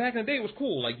 and back in the day it was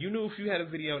cool. Like you knew if you had a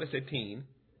video that said teen,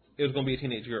 it was gonna be a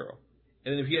teenage girl.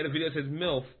 And then if you had a video that says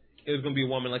MILF, it was going to be a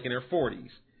woman like in her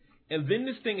 40s. And then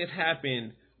this thing has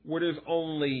happened where there's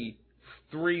only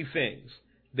 3 things.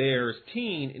 There's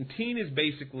teen, and teen is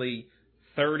basically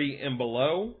 30 and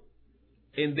below.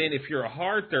 And then if you're a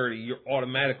hard 30, you're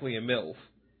automatically a MILF.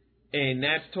 And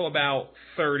that's till about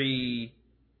 35-ish.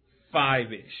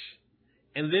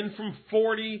 And then from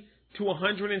 40 to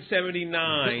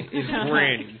 179 is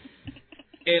granny.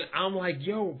 And I'm like,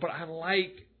 yo, but I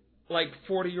like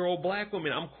 40-year-old black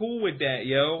women. I'm cool with that,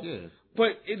 yo. Yeah.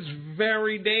 But it's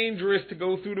very dangerous to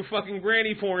go through the fucking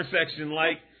granny porn section.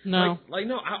 Like, no.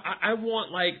 I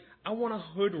want a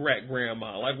hood rat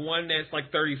grandma. Like one that's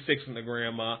like 36 in the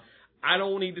grandma. I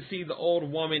don't need to see the old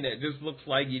woman that just looks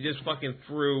like you just fucking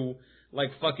threw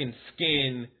like fucking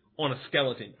skin on a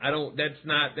skeleton. That's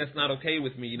not okay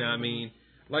with me, you know what I mean?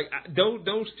 Like,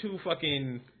 those two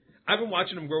fucking... I've been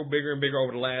watching them grow bigger and bigger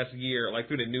over the last year, like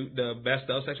through the best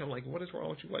of section. I'm like, what is wrong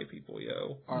with you white people,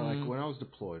 yo? Or like when I was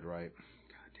deployed, right?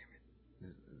 God damn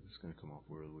it, this gonna come off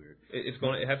real weird. It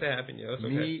has to happen, yo. It's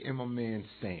okay. Me and my man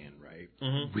Stan, right?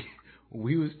 Mm-hmm.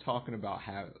 We was talking about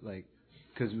how, like,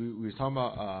 because we was talking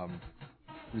about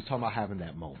having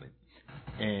that moment,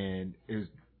 and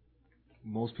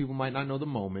most people might not know the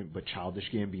moment, but Childish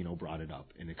Gambino brought it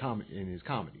up in his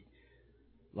comedy.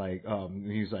 Like,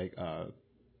 he's like,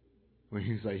 when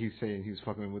he's saying he was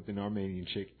fucking with an Armenian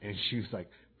chick, and she was like,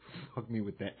 fuck me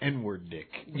with that N-word dick.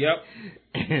 Yep.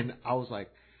 And I was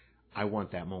like, I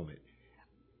want that moment.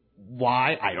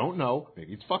 Why? I don't know.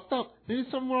 Maybe it's fucked up. Maybe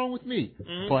there's something wrong with me.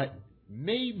 Mm-hmm. But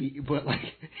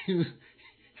like,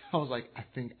 I was like, I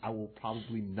think I will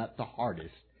probably nut the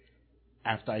hardest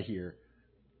after I hear,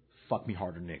 fuck me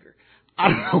harder, nigger. I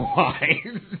don't know why.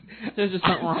 There's just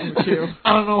something wrong with you.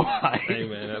 I don't know why. Hey,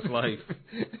 man, that's life.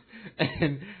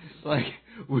 And, like,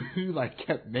 we, like,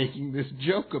 kept making this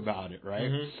joke about it, right?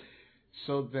 Mm-hmm.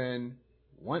 So then,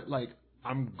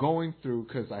 I'm going through,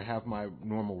 because I have my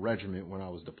normal regimen when I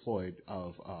was deployed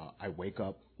of, I wake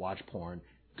up, watch porn,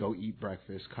 go eat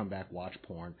breakfast, come back, watch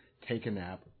porn, take a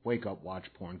nap, wake up, watch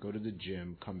porn, go to the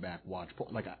gym, come back, watch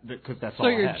porn. Like, because that's all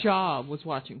I had. So your job was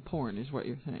watching porn, is what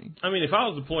you're saying? I mean, if I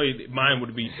was deployed, mine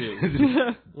would be too.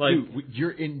 Like, dude,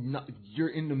 you're in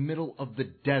the middle of the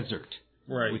desert,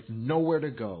 right, with nowhere to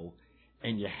go,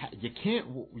 and you can't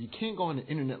go on the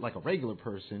internet like a regular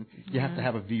person. You have to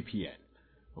have a VPN,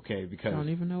 okay? Because I don't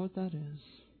even know what that is.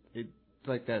 It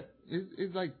like that.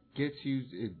 It like gets you.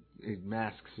 It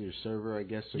masks your server, I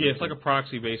guess. So yeah, it's like a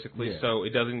proxy basically, yeah. So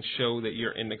it doesn't show that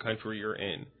you're in the country you're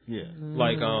in. Yeah.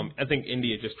 Like, I think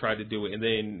India just tried to do it, and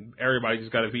then everybody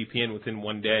just got a VPN within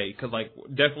one day. Because, like,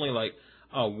 definitely, like,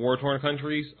 war-torn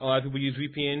countries, a lot of people use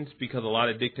VPNs because a lot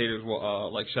of dictators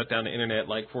will, like, shut down the internet,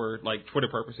 like, for, like, Twitter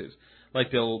purposes.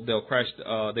 Like, they'll crash,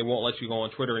 they won't let you go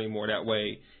on Twitter anymore. That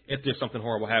way, if there's something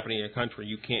horrible happening in your country,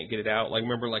 you can't get it out. Like,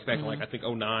 remember, like, back in, like, I think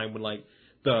 2009 when, like,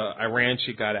 the Iran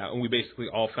shit got out, and we basically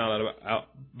all found out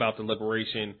about the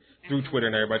liberation through Twitter,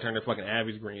 and everybody turned their fucking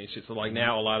avies green and shit. So, like,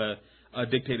 now a lot of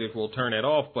dictators will turn that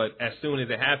off, but as soon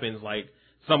as it happens, like,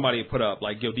 somebody put up,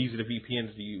 like, yo, these are the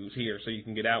VPNs to use here so you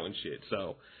can get out and shit.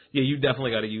 So, yeah, you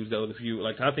definitely got to use those if you,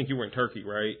 like, I think you were in Turkey,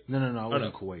 right? No, I was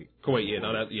in Kuwait. Kuwait, yeah,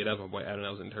 no, that's my boy Adam,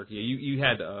 that was in Turkey. Yeah, you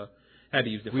had to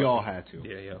use different. We all had to.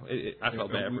 Yeah, I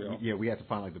felt bad for y'all. Yeah, we had to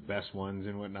find, like, the best ones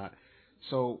and whatnot.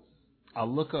 So, I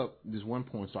look up this one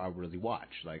porn star I really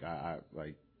watch. Like, I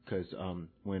because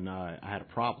when I had a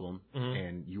problem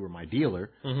and you were my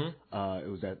dealer, it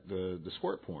was at the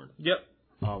squirt porn. Yep.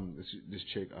 This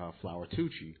chick, Flower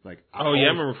Tucci. Like, I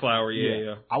remember Flower.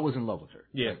 Yeah. I was in love with her.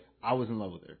 Yeah. Like, I was in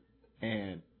love with her.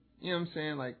 And, you know what I'm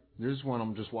saying? Like, there's one,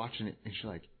 I'm just watching it, and she's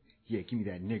like, yeah, give me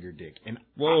that nigger dick. And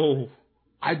whoa.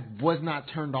 I was not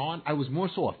turned on. I was more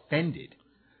so offended.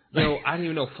 Yo, I didn't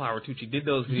even know Flower Tucci did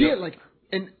those videos. Yeah, like,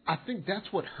 and I think that's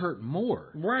what hurt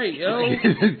more. Right, yo.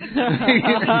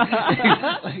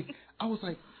 Like, I was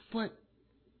like, but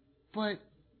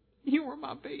you were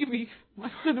my baby,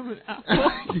 my cinnamon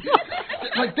apple.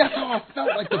 Like, that's how I felt,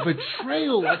 like the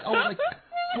betrayal. Like, I was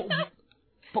like,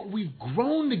 but we've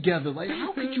grown together. Like,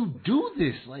 how could you do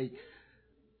this? Like,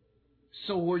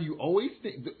 so were you always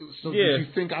did you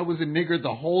think I was a nigger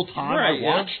the whole time I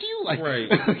watched you? Like, right.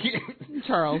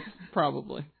 Charles,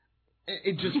 probably.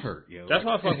 It just hurt, yo. That's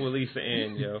why I fuck with Lisa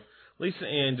Ann, yo. Lisa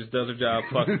Ann just does her job,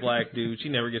 fucks black dude. She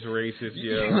never gets racist,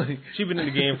 yo. She been in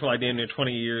the game for like damn near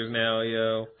 20 years now,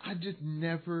 yo. I just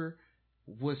never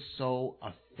was so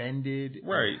offended,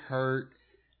 right, hurt.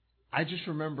 I just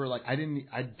remember, like, I just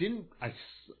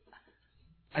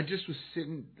was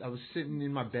sitting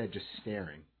in my bed just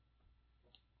staring,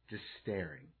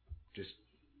 just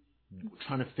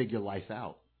trying to figure life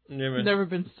out. Never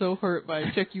been so hurt by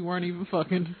a chick you weren't even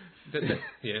fucking.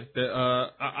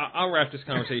 I'll wrap this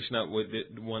conversation up with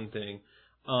one thing.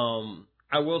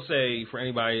 I will say, for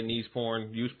anybody that needs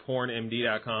porn, use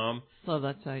pornmd.com. Love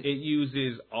that site. It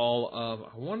uses all of,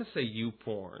 I want to say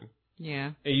YouPorn.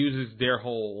 Yeah. It uses their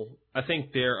whole, I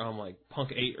think their, like,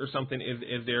 Punk 8 or something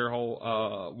is their whole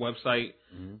website,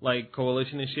 like,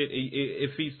 coalition and shit.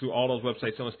 It feeds through all those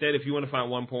websites. So instead, if you want to find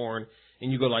one porn,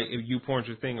 and you go, like, if YouPorn's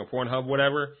your thing, or Pornhub,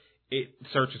 whatever, it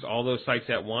searches all those sites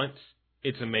at once.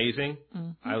 It's amazing.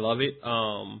 I love it.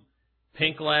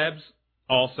 Pink Labs,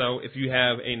 also, if you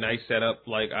have a nice setup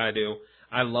like I do,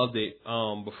 I loved it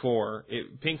before.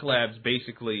 Pink Labs,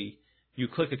 basically, you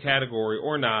click a category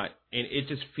or not, and it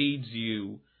just feeds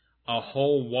you a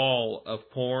whole wall of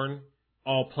porn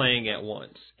all playing at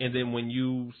once. And then when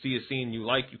you see a scene you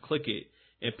like, you click it,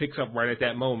 and it picks up right at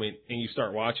that moment, and you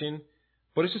start watching.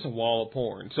 But it's just a wall of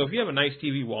porn. So if you have a nice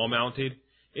TV wall mounted,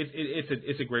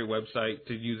 it's a great website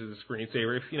to use as a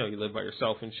screensaver if, you know, you live by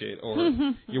yourself and shit, or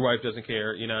your wife doesn't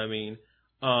care, you know what I mean?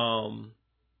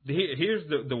 Here's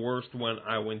the worst one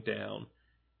I went down,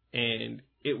 and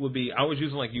it would be, I was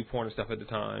using like YouPorn and stuff at the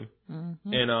time,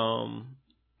 and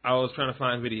I was trying to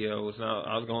find videos, and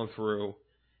I was going through,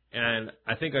 and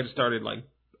I think I just started like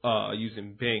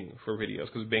using Bing for videos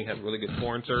because Bing has really good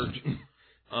porn search.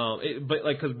 But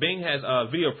like, because Bing has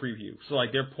video preview, so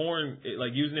like their porn,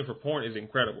 like using it for porn is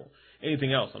incredible.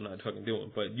 Anything else, I'm not fucking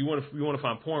doing. But you want to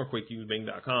find porn quick, use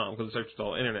Bing.com because it searches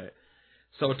all internet.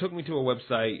 So it took me to a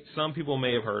website. Some people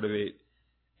may have heard of it.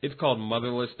 It's called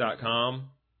Motherless.com,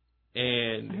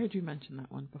 and I heard you mention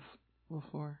that one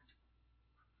before.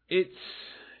 It's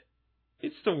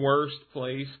the worst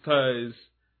place because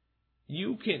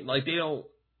you can, like,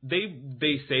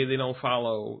 they say they don't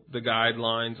follow the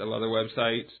guidelines of other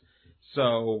websites,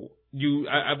 so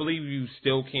I believe you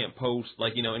still can't post,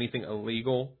 like, you know, anything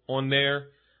illegal on there.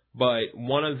 But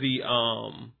one of the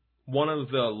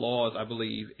laws, I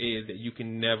believe, is that you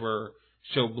can never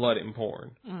show blood in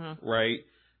porn, right?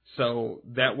 So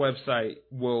that website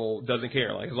doesn't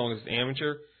care, like, as long as it's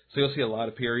amateur. So you'll see a lot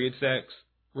of period sex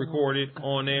recorded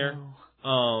on there. No.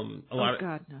 A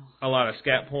lot of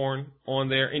scat porn on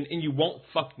there, and you won't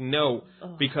fucking know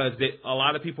because a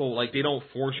lot of people, like, they don't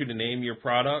force you to name your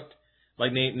product,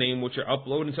 like name what you're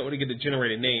uploading, so they get a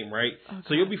generated name, right?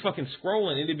 So you'll be fucking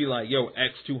scrolling, and it'd be like, yo,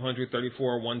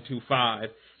 X234125,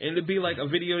 and it'd be like a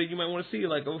video that you might want to see,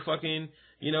 like, fucking,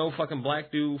 you know, fucking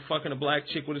black dude fucking a black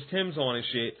chick with his Timbs on and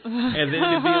shit, and then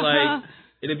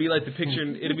it'd be like the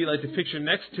picture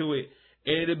next to it.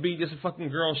 And it'd be just a fucking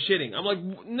girl shitting. I'm like,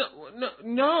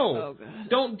 no,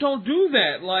 don't do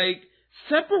that. Like,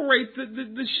 separate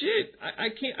the shit. I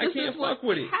can't fuck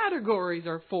with it. Categories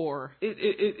are for.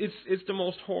 It's the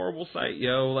most horrible site,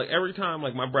 yo. Like, every time,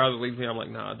 like, my browser leaves me, I'm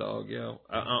like, nah, dog, yo,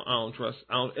 I don't trust.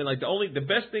 And like, the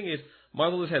best thing is,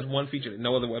 Motherless has one feature that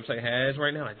no other website has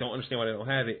right now. I don't understand why they don't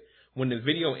have it. When the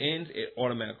video ends, it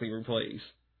automatically replays.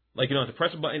 Like, you don't have to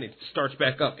press a button, it starts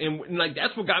back up. And like,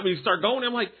 that's what got me to start going.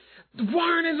 I'm like,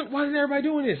 why isn't everybody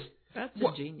doing this? That's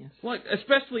ingenious. Like,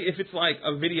 especially if it's like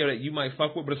a video that you might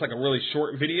fuck with, but it's like a really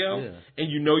short video, and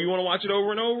you know you want to watch it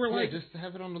over and over. Like, just to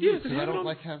have it on the loop. I don't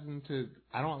like having to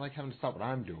stop what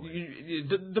I'm doing.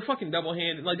 The fucking double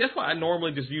hand. Like, that's why I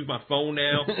normally just use my phone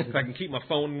now, because I can keep my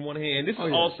phone in one hand. This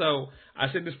is also, I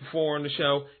said this before on the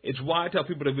show, it's why I tell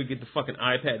people that we get the fucking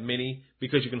iPad Mini,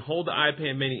 because you can hold the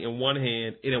iPad Mini in one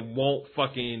hand and it won't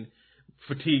fucking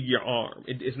fatigue your arm.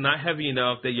 It's not heavy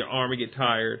enough that your arm will get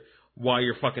tired while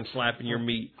you're fucking slapping your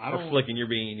meat or flicking your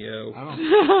bean, yo.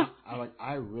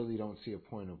 I really don't see a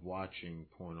point of watching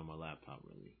porn on my laptop,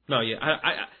 really. No, yeah,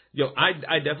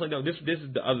 I definitely don't. This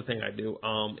is the other thing I do.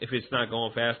 If it's not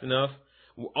going fast enough.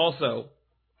 Also,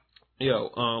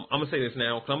 I'm gonna say this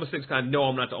now because I'm gonna say this because I know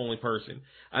I'm not the only person.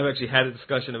 I've actually had a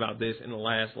discussion about this in the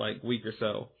last like week or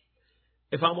so.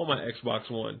 If I'm on my Xbox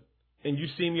One and you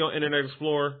see me on Internet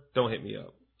Explorer, don't hit me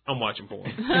up. I'm watching porn.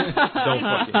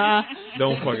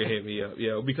 Don't fucking hit me up,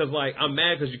 yo. Because, like, I'm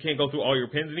mad because you can't go through all your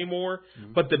pins anymore.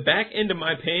 But the back end of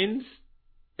my pins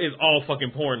is all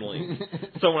fucking porn links.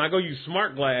 So when I go use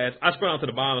Smart Glass, I scroll down to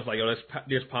the bottom. It's like, yo,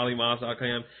 there's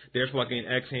Polymoss.com. There's fucking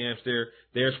Xhamster.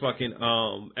 There's fucking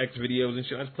X videos and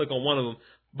shit. I just click on one of them.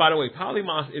 By the way,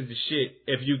 Polymoss is the shit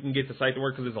if you can get the site to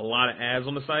work because there's a lot of ads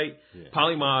on the site. Yeah.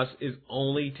 Polymoss is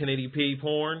only 1080p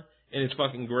porn, and it's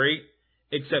fucking great.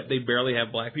 Except they barely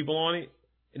have black people on it,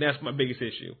 and that's my biggest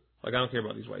issue. Like, I don't care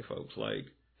about these white folks. Like,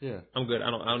 I'm good. I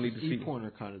don't need to see.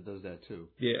 ePorner kind of does that too.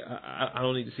 Yeah, I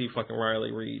don't need to see fucking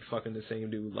Riley Reid fucking the same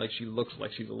dude. Like, she looks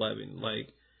like she's 11. Like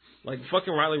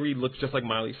fucking Riley Reid looks just like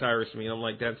Miley Cyrus to me. And I'm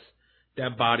like,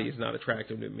 that body is not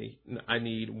attractive to me. I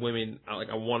need women.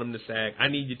 I want them to sag. I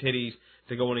need your titties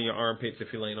to go into your armpits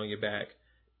if you're laying on your back.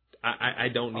 I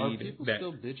don't need that. Are people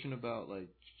still bitching about, like,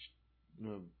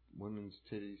 women's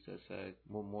titties that sag?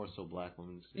 More so black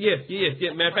women's titties.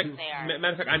 Yeah. Matter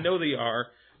of fact, I know they are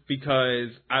because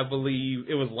I believe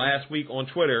it was last week on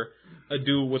Twitter, a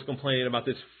dude was complaining about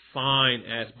this fine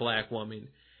ass black woman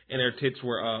and her tits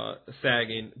were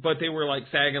sagging, but they were like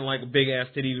sagging like big ass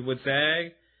titties would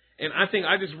sag. And I think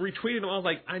I just retweeted them. I was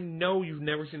like, I know you've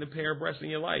never seen a pair of breasts in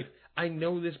your life. I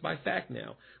know this by fact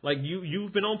now. Like,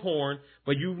 you've been on porn,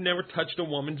 but you've never touched a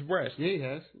woman's breast. Yeah, he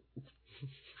has.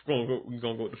 We're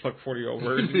gonna go with the fuck 40-year-old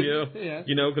version, yeah.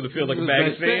 You know, because it feels like a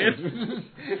bag of sand.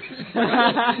 I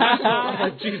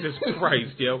was like, Jesus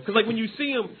Christ, yo. Because like when you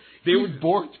see them, they were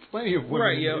borked plenty of women.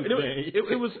 Right, yo.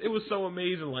 It was so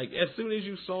amazing. Like as soon as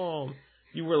you saw them,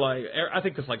 you were like, I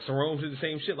think it's like Saromes did the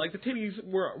same shit. Like the titties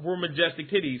were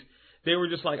majestic titties. They were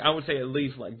just like, I would say at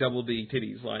least like double D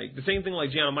titties. Like the same thing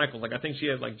like Gianna Michaels. Like I think she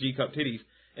has like G cup titties,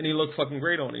 and he looked fucking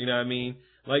great on it. You know what I mean?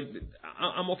 Like,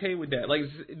 I'm okay with that. Like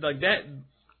that.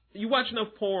 You watch enough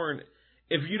porn.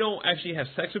 If you don't actually have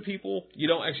sex with people, you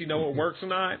don't actually know what works or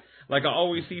not. Like, I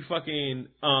always see fucking,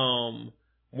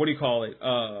 what do you call it?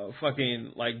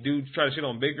 Fucking, like, dudes try to shit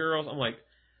on big girls. I'm like,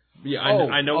 yeah,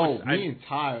 I know. Me and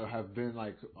Ty have been,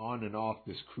 like, on and off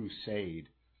this crusade,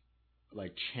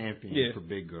 like, champion for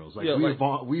big girls. Like,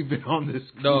 we've been on this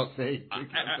crusade.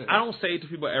 I don't say it to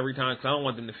people every time because I don't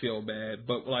want them to feel bad,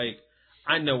 but, like,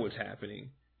 I know what's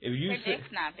happening. If you Your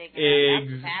dick's not big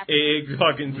enough.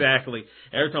 Exactly.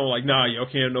 Every time I'm like, nah, yo,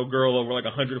 can't have no girl over like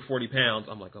 140 pounds.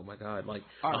 I'm like, oh my god, like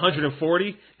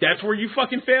 140? That's where you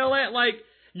fucking fail at? Like,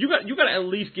 you got to at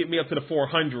least get me up to the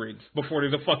 400s before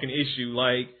there's a fucking issue.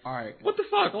 Like, all right, what the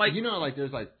fuck? Like, you know, like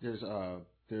there's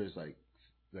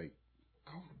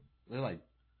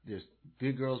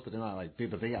big girls, but they're not like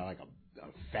big, but they got like a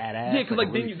fat ass. Yeah, because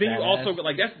like then you also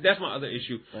like that's my other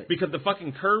issue, because the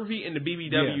fucking curvy and the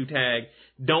BBW tag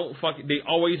don't fucking, they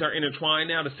always are intertwined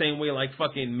now the same way like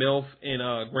fucking MILF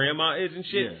and grandma is and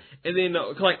shit. Yeah. And then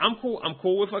like I'm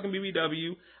cool with fucking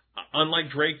BBW.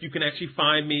 Unlike Drake, you can actually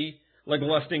find me like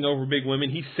lusting over big women.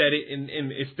 He said it and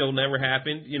it still never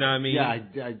happened. You know what I mean? Yeah,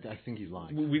 I think he's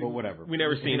lying. But whatever. We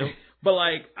never seen him. But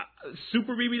like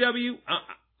Super BBW,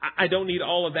 I don't need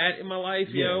all of that in my life,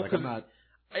 yo. Like I'm not.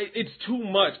 It's too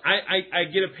much. I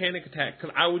get a panic attack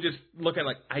because I would just look at it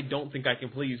like, I don't think I can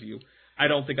please you. I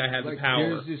don't think I have the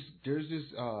power. There's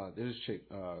this chick,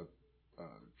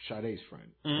 Sade's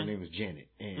friend. Her name is Janet,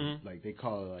 and like they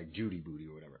call her like Judy Booty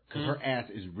or whatever, because her ass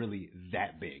is really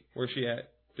that big. Where's she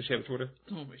at? Does she have a Twitter?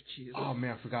 Oh my Jesus! Oh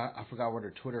man, I forgot what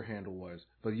her Twitter handle was.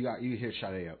 But you hit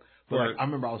Sade up. But like, I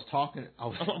remember I was talking.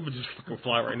 I'm gonna just fucking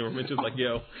fly right into her mentions like,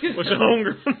 yo, what's your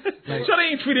hunger? Like, Sade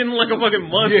ain't tweeted in like a fucking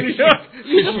month.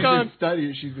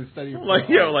 She's been studying. Like,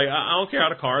 yo, like I don't care how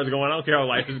the car is going. I don't care how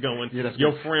life is going.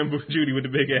 Your friend Judy with the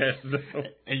big ass.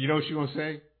 And you know what she gonna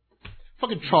say?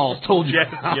 Fucking Charles told you.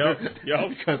 Yo.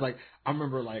 Because like I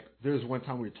remember like there was one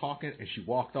time we were talking and she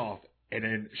walked off and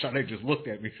then Sade just looked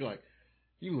at me. She's like,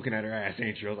 "You looking at her ass,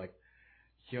 ain't you?" I was like,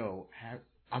 "Yo,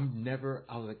 I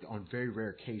was like, on very rare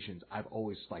occasions, I've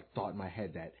always like thought in my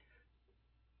head that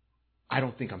I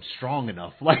don't think I'm strong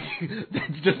enough. Like,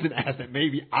 that's just an ass that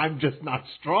maybe I'm just not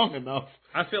strong enough."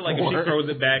 I feel like if she throws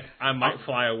it back, I might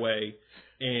fly away,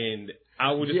 and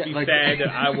I would just be like, sad that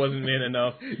I wasn't man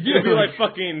enough. You'd be like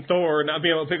fucking Thor, not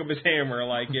being able to pick up his hammer.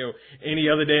 Like, yo, any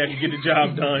other day I could get the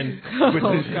job done. But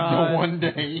this the one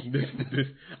day.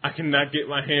 I cannot get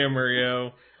my hammer,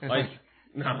 yo. Like,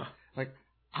 nah. Like,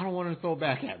 I don't want her to throw it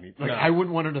back at me. Like, I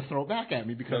wouldn't want her to throw it back at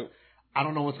me because I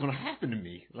don't know what's going to happen to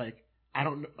me. Like, I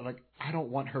don't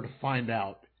want her to find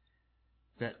out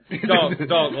that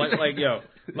dog, like yo,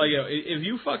 if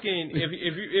you fucking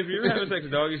if you're having sex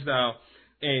doggy style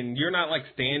and you're not like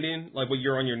standing, like when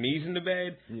you're on your knees in the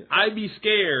bed, I'd be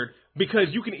scared because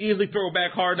you can easily throw it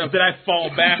back hard enough that I fall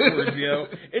backwards, yo.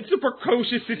 It's a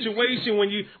precocious situation when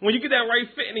you get that right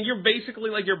fit and you're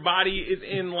basically like your body is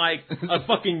in like a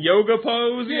fucking yoga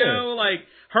pose, you know, like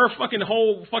her fucking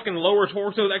whole fucking lower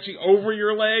torso is actually over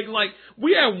your leg. Like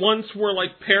we had once were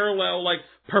like parallel, like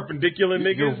perpendicular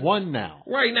niggas. You're one now.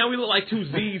 Right, now we look like two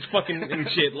Z's fucking and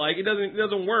shit. Like it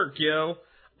doesn't work, yo.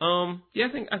 Yeah,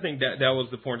 I think that was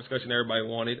the porn discussion everybody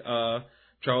wanted.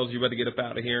 Charles, you better get up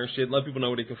out of here and shit. Let people know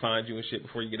where they can find you and shit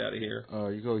before you get out of here.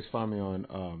 You can always find me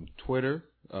on Twitter,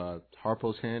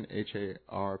 Harposhand,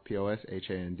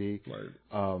 HARPOSHAND.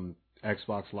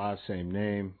 Xbox Live, same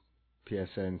name.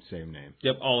 PSN, same name.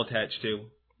 Yep, all attached too.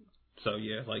 So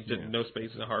yeah, like just no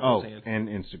spaces in Harposhand. And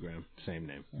Instagram, same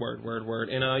name. Word.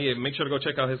 And make sure to go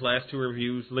check out his last two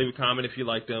reviews. Leave a comment if you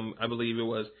liked them. I believe it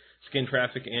was Skin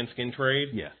Traffic and Skin Trade.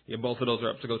 Yeah, both of those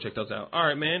are up, so go check those out. All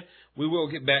right, man. We will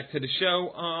get back to the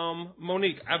show.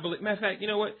 Monique, I believe. Matter of fact, you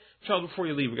know what, Charles? Before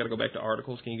you leave, we got to go back to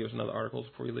articles. Can you give us another articles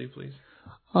before you leave, please?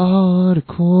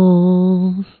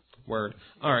 Articles. Word.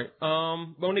 All right.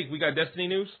 Monique, we got Destiny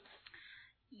news.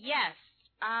 Yes.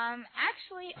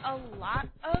 Actually, a lot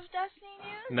of Destiny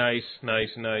news.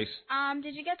 Nice.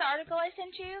 Did you get the article I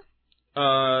sent you?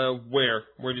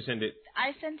 Where'd you send it?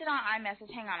 I sent it on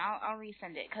iMessage. Hang on, I'll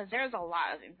resend it because there's a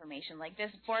lot of information. Like this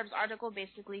Forbes article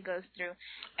basically goes through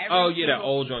every that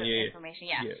old one, information.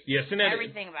 Yeah. Send that.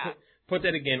 Everything about. Put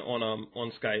that again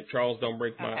on Skype. Charles, don't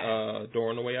break my door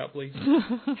on the way out, please.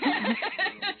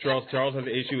 Charles has an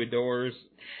issue with doors.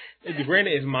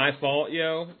 Granted, it's my fault,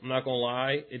 yo. I'm not gonna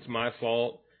lie, it's my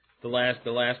fault. The last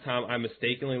time I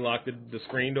mistakenly locked the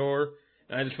screen door,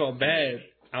 and I just felt bad.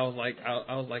 I was like,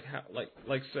 how,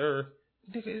 like, sir,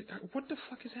 nigga, what the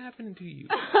fuck is happening to you?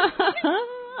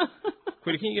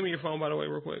 Quitty, can you give me your phone, by the way,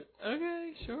 real quick?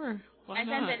 Okay, sure. Why I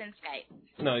not? sent it in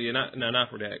Skype. No, you're not. No, not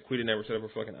for that. Quita never set up a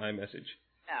fucking iMessage.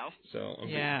 No. So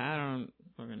Yeah, I don't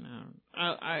fucking know.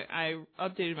 I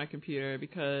updated my computer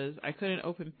because I couldn't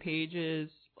open pages.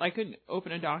 I couldn't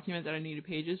open a document that I needed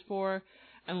pages for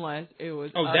unless it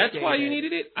was. Oh, that's updated. why you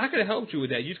needed it? I could have helped you with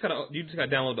that. You just gotta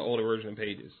download the older version of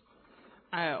Pages.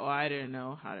 I didn't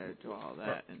know how to do all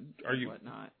that and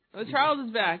whatnot. Oh, Charles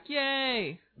is back!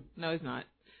 Yay! No, he's not.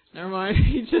 Never mind.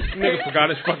 He just nigga forgot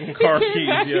his fucking car keys.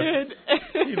 Yeah.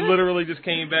 He literally just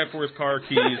came back for his car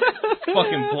keys.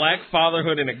 Fucking black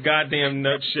fatherhood in a goddamn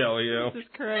nutshell, yo. Jesus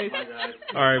Christ.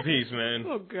 All right, peace, man.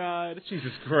 Oh God.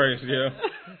 Jesus Christ, yo.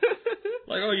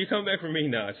 Like, oh, you come back for me?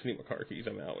 Nah, I just need my car keys.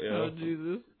 I'm out, yo. Oh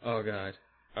Jesus. Oh God.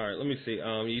 All right, let me see.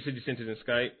 You said you sent it in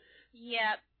Skype.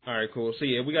 Yep. All right, cool. So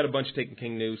yeah, we got a bunch of Taken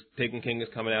King news. Taken King is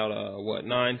coming out.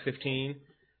 9/15.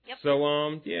 Yep.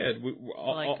 So yeah,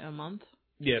 Like a month.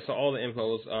 Yeah, so all the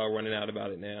info's running out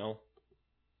about it now.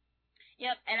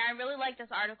 Yep, and I really like this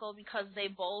article because they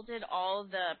bolded all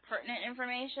the pertinent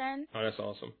information. Oh, that's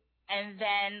awesome. And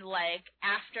then, like,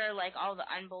 after, like, all the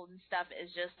unbolded stuff is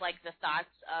just, like, the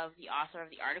thoughts of the author of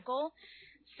the article.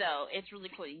 So it's really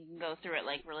cool. You can go through it,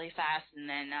 like, really fast and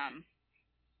then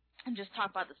and just talk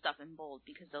about the stuff in bold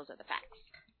because those are the facts.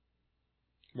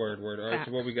 Word. All right,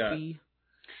 so what we got?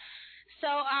 So,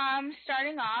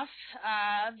 starting off,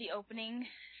 the opening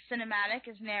cinematic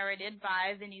is narrated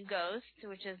by the new Ghost,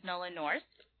 which is Nolan North.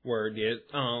 Word, yeah.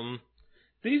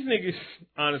 These niggas,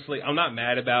 honestly, I'm not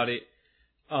mad about it.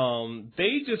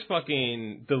 They just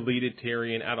fucking deleted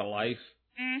Tyrion out of life.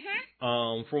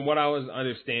 Mm-hmm. From what I was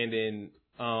understanding,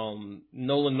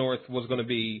 Nolan North was going to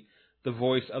be the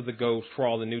voice of the Ghost for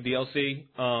all the new DLC.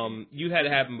 You had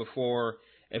it happen before.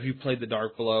 If you played the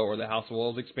Dark Below or the House of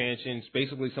Wolves expansions,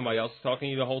 basically somebody else is talking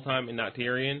to you the whole time and not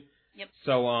Tyrion. Yep.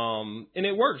 So, and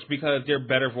it works because they're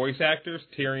better voice actors.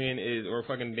 Tyrion is, or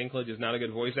fucking Dinklage is not a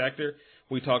good voice actor.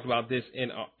 We talked about this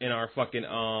in our fucking,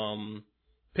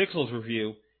 Pixels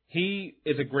review. He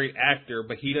is a great actor,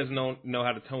 but he doesn't know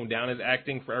how to tone down his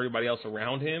acting for everybody else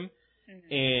around him.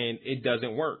 Mm-hmm. And it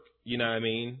doesn't work. You know what I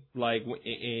mean? Like,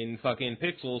 in fucking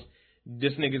Pixels,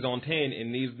 this nigga's on 10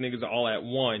 and these niggas are all at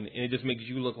 1, and it just makes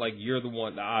you look like you're the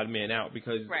odd man out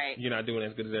because you're not doing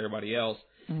as good as everybody else.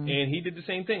 Mm-hmm. And he did the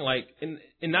same thing, like, and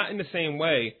not in the same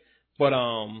way, but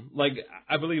like,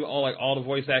 I believe all the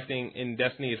voice acting in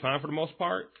Destiny is fine for the most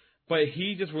part, but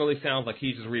he just really sounds like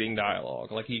he's just reading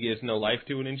dialogue, like he gives no life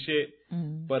to it and shit.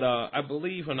 Mm-hmm. But I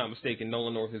believe, if I'm not mistaken,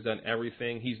 Nolan North has done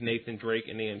everything. He's Nathan Drake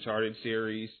in the Uncharted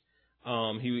series.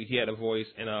 He had a voice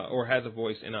or has a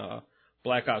voice in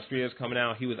Black Ops 3 is coming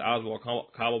out. He was Oswald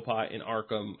Cobblepot in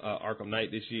Arkham Knight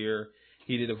this year.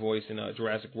 He did a voice in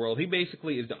Jurassic World. He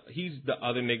basically he's the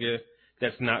other nigga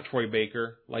that's not Troy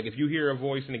Baker. Like, if you hear a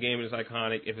voice in the game and it's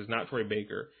iconic, if it's not Troy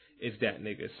Baker, it's that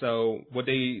nigga. So what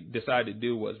they decided to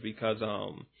do was, because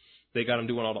they got him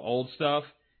doing all the old stuff,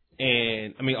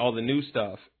 and I mean all the new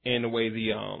stuff, and the way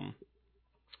the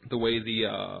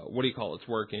what do you call it's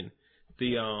working, what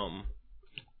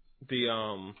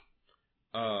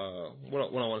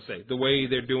I want to say, the way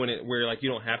they're doing it, where like you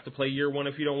don't have to play year one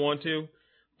if you don't want to,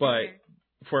 but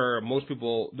for most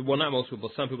people, well, not most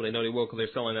people, some people, they know they will because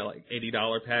they're selling that like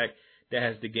 $80 pack that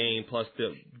has the game plus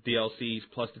the DLCs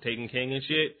plus the Taken King and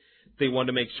shit. They wanted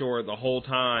to make sure the whole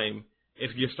time,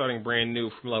 if you're starting brand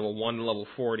new from level 1 to level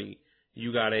 40,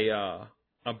 you got a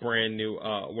brand new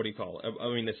what do you call it? I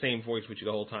mean, the same voice with you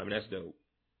the whole time, and that's dope.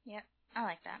 Yep, I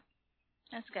like that.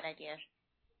 That's a good idea.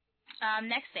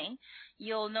 Next thing,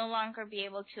 you'll no longer be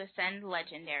able to ascend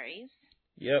legendaries.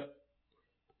 Yep.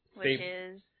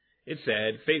 It's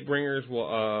sad. Fatebringers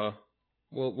will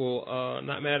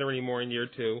not matter anymore in year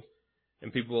 2,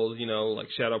 and people, like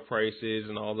Shadow Prices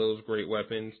and all those great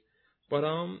weapons. But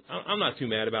I'm not too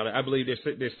mad about it. I believe they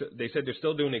said they're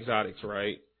still doing exotics,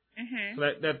 right? Mm-hmm.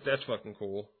 So that's fucking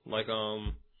cool. Like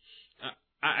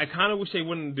I kind of wish they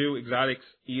wouldn't do exotics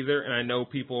either, and I know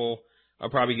people are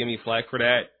probably giving me flack for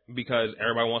that because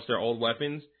everybody wants their old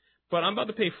weapons. But I'm about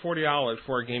to pay $40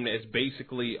 for a game that is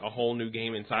basically a whole new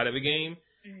game inside of a game.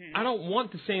 Mm-hmm. I don't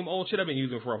want the same old shit I've been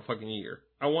using for a fucking year.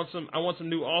 I want some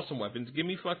new awesome weapons. Give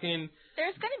me fucking.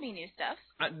 There's gonna be new stuff.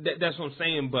 That's what I'm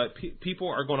saying. But people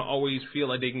are gonna always feel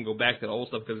like they can go back to the old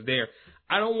stuff because it's there.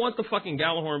 I don't want the fucking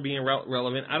Gallahorn being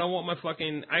relevant. I don't want my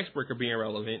fucking Icebreaker being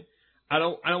relevant. I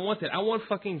don't want that. I want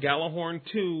fucking Gallahorn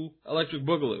 2 Electric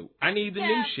Boogaloo. I need the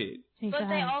new shit. But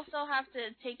they also have to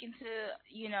take into,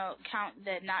 count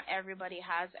that not everybody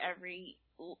has every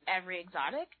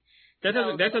exotic.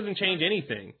 That doesn't change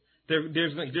anything.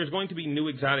 There's going to be new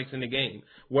exotics in the game.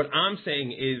 What I'm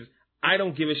saying is, I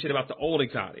don't give a shit about the old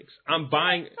exotics. I'm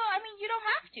buying. So I mean, you don't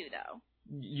have to though.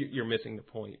 You're missing the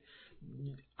point.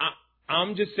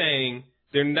 I'm just saying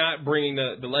they're not bringing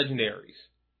the legendaries.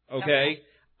 Okay?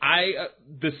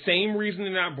 The same reason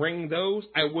they're not bringing those,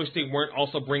 I wish they weren't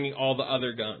also bringing all the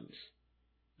other guns.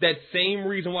 That same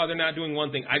reason why they're not doing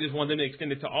one thing, I just want them to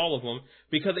extend it to all of them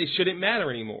because they shouldn't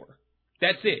matter anymore.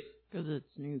 That's it. Because it's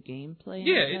new gameplay.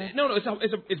 Yeah,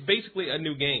 it's basically a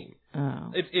new game.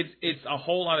 Oh. It's a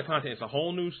whole lot of content. It's a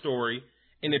whole new story,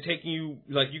 and they're taking you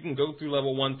you can go through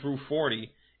level 1 through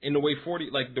 40, and the way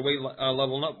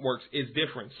leveling up works is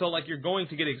different. So you're going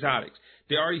to get exotics.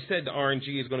 They already said the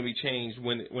RNG is going to be changed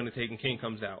when the Taken King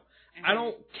comes out. Mm-hmm. I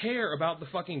don't care about the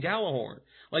fucking Gjallarhorn.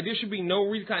 There should be no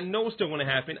reason. I know it's still going to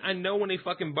happen. I know when they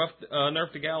fucking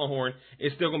nerf the Gjallarhorn,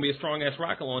 it's still going to be a strong-ass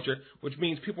rocket launcher, which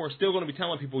means people are still going to be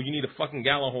telling people you need a fucking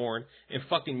Gjallarhorn in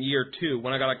fucking year 2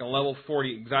 when I got a level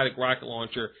 40 exotic rocket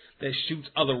launcher that shoots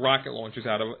other rocket launchers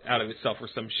out of itself or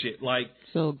some shit.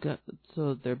 So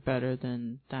they're better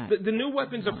than that. The new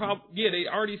weapons are they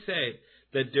already said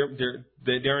that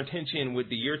their intention with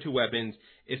the year 2 weapons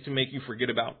is to make you forget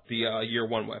about the year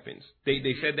 1 weapons.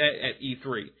 They said that at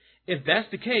E3. If that's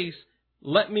the case,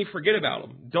 let me forget about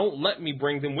them. Don't let me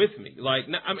bring them with me.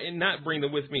 Not bring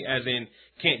them with me as in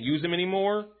can't use them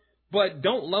anymore, but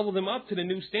don't level them up to the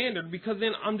new standard because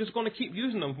then I'm just going to keep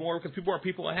using them more because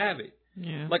people that have it.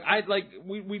 Yeah.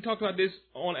 We talked about this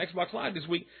on Xbox Live this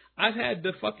week. I've had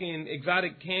the fucking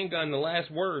exotic handgun, the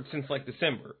last word, since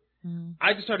December. Mm-hmm.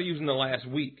 I just started using the last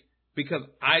week because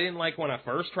I didn't like when I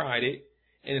first tried it,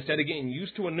 and instead of getting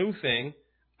used to a new thing,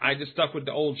 I just stuck with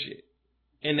the old shit.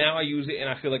 And now I use it, and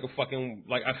I feel like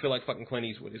fucking Clint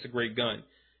Eastwood. It's a great gun.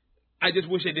 I just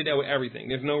wish they did that with everything.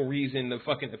 There's no reason to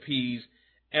fucking appease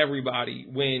everybody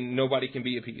when nobody can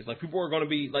be appeased. People are going to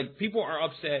be people are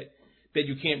upset that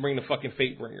you can't bring the fucking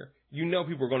Fatebringer.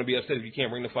 People are going to be upset if you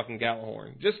can't bring the fucking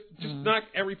Gjallarhorn. Just knock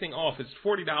everything off. It's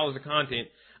 $40 of content.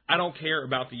 I don't care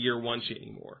about the year 1 shit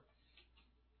anymore.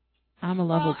 I'm a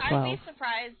level 12. I'd be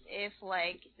surprised if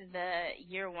the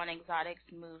year 1 exotics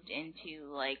moved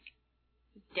into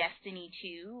Destiny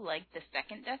 2, the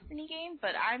second Destiny game,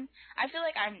 but I feel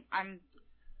like I'm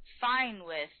fine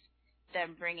with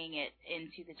them bringing it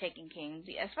into the Taken King,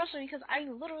 especially because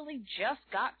I literally just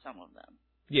got some of them.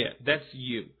 Yeah, that's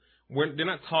you. They're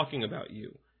not talking about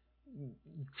you.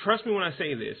 Trust me when I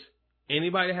say this.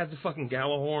 Anybody that has the fucking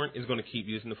Gjallarhorn is going to keep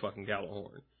using the fucking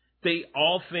Gjallarhorn. They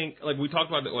all think, we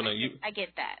talked about I get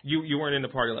that. You weren't in the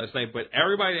party last night, but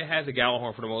everybody that has a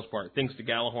Gjallarhorn for the most part thinks the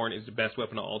Gjallarhorn is the best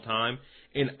weapon of all time,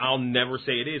 and I'll never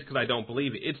say it is because I don't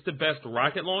believe it. It's the best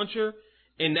rocket launcher,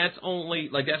 and that's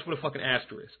only, that's with a fucking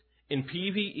asterisk. In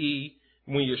PvE,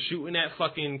 when you're shooting at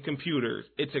fucking computers,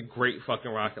 it's a great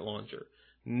fucking rocket launcher.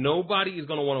 Nobody is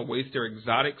going to want to waste their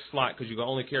exotic slot because you can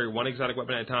only carry one exotic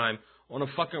weapon at a time on a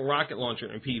fucking rocket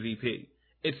launcher in PvP.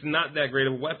 It's not that great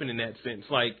of a weapon in that sense.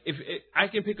 If I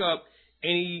can pick up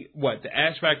the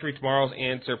Ash Factory, Tomorrow's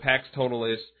Answer, Pax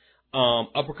Totalis,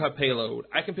 Uppercut Payload,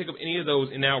 I can pick up any of those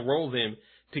and now roll them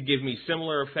to give me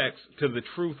similar effects to the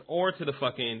Truth or to the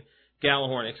fucking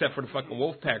Gjallarhorn, except for the fucking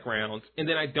Wolfpack rounds, and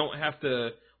then I don't have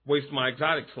to waste my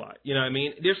exotic slot. You know what I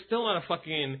mean? There's still not a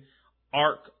fucking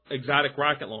ARC exotic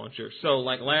rocket launcher. So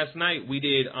last night we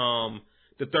did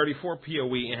the 34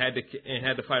 PoE and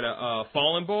had to fight a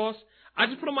fallen boss. I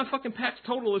just put on my fucking Pax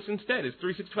Totalis instead. It's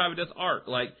 365. It does ARC.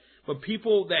 But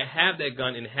people that have that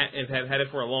gun and have had it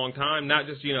for a long time, not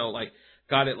just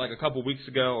got it a couple weeks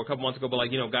ago or a couple months ago, but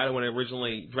got it when it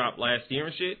originally dropped last year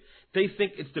and shit. They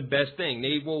think it's the best thing.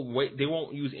 They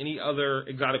won't use any other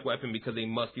exotic weapon because they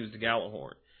must use the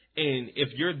Gjallarhorn. And if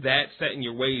you're that set in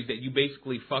your ways that you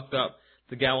basically fucked up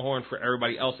the Gjallarhorn for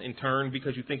everybody else in turn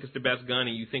because you think it's the best gun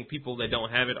and you think people that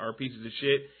don't have it are pieces of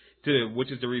shit, which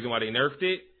is the reason why they nerfed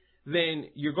it, then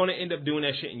you're going to end up doing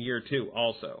that shit in year 2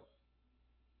 also.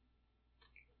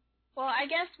 Well, I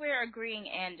guess we're agreeing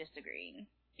and disagreeing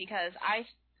because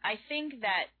I think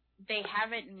that they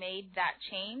haven't made that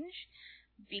change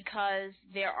because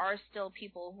there are still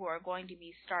people who are going to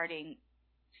be starting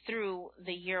through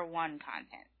the year 1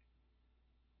 content.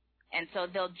 And so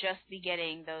they'll just be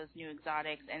getting those new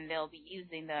exotics and they'll be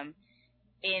using them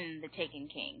in the Taken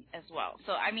King as well.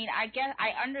 So, I guess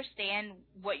I understand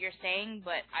what you're saying,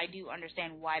 but I do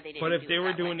understand why they didn't do it. But if they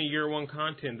were doing the year 1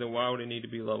 content, then why would it need to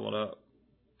be leveled up?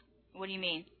 What do you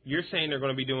mean? You're saying they're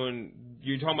going to be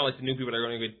you're talking about the new people that are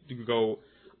going to go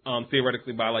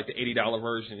theoretically buy the $80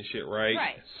 version and shit, right?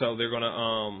 Right. So they're going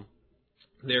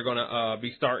to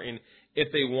be starting,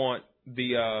 if they want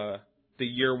the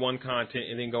year 1 content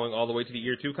and then going all the way to the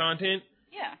year 2 content.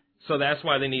 Yeah. So that's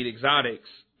why they need exotics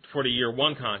for the year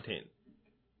 1 content.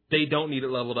 They don't need it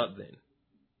leveled up then.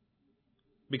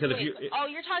 Because you're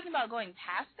talking about going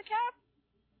past the cap?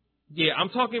 Yeah, I'm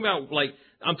talking about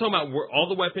where all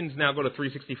the weapons now go to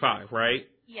 365, right?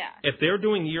 Yeah. If they're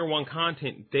doing year one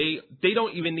content, they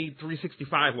don't even need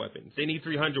 365 weapons. They need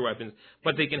 300 weapons,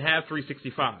 but they can have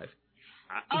 365.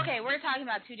 Okay, we're talking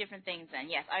about two different things then.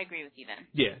 Yes, I agree with you then.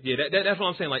 Yeah, that's what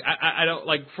I'm saying. Like, I don't,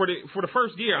 like, for the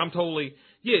first year, I'm totally,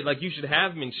 like, you should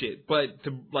have them and shit. But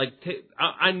to, like,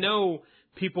 I know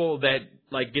people that,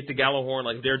 like, get the Gallahorn,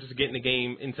 like, they're just getting the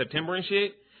game in September and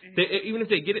shit. Mm-hmm. Even if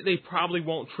they get it, they probably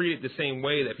won't treat it the same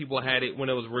way that people had it when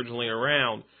it was originally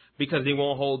around, because they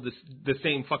won't hold the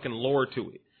same fucking lore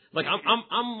to it. Like,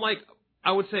 I'm like,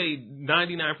 I would say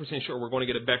 99% sure we're going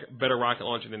to get a better rocket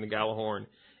launcher than the Gallahorn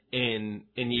in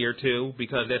year 2,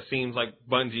 because that seems like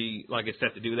Bungie, like, is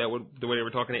set to do that with the way they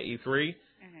were talking at E3.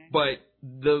 Mm-hmm. But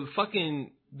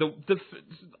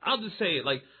I'll just say it,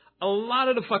 like, a lot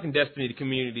of the fucking Destiny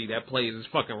community that plays is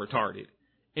fucking retarded.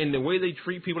 And the way they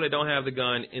treat people that don't have the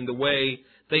gun and the way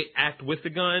they act with the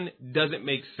gun doesn't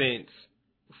make sense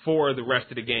for the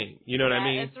rest of the game. You know what I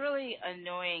mean? It's really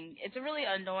annoying. It's a really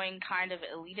annoying kind of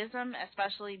elitism,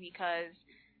 especially because,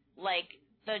 like,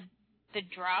 the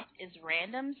drop is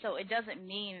random, so it doesn't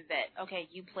mean that, okay,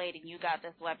 you played and you got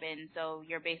this weapon, so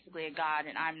you're basically a god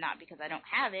and I'm not because I don't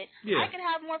have it. Yeah. I could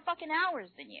have more fucking hours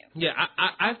than you. Yeah,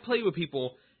 I've played with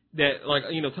people that, like,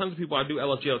 you know, tons of people I do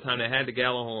LFG all the time that had the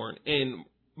Gallahorn, and,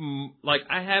 like,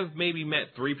 I have maybe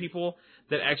met 3 people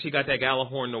that actually got that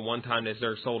Gallahorn the one time that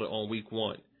they sold it on week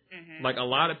 1. Mm-hmm. Like, a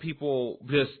lot of people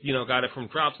just, you know, got it from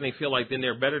drops, and they feel like then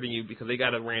they're better than you because they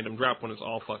got a random drop when it's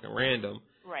all fucking random.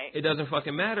 Right. It doesn't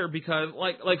fucking matter because,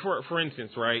 like for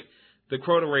instance, right, the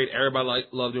Crota raid, everybody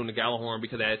loved doing the Gallahorn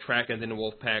because it had Trackens in the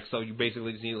Wolf Pack, so you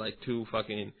basically just need, like, 2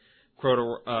 fucking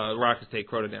Crota rockets to take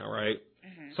Crota down, right?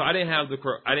 Mm-hmm. So I didn't have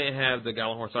the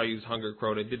Gallahorn, so I used Hunger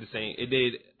Crota. It did the same. It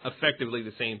did effectively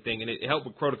the same thing, and it helped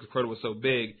with Crota because Crota was so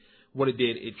big. What it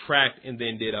did, it tracked and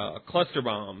then did cluster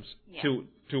bombs to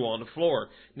on the floor.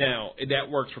 Now, that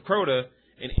works for Crota,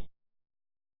 and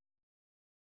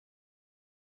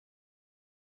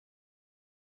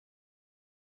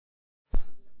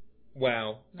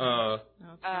wow.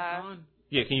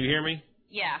 Yeah, can you hear me?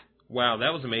 Yeah. Wow,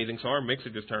 that was amazing. So our mixer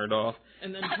just turned off.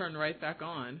 And then turned right back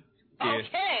on. Yeah.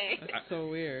 Okay. That's so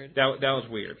weird. That was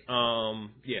weird.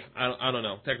 Yeah, I don't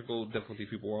know. Technical difficulties,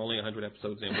 people. We're only 100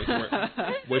 episodes in.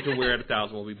 Wait till we're at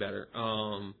 1,000. We'll be better.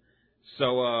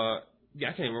 Yeah,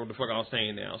 I can't remember what the fuck I was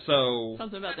saying now. So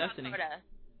something about Destiny.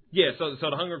 Yeah, so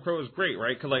the Hunger Crow is great,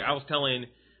 right? Because, like, I was talking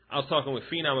with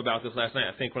Phenom about this last night.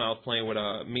 I think when I was playing with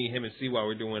me, him, and C while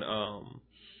we were doing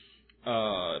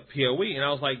PoE, and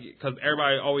I was like, because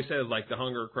everybody always says, like, the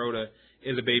Hunger Crota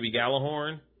is a baby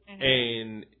Gallahorn, mm-hmm.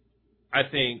 and I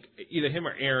think either him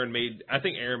or Aaron made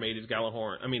his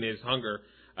Gallahorn, his Hunger,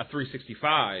 a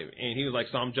 365, and he was like,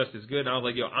 so I'm just as good. And I was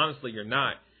like, yo, honestly, you're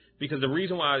not. Because the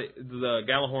reason why the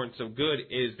Gallahorn's so good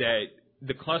is that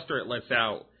the cluster it lets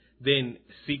out then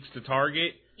seeks the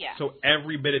target. Yeah. So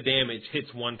every bit of damage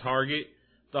hits one target.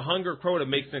 The Hunger Crota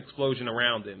makes an explosion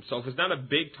around them. So if it's not a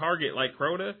big target like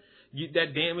Crota,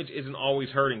 that damage isn't always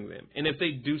hurting them. And if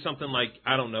they do something like,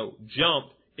 I don't know, jump,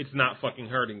 it's not fucking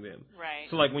hurting them. Right.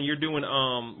 So like when you're doing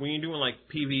like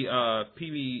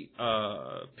PvP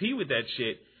with that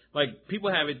shit, like people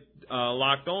have it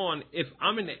locked on. If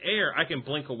I'm in the air, I can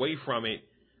blink away from it,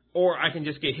 or I can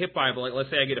just get hit by it. But like, let's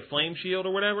say I get a flame shield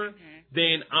or whatever, mm-hmm.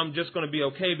 then I'm just going to be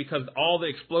okay because all the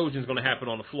explosion is going to happen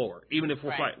on the floor, even if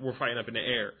we're fighting up in the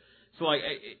air. So like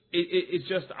it's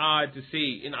just odd to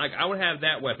see, and like I would have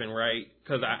that weapon, right?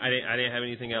 Because I didn't have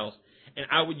anything else. And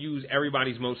I would use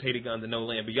everybody's most hated gun, the No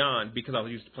Land Beyond, because I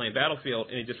was used to playing Battlefield,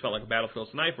 and it just felt like a Battlefield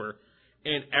sniper.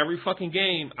 And every fucking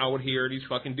game, I would hear these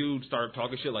fucking dudes start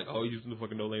talking shit like, oh, he's using the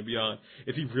fucking No Land Beyond.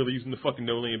 Is he really using the fucking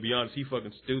No Land Beyond? Is he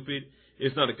fucking stupid?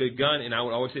 It's not a good gun. And I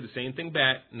would always say the same thing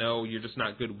back. No, you're just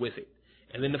not good with it.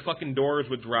 And then the fucking doors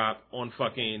would drop on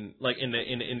fucking, like, in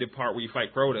the part where you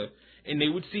fight Crota. And they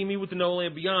would see me with the No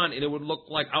Land Beyond, and it would look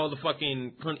like I was a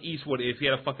fucking Clint Eastwood if he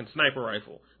had a fucking sniper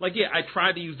rifle. Like, yeah, I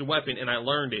tried to use the weapon, and I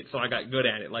learned it, so I got good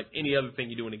at it, like any other thing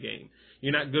you do in a game.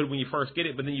 You're not good when you first get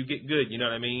it, but then you get good, you know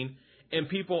what I mean? And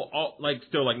people,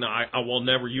 still like, no, I will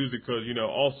never use it because,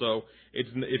 also, it's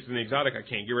an exotic. I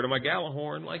can't get rid of my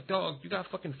Gallahorn. Like, dog, you got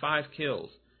fucking 5 kills.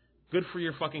 Good for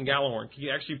your fucking Gallahorn. Can you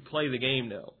actually play the game,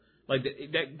 though? Like,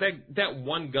 that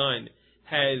one gun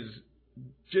has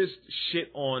just shit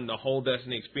on the whole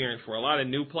Destiny experience for a lot of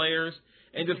new players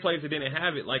and just players that didn't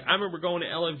have it. Like, I remember going to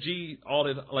LFG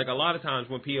a lot of times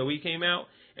when PoE came out,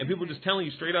 and people just telling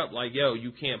you straight up, like, yo,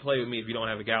 you can't play with me if you don't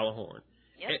have a Gallahorn.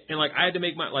 Yep. And like, I had to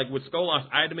make with Skolas,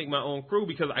 I had to make my own crew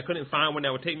because I couldn't find one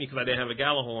that would take me because I didn't have a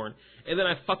Gallahorn. And then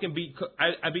I fucking beat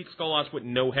Skolas with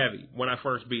no heavy when I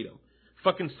first beat him.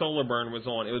 fucking Solar Burn was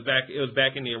on. It was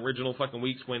back in the original fucking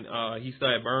weeks when he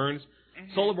still had burns.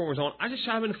 Solar Burn was on. I just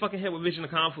shot him in the fucking head with Vision of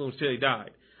Confluence till he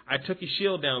died. I took his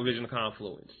shield down with Vision of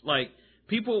Confluence. Like,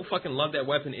 people fucking love that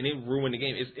weapon, and it ruined the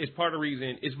game. It's part of the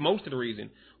reason. It's most of the reason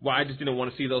why I just didn't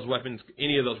want to see those weapons,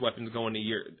 any of those weapons, go into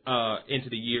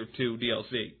the year 2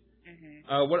 DLC.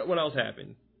 What else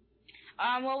happened?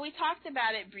 Well, we talked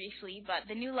about it briefly, but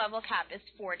the new level cap is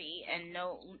 40 and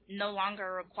no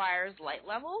longer requires light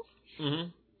levels.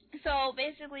 So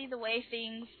basically, the way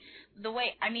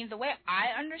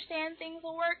I understand things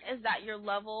will work is that your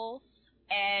level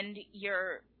and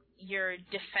your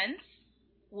defense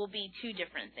will be 2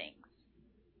 different things.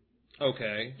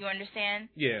 Okay. You understand?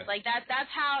 Yeah. Like that's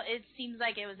how it seems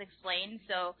like it was explained.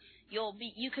 So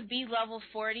you could be level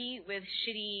 40 with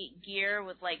shitty gear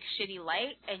with like shitty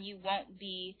light, and you won't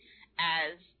be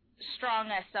as strong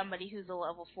as somebody who's a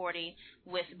level 40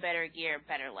 with better gear,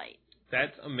 better light.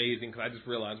 That's amazing, because I just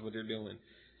realized what they're doing.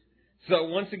 So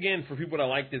once again, for people that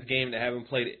like this game that haven't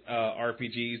played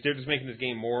RPGs, they're just making this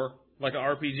game more like an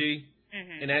RPG.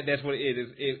 And that's what it is.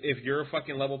 If you're a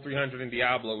fucking level 300 in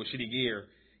Diablo with shitty gear,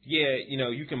 yeah,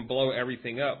 you can blow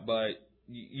everything up, but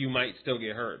you might still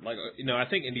get hurt. Like, I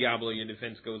think in Diablo your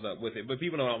defense goes up with it. But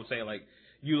people know what I'm saying. Like,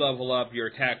 you level up your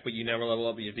attack, but you never level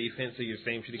up your defense, so you're the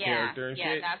same shitty character and shit.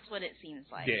 Yeah, that's what it seems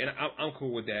like. Yeah, and I'm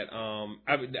cool with that.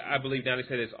 I believe now they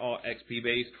said it's all XP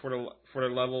based for the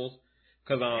levels.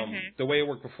 Because the way it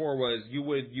worked before was you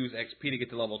would use XP to get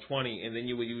to level 20, and then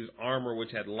you would use armor,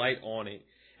 which had light on it.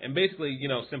 And basically,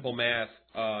 simple math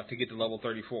to get to level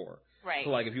 34. Right. So,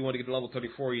 like, if you want to get to level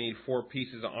 34, you need 4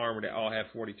 pieces of armor that all have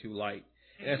 42 light.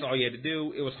 And that's all you had to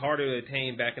do. It was harder to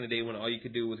attain back in the day when all you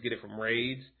could do was get it from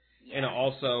raids. Yeah. And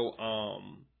also,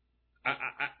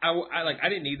 I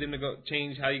didn't need them to go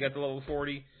change how you got to level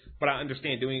 40, but I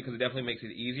understand doing it because it definitely makes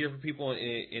it easier for people, and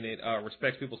it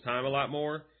respects people's time a lot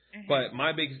more. But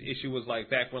my biggest issue was, like,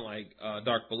 back when, like,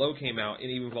 Dark Below came out, and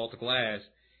even Vault of Glass,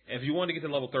 if you wanted to get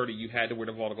to level 30, you had to wear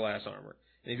the Vault of Glass armor.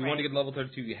 And if you wanted to get to level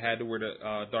 32, you had to wear the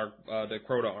the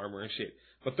Crota armor and shit.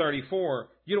 But 34,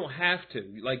 you don't have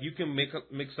to. Like, you can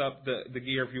mix up the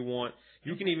gear if you want.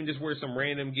 You can even just wear some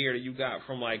random gear that you got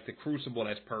from, like, the Crucible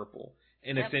that's purple,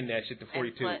 and extend that shit to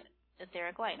 42. And put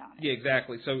etheric light on it. Yeah,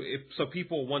 exactly. So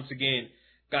people once again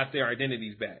got their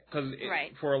identities back, because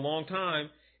for a long time,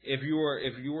 if you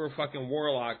were a fucking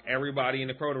warlock, everybody in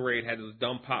the Crota raid had those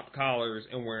dumb pop collars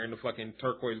and wearing the fucking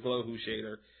turquoise glow hue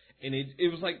shader. And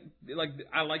it was like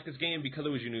I liked this game because it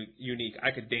was unique.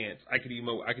 I could dance, I could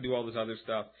emote, I could do all this other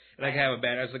stuff, and I could have a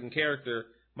badass looking character.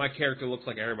 My character looks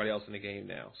like everybody else in the game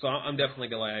now, so I'm definitely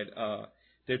glad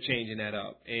they're changing that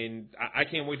up. And I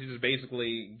can't wait to just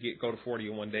basically go to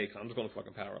 40 in one day, because I'm just gonna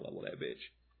fucking power level that bitch.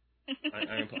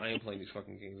 I ain't playing these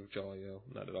fucking games with y'all, yo,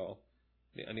 not at all.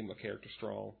 Yeah, I need my character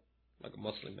strong, like a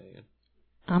muscly man.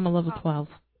 I'm a level 12.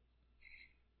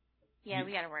 Yeah,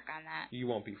 we gotta work on that. You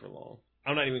won't be for long.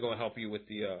 I'm not even going to help you with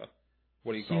the,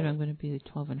 what do you call it? I'm going to be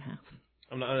 12 and a half.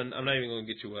 I'm not even going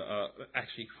to get you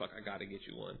actually, fuck, I got to get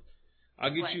you one. I'll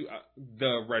get you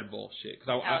the Red Bull shit, because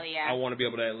I want to be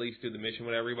able to at least do the mission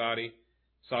with everybody.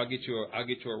 So I'll get you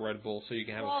a Red Bull so you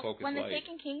can have a focus light. When the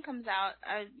Taken King comes out,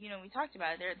 we talked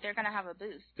about it. They're going to have a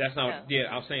boost. That's not, yeah,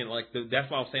 I was saying, like,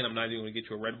 that's why I was saying I'm not even going to get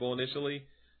you a Red Bull initially.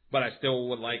 But I still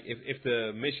would like, if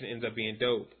the mission ends up being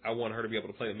dope, I want her to be able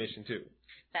to play the mission too.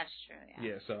 That's true,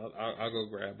 yeah. Yeah, so I'll go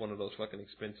grab one of those fucking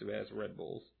expensive ass Red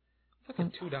Bulls.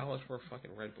 Fucking $2 for a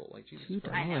fucking Red Bull, like Jesus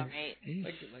Christ. I know, right?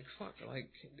 Like fuck, like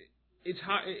it's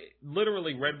hot.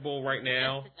 Literally, Red Bull right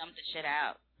now. Just to dump the shit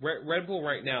out. Red Bull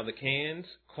right now, the cans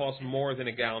cost more than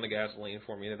a gallon of gasoline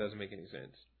for me, and it doesn't make any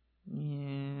sense.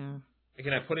 Yeah.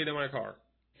 Can I put it in my car?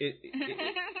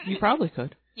 You probably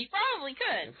could. You probably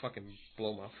could. It'll fucking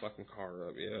blow my fucking car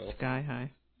up, yo. Sky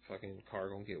high. Fucking car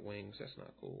gonna get wings. That's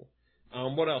not cool.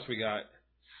 What else we got?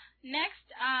 Next,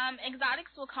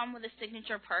 exotics will come with a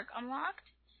signature perk unlocked.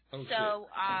 Oh, so,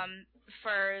 shit.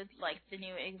 for like the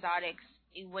new exotics,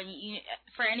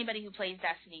 for anybody who plays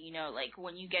Destiny, like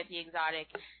when you get the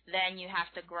exotic, then you have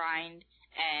to grind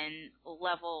and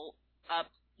level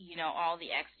up, all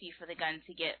the XP for the gun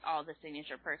to get all the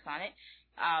signature perks on it.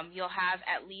 You'll have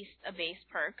at least a base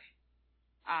perk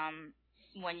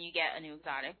when you get a new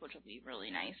exotic, which will be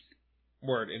really nice.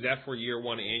 Word. Is that for year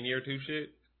 1 and year 2 shit?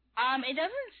 It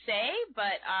doesn't say,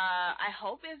 but I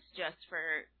hope it's just for,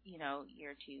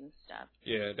 year 2 stuff.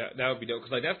 Yeah, that would be dope.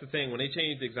 Because, like, that's the thing. When they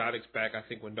changed the exotics back, I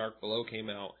think when Dark Below came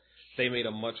out, they made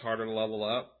them much harder to level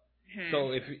up.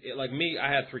 So, if like me,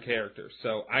 I had 3 characters.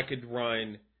 So, I could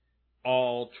run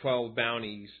all 12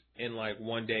 bounties in, like,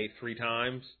 one day 3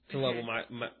 times to level my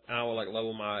I would, like,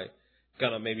 level my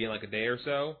gun up maybe in, like, a day or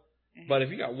so. Mm-hmm. But if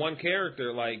you got one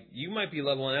character, like, you might be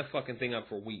leveling that fucking thing up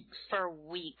for weeks. For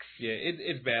weeks. Yeah,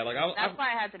 it's bad. Like, That's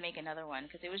why I had to make another one,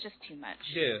 because it was just too much.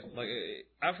 Yeah, like,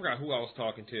 I forgot who I was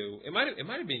talking to. It might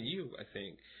have been you, I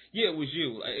think. Yeah, it was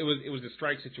you. It was the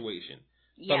strike situation.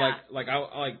 Yeah.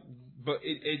 But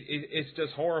it's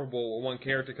just horrible with one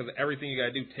character because everything you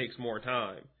gotta do takes more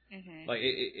time. Mm-hmm. Like,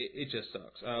 it just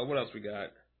sucks. What else we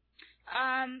got?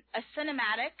 A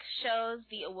cinematic shows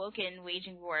the Awoken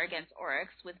waging war against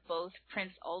Oryx with both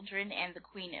Prince Uldren and the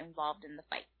Queen involved in the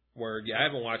fight. Word. Yeah, I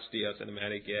haven't watched the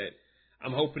cinematic yet.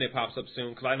 I'm hoping it pops up soon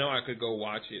because I know I could go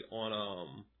watch it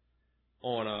on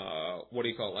what do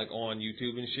you call it, like on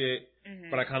YouTube and shit.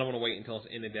 Mm-hmm. But I kind of want to wait until it's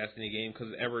in the Destiny game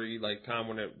because every like time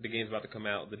when the game's about to come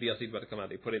out, the DLC's about to come out,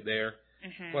 they put it there.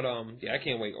 Mm-hmm. But yeah, I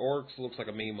can't wait. Oryx looks like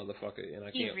a mean motherfucker, and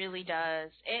I can't. He really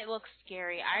does. It looks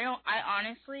scary. I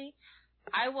honestly,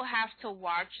 I will have to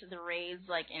watch the raids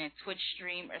like in a Twitch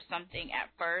stream or something at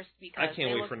first because I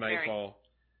can't wait for Nightfall.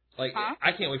 Like, huh?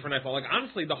 I can't wait for Nightfall. Like,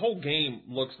 honestly, the whole game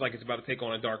looks like it's about to take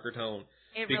on a darker tone.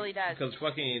 It really does. Because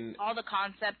fucking all the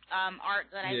concept art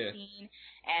that I've seen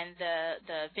and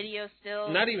the video still.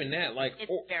 Not even that. Like,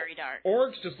 it's very dark.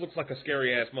 Oryx just looks like a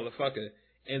scary ass motherfucker.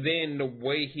 And then the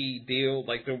way he deals,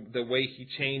 like the way he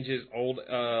changes old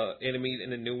enemies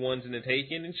and the new ones in the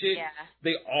Taken and shit,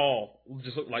 they all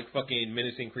just look like fucking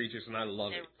menacing creatures, and I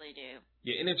love it. They really do.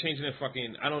 Yeah, and they're changing the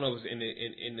fucking, I don't know if it's in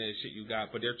the shit you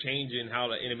got, but they're changing how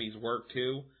the enemies work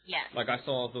too. Yes. Like I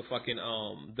saw the fucking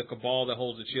the Cabal that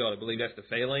holds the shield. I believe that's the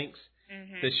Phalanx.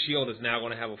 Mm-hmm. The shield is now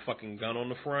going to have a fucking gun on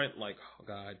the front. Like, oh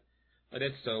god, like,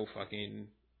 that's so fucking.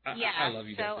 I love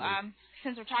you. So Destiny.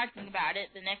 Since we're talking about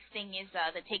it, the next thing is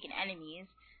the Taken enemies.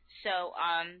 So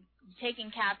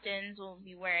Taken captains will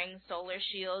be wearing solar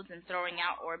shields and throwing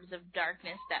out orbs of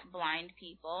darkness that blind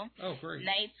people. Oh, great.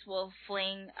 Knights will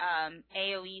fling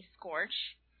AoE Scorch.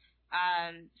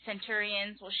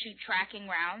 Centurions will shoot tracking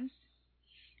rounds.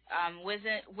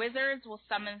 Wizards will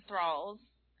summon thralls.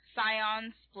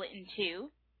 Scions split in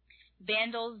two.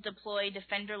 Vandals deploy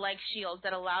defender-like shields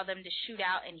that allow them to shoot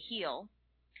out and heal.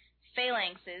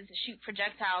 Phalanxes shoot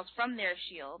projectiles from their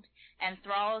shield, and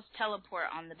thralls teleport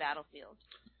on the battlefield.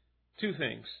 Two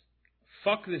things.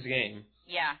 Fuck this game.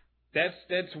 Yeah.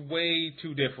 That's way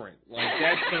too different. Like,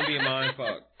 that's going to be a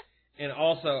mindfuck. And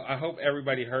also, I hope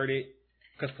everybody heard it,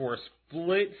 because for a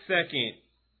split second,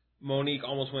 Monique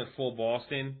almost went full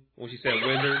Boston when she said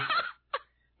wizards.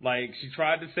 Like, she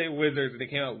tried to say wizards, and it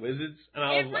came out wizards. And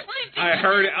I was like, I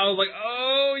heard it. I was like,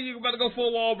 oh, you about to go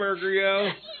full Wahlburger,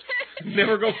 yo.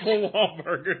 Never go full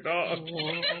Wahlburger, dog.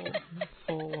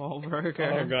 Full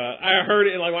Wahlburger. Oh, God. I heard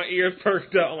it, and, like, my ears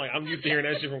perked up. I'm like, I'm used to hearing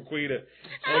that shit from Quita.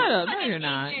 No, you're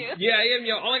not. Yeah, I am,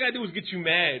 yo. All I gotta do is get you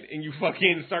mad, and you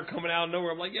fucking start coming out of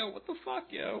nowhere. I'm like, yo, what the fuck,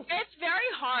 yo? It's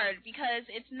very hard, because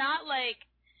it's not like,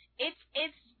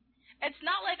 it's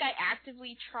not like I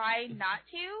actively try not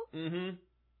to. Mm-hmm.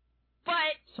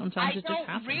 But sometimes I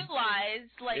don't realize,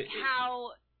 like,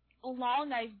 how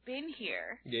long I've been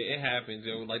here. Yeah, it happens,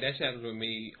 yo. Like, that shit happens with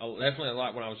me definitely a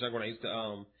lot when I was younger, when I used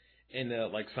to, in the,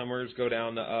 like, summers go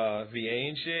down to VA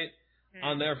and shit. Mm.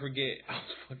 I'll never forget, I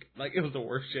was fucking, like, it was the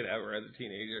worst shit ever as a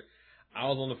teenager. I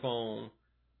was on the phone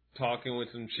talking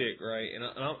with some chick, right? And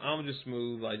I'm just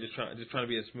smooth, like, just trying to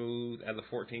be as smooth as a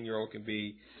 14-year-old can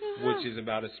be, which is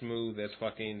about as smooth as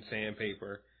fucking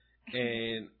sandpaper.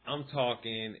 And I'm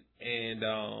talking, and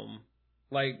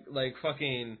like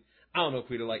fucking, I don't know,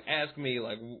 Peter. Like, ask me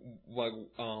like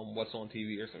what's on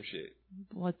TV or some shit.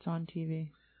 What's on TV?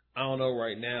 I don't know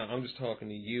right now. I'm just talking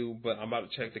to you, but I'm about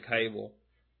to check the cable.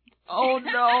 Oh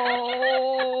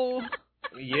no!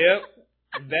 Yep,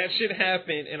 that shit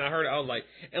happened, and I heard it. I was like,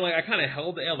 and like I kind of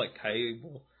held the L like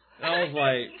cable. And I was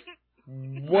like,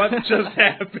 what just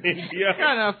happened? Yeah.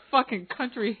 Kind of fucking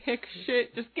country hick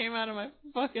shit just came out of my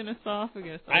fucking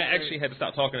esophagus. I actually had to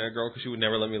stop talking to that girl because she would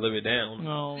never let me live it down.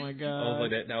 Oh my god. I was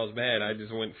like, that was bad. I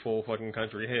just went full fucking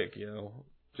country hick, you know.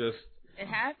 Just. It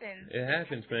happens. It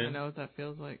happens, man. I know what that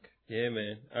feels like. Yeah,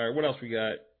 man. All right, what else we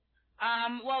got?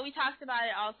 Well, we talked about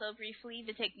it also briefly.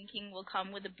 The Taken King will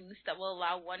come with a boost that will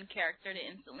allow one character to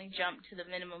instantly jump to the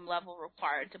minimum level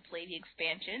required to play the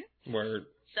expansion. Word.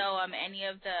 So, any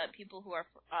of the people who are,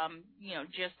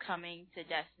 just coming to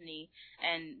Destiny,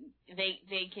 and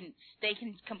they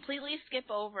can completely skip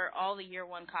over all the year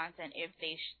one content if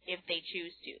they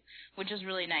choose to, which is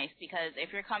really nice, because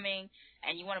if you're coming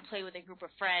and you want to play with a group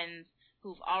of friends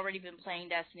who've already been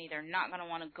playing Destiny, they're not going to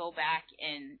want to go back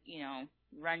and,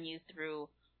 run you through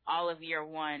all of year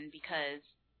one because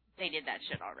they did that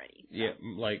shit already. So. Yeah,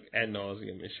 like ad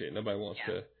nauseum and shit. Nobody wants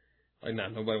to Like, nah,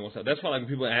 nobody wants that. That's why, like, when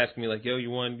people ask me, like, yo,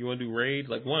 you want to do raids?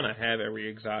 Like, one, I have every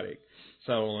exotic,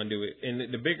 so I don't want to do it.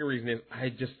 And the bigger reason is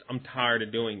I'm tired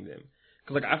of doing them.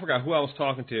 Because, like, I forgot who I was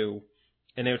talking to,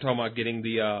 and they were talking about getting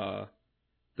the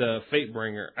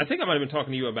Fatebringer. I think I might have been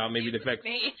talking to you about maybe the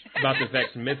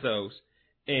Vex Mythos.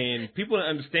 And people don't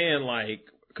understand, like,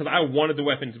 because I wanted the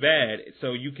weapons bad,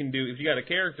 so you can do, if you got a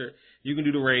character, you can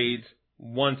do the raids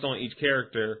once on each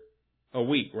character a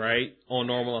week, right? On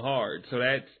normal and hard. So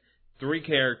that's 3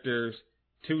 characters,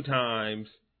 2 times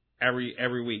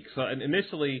every week. So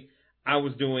initially, I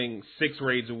was doing 6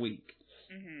 raids a week.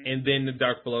 Mm-hmm. And then the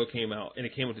Dark Below came out, and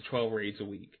it came up to 12 raids a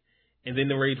week. And then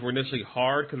the raids were initially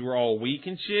hard because we were all weak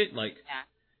and shit. Like,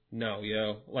 no,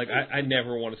 yo. Like, I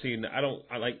never want to see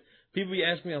it. People be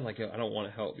asking me, I'm like, yo, I don't want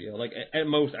to help, yo. Like, at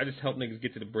most, I just help niggas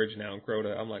get to the bridge now in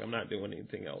Crota. I'm like, I'm not doing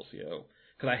anything else, yo.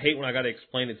 Because I hate when I got to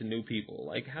explain it to new people.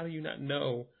 Like, how do you not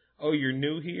know? Oh, you're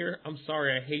new here? I'm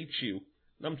sorry, I hate you.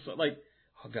 I'm so, like,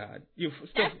 oh, God.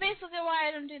 That's basically why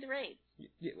I don't do the raid.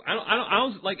 I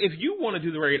don't, like, if you want to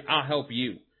do the raid, I'll help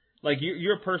you. Like,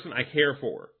 you're a person I care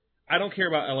for. I don't care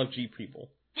about LFG people.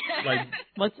 Like,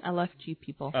 what's LFG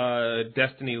people?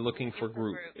 Destiny looking for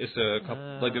group. It's a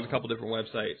couple, like, there's a couple different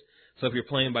websites. So if you're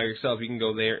playing by yourself, you can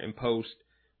go there and post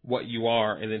what you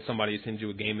are, and then somebody sends you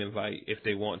a game invite if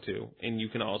they want to. And you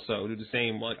can also do the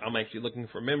same. Like, I'm actually looking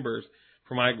for members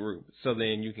for my group, so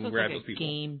then you can grab those people.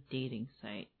 Game dating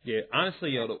site. Yeah,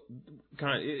 honestly, yo,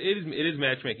 it is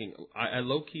matchmaking. I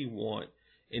low key want,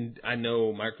 and I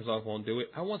know Microsoft won't do it.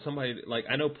 I want somebody like,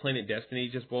 I know Planet Destiny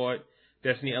just bought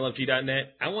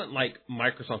DestinyLFG.net. I want like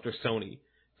Microsoft or Sony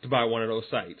to buy one of those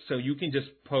sites, so you can just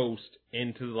post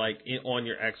into on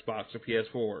your Xbox or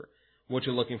PS4 what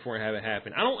you're looking for and have it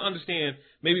happen. I don't understand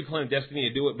maybe Planet Destiny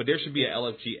to do it, but there should be an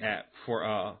LFG app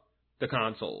for the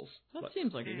consoles. That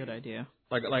seems like a good idea.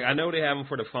 Like I know they have them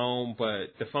for the phone, but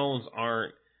the phones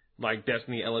aren't like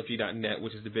DestinyLFG.net,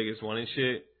 which is the biggest one and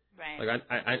shit. Right.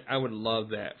 Like I would love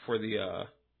that for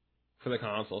the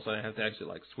console, so I have to actually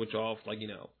like switch off, like, you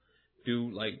know,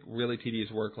 do like really tedious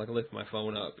work, like lift my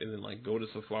phone up and then like go to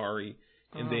Safari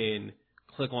and then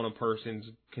click on a person's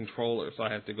controller, so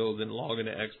I have to go then log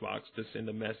into Xbox to send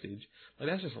a message. Like,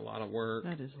 that's just a lot of work.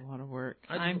 That is a lot of work.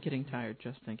 I'm getting tired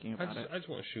just thinking about it. I just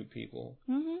want to shoot people.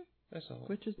 Mm-hmm. That's all.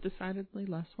 Which is decidedly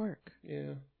less work.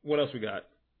 Yeah. What else we got?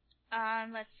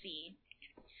 Let's see.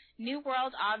 New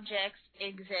world objects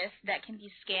exist that can be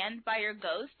scanned by your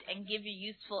ghost and give you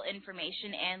useful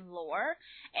information and lore,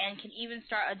 and can even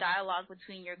start a dialogue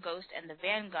between your ghost and the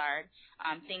Vanguard,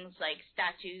 things like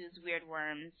statues, weird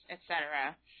worms,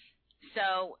 etc.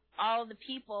 So all the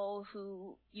people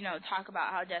who, you know, talk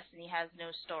about how Destiny has no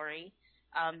story,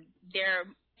 they're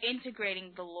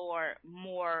integrating the lore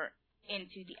more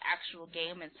into the actual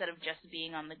game instead of just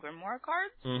being on the Grimoire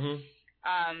cards. Mm-hmm.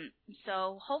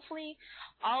 So hopefully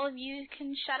all of you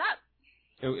can shut up.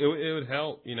 It would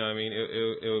help, you know what I mean?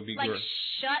 It would be like, great.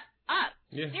 Shut up.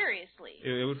 Yeah. Seriously.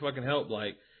 It would fucking help.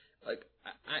 Like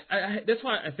I that's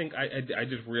why I think I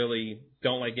just really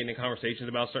don't like getting in conversations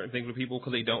about certain things with people,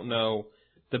 because they don't know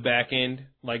the back end.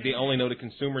 Like, they only know the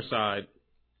consumer side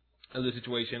of the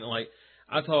situation. Like,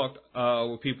 I talked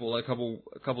with people like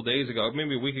a couple days ago,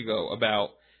 maybe a week ago,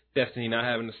 about Destiny not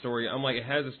having a story. I'm like, it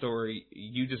has a story.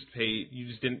 You just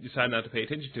didn't decide not to pay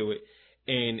attention to it.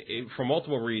 And for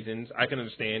multiple reasons, I can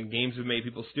understand. Games have made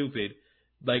people stupid.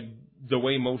 Like, the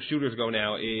way most shooters go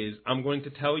now is, I'm going to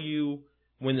tell you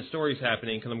when the story's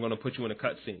happening because I'm going to put you in a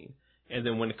cutscene. And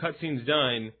then when the cutscene's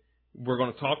done, we're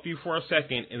going to talk to you for a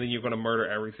second, and then you're going to murder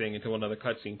everything until another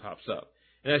cutscene pops up.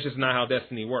 And that's just not how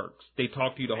Destiny works. They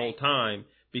talk to you the whole time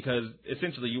because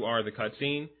essentially you are the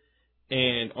cutscene.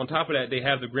 And on top of that, they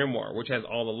have the Grimoire, which has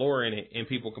all the lore in it, and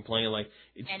people complain like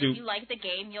it's stupid. And if you like the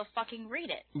game, you'll fucking read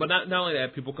it. But not only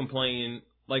that, people complain,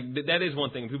 like, that is one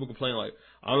thing. People complain like,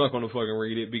 I'm not going to fucking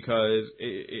read it because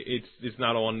it's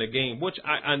not on the game, which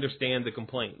I understand the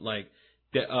complaint. Like,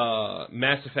 the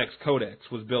Mass Effect's codex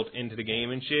was built into the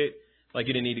game and shit. Like,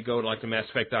 you didn't need to go to like the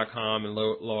MassEffect.com and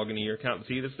log into your account to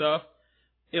see the stuff.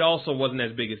 It also wasn't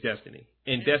as big as Destiny.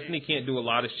 And Destiny can't do a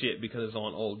lot of shit because it's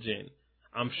on old gen.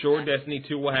 I'm sure Destiny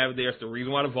 2 will have it there. It's the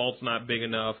reason why the vault's not big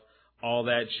enough. All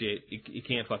that shit. You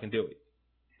can't fucking do it.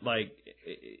 Like,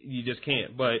 you just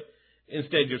can't. But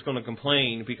instead, you're just going to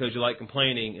complain because you like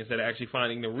complaining instead of actually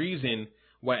finding the reason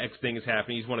why X thing is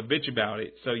happening. You just want to bitch about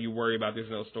it, so you worry about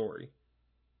there's no story.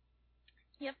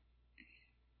 Yep.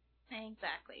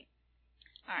 Exactly.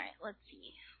 All right, let's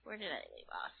see. Where did I leave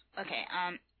off? Okay,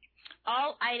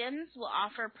 all items will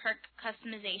offer perk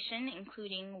customization,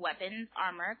 including weapons,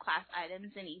 armor, class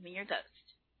items, and even your ghost.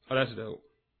 Oh, that's dope.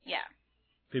 Yeah.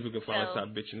 People can finally stop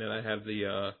bitching that I have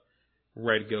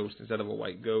red ghost instead of a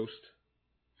white ghost.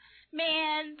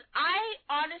 Man,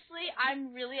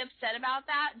 I'm really upset about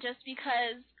that just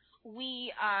because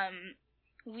we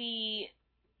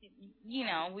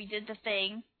did the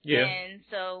thing. Yeah. And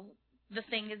so the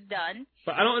thing is done.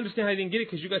 But I don't understand how you didn't get it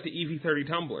because you got the EV30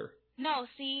 tumbler. No,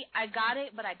 see, I got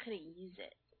it, but I couldn't use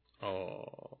it.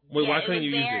 Oh. Wait, why couldn't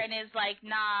you use it? It was there, and it's like,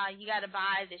 nah, you gotta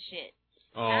buy the shit.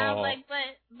 Oh. And I was like,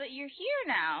 but you're here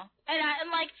now. And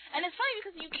it's funny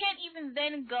because you can't even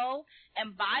then go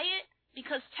and buy it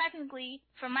because technically,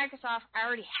 from Microsoft, I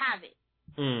already have it.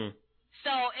 Mm.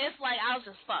 So it's like, I was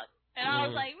just fucked. And I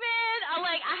was like, man,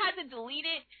 I had to delete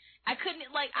it. I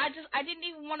couldn't, I didn't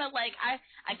even want to,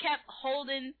 I kept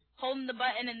holding the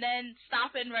button and then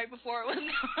stopping right before it was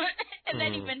gone. And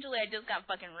then eventually I just got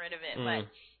fucking rid of it. But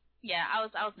yeah, I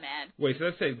was mad. Wait, so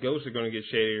let's say ghosts are going to get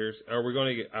shaders. Are we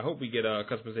going to get, I hope we get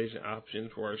customization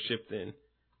options for our shift in.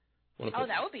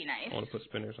 That would be nice. I want to put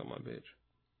spinners on my bitch.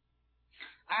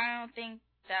 I don't think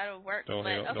that'll work. Don't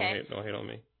hate on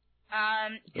me.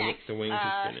 Next. The wings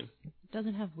are spinning. It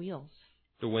doesn't have wheels.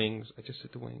 The wings. I just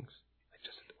said the wings. I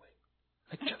just said the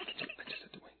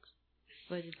wings.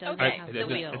 But it doesn't have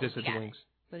wheels. I just said the wings.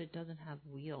 But it doesn't have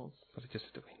wheels. But I just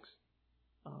said the wings.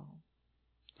 Oh.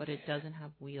 But it doesn't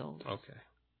have wheels. Okay.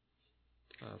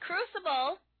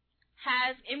 Crucible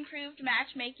has improved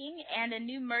matchmaking and a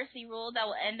new mercy rule that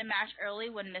will end a match early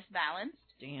when misbalanced.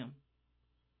 Damn.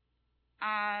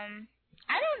 I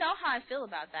don't know how I feel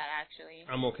about that, actually.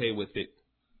 I'm okay with it.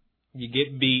 You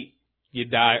get beat, you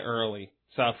die early.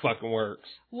 That's how it fucking works.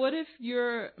 What if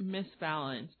you're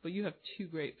misbalanced, but you have two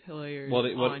great players? Well,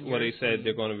 they said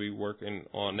they're going to be working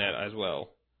on that as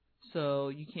well. So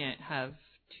you can't have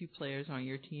 2 players on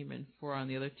your team and 4 on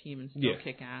the other team and still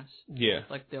kick ass. Yeah.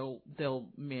 Like they'll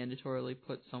mandatorily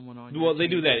put someone on. Well, they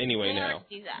team. do that anyway now.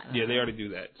 Do that. Yeah, they already do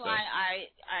that. So I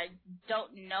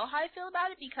don't know how I feel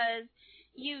about it because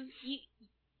you've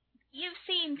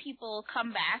seen people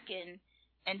come back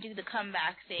and do the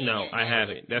comeback thing. No, I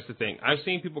haven't. That's the thing. I've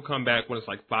seen people come back when it's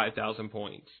like 5,000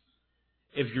 points.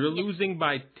 If you're losing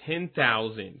by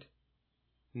 10,000,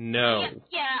 no.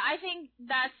 Yeah, I think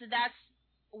that's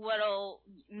what'll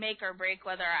make or break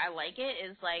whether I like it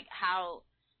is like how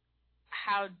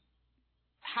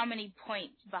many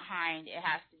points behind it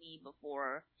has to be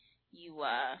before you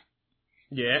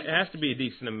Yeah, it has to be a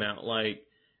decent amount. Like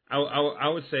I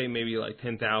would say maybe like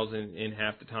 10,000 in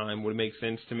half the time would make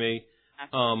sense to me.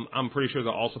 I'm pretty sure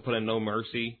they'll also put a no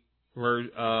mercy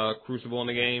crucible in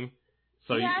the game,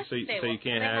 so you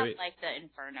can't have it. Like the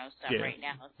Inferno stuff right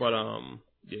now. So.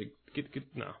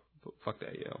 But fuck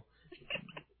that, yo.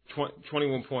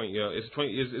 21 point, yo. It's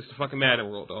the fucking Madden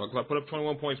rule, dog. If I put up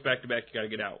 21 points back to back, you gotta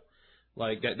get out.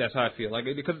 Like that's how I feel. Like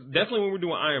because definitely when we're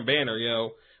doing Iron Banner,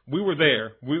 yo, we were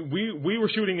there. We were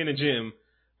shooting in the gym.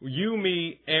 You,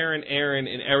 me, Aaron,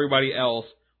 and everybody else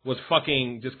was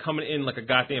fucking just coming in like a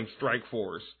goddamn strike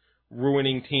force,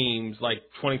 ruining teams like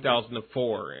 20,000 to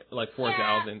 4,000. Yeah,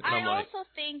 and I also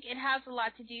think it has a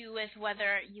lot to do with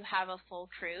whether you have a full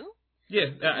crew. Yeah,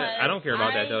 I don't care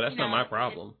about that though. That's not my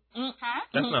problem.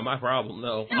 That's not my problem.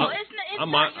 No. No, it's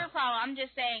not your problem. I'm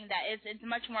just saying that it's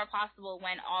much more possible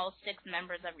when all 6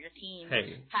 members of your team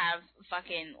have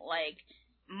fucking like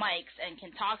mics and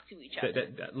can talk to each other.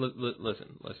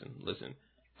 Listen.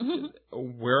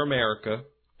 We're America,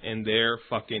 and they're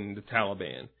fucking the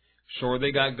Taliban. Sure,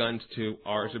 they got guns too.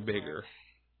 Ours are bigger.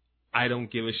 I don't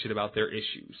give a shit about their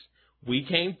issues. We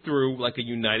came through like a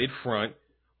united front.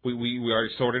 We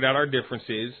already sorted out our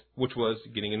differences, which was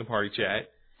getting in the party chat.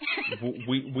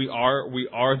 we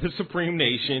are the supreme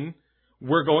nation.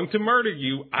 We're going to murder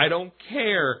you. I don't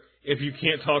care if you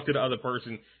can't talk to the other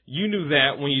person. You knew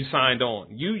that when you signed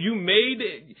on. You made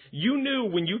it. You knew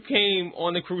when you came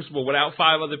on the Crucible without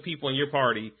 5 other people in your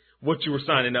party what you were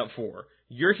signing up for.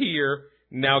 You're here,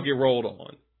 now get rolled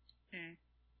on.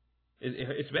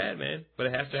 It's bad, man, but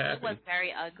it has to happen. It was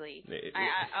very ugly.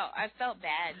 I felt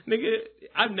bad. Nigga,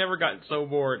 I've never gotten so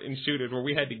bored in shooters where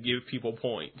we had to give people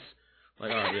points. Like,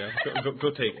 all right, yeah,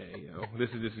 go take A, yo. This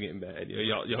is getting bad, yo.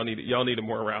 Y'all need a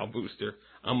morale booster.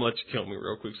 I'm gonna let you kill me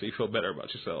real quick so you feel better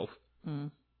about yourself. All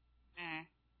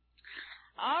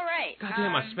right.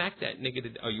 Goddamn, I smacked that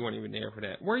nigga. Oh, you weren't even there for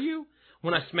that, were you?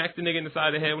 When I smacked the nigga in the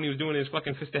side of the head when he was doing his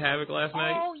fucking Fist of Havoc last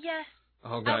night? Oh, yes.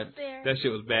 Oh, God. That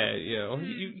shit was bad, yo.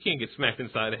 You can't get smacked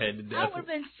inside the head to death. I would have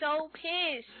been so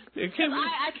pissed.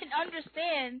 I can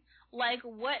understand, like,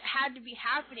 what had to be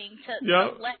happening to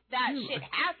let that shit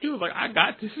happen. He was like, I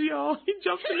got this, y'all. He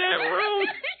jumped in that room.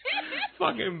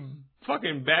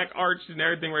 fucking back arched and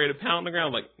everything, ready to pound the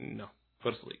ground. Like, no.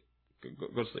 Go to sleep.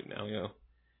 Go to sleep now, yo.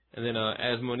 And then,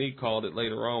 as Monique called it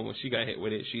later on when she got hit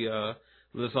with it, she,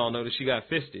 let us all know that she got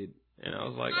fisted. And I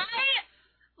was like,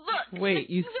 Look. Wait,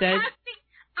 you said...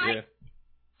 Yeah.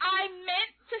 I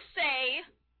meant to say...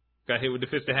 Got hit with the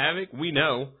fist of havoc? We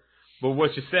know. But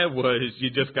what you said was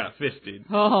you just got fisted.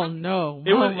 Oh, no.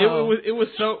 It was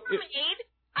so...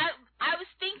 I was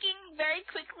thinking very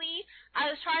quickly. I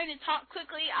was trying to talk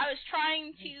quickly. I was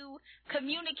trying to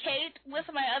communicate with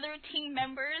my other team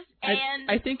members. And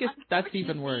I think that's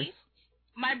even worse.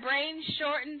 My brain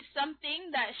shortened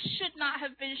something that should not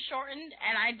have been shortened,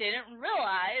 and I didn't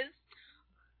realize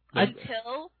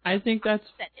until I think that's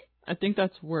said it. I think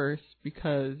that's worse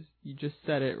because you just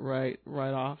said it right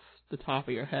off the top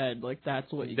of your head. Like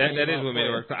that's what you. That is what made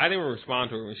it work. So I didn't respond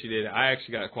to her when she did it. I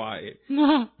actually got quiet.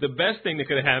 The best thing that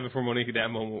could have happened for Monique at that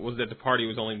moment was that the party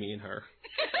was only me and her.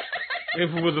 If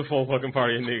it was a full fucking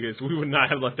party of niggas, we would not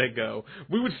have let that go.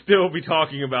 We would still be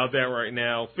talking about that right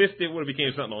now. Fisted would have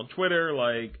became something on Twitter.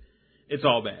 Like, it's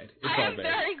all bad. It's all bad.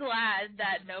 I'm very glad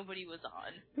that nobody was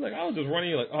on. Like, I was just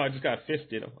running. Like, oh, I just got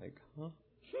fisted. I'm like, huh?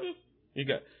 You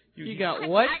got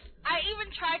what? I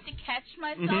even tried to catch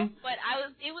myself, but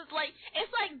it was like,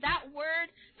 it's like that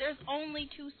word, there's only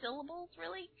 2 syllables,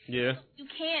 really. Yeah. You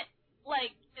can't,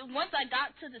 like, once I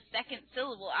got to the second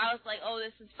syllable, I was like, oh,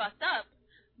 this is fucked up.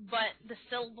 But the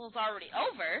syllable's already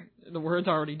over. The word's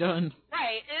already done.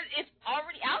 Right. It's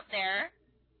already out there.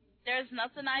 There's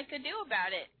nothing I could do about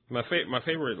it. My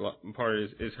favorite part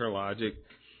is her logic.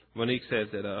 Monique said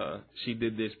that she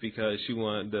did this because she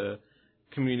wanted to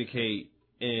communicate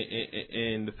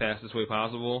in the fastest way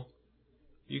possible.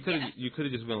 You could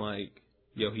have just been like,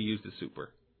 yo, he used the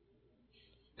super.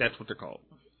 That's what they're called.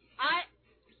 I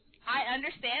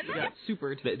understand that. Yeah,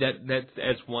 supered.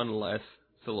 That's one less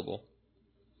syllable.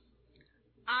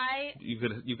 You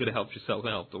could have helped yourself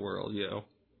and helped the world, yo.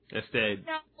 Instead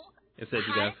you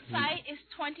got hindsight is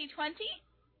 2020.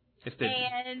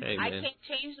 And hey, I can't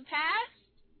change the past.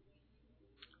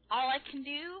 All I can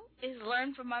do is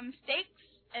learn from my mistakes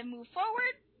and move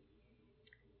forward.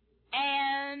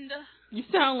 And you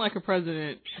sound like a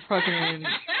president. Fucking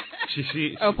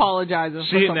she apologizing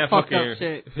for some fucked up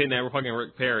shit. Hitting that fucking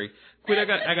Rick Perry. Quit. I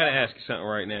gotta ask you something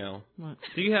right now. What?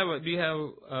 Do you have an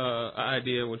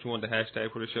idea what you want the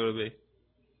hashtag for the show to be?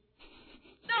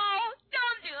 No,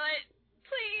 don't do it,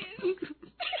 please.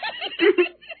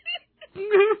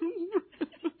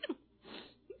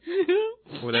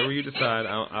 Whatever you decide,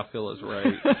 I feel is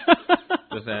right.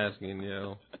 Just asking,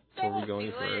 before we go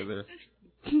any further.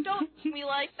 Don't do me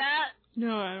like that.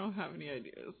 No, I don't have any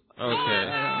ideas.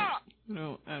 Okay.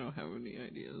 No, I don't have any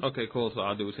ideas. Okay, cool. So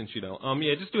I'll do it since you don't.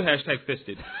 Yeah, just do hashtag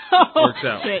fisted. Oh, Works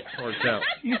out. shit. Works out.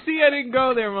 You see, I didn't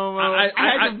go there, Momo. I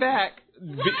had your back.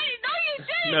 What? No, you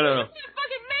didn't. No. You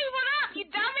fucking made one up, you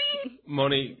dummy.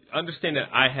 Moni, understand that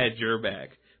I had your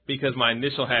back because my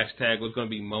initial hashtag was going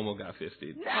to be Momo got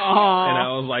fisted. No. And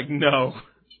I was like, no.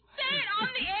 Say it on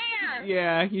the air.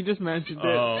 Yeah, you just mentioned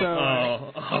it.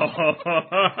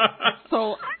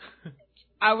 So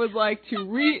I would like to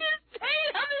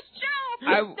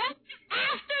That's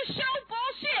after show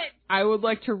bullshit. I would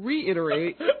like to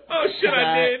reiterate. Oh shit!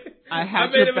 I did. I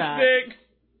have made your a back. mistake.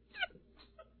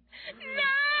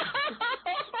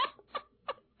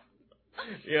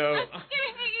 No. Yo,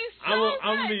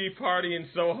 I'm gonna be partying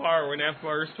so hard when that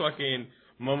first fucking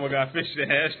Momo got fished the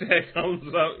hashtag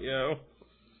comes up, yo.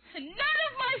 None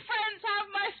of my friends have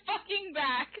my fucking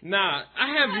back. Nah, I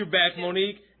have your back,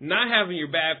 Monique. Not having your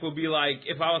back would be like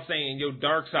if I was saying, yo,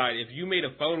 Darkside, if you made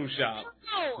a Photoshop,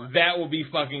 that would be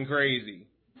fucking crazy.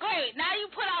 Great, now you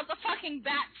put out the fucking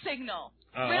bat signal.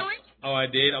 Oh. Really? Oh, I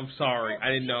did? I'm sorry. I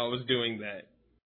didn't know I was doing that.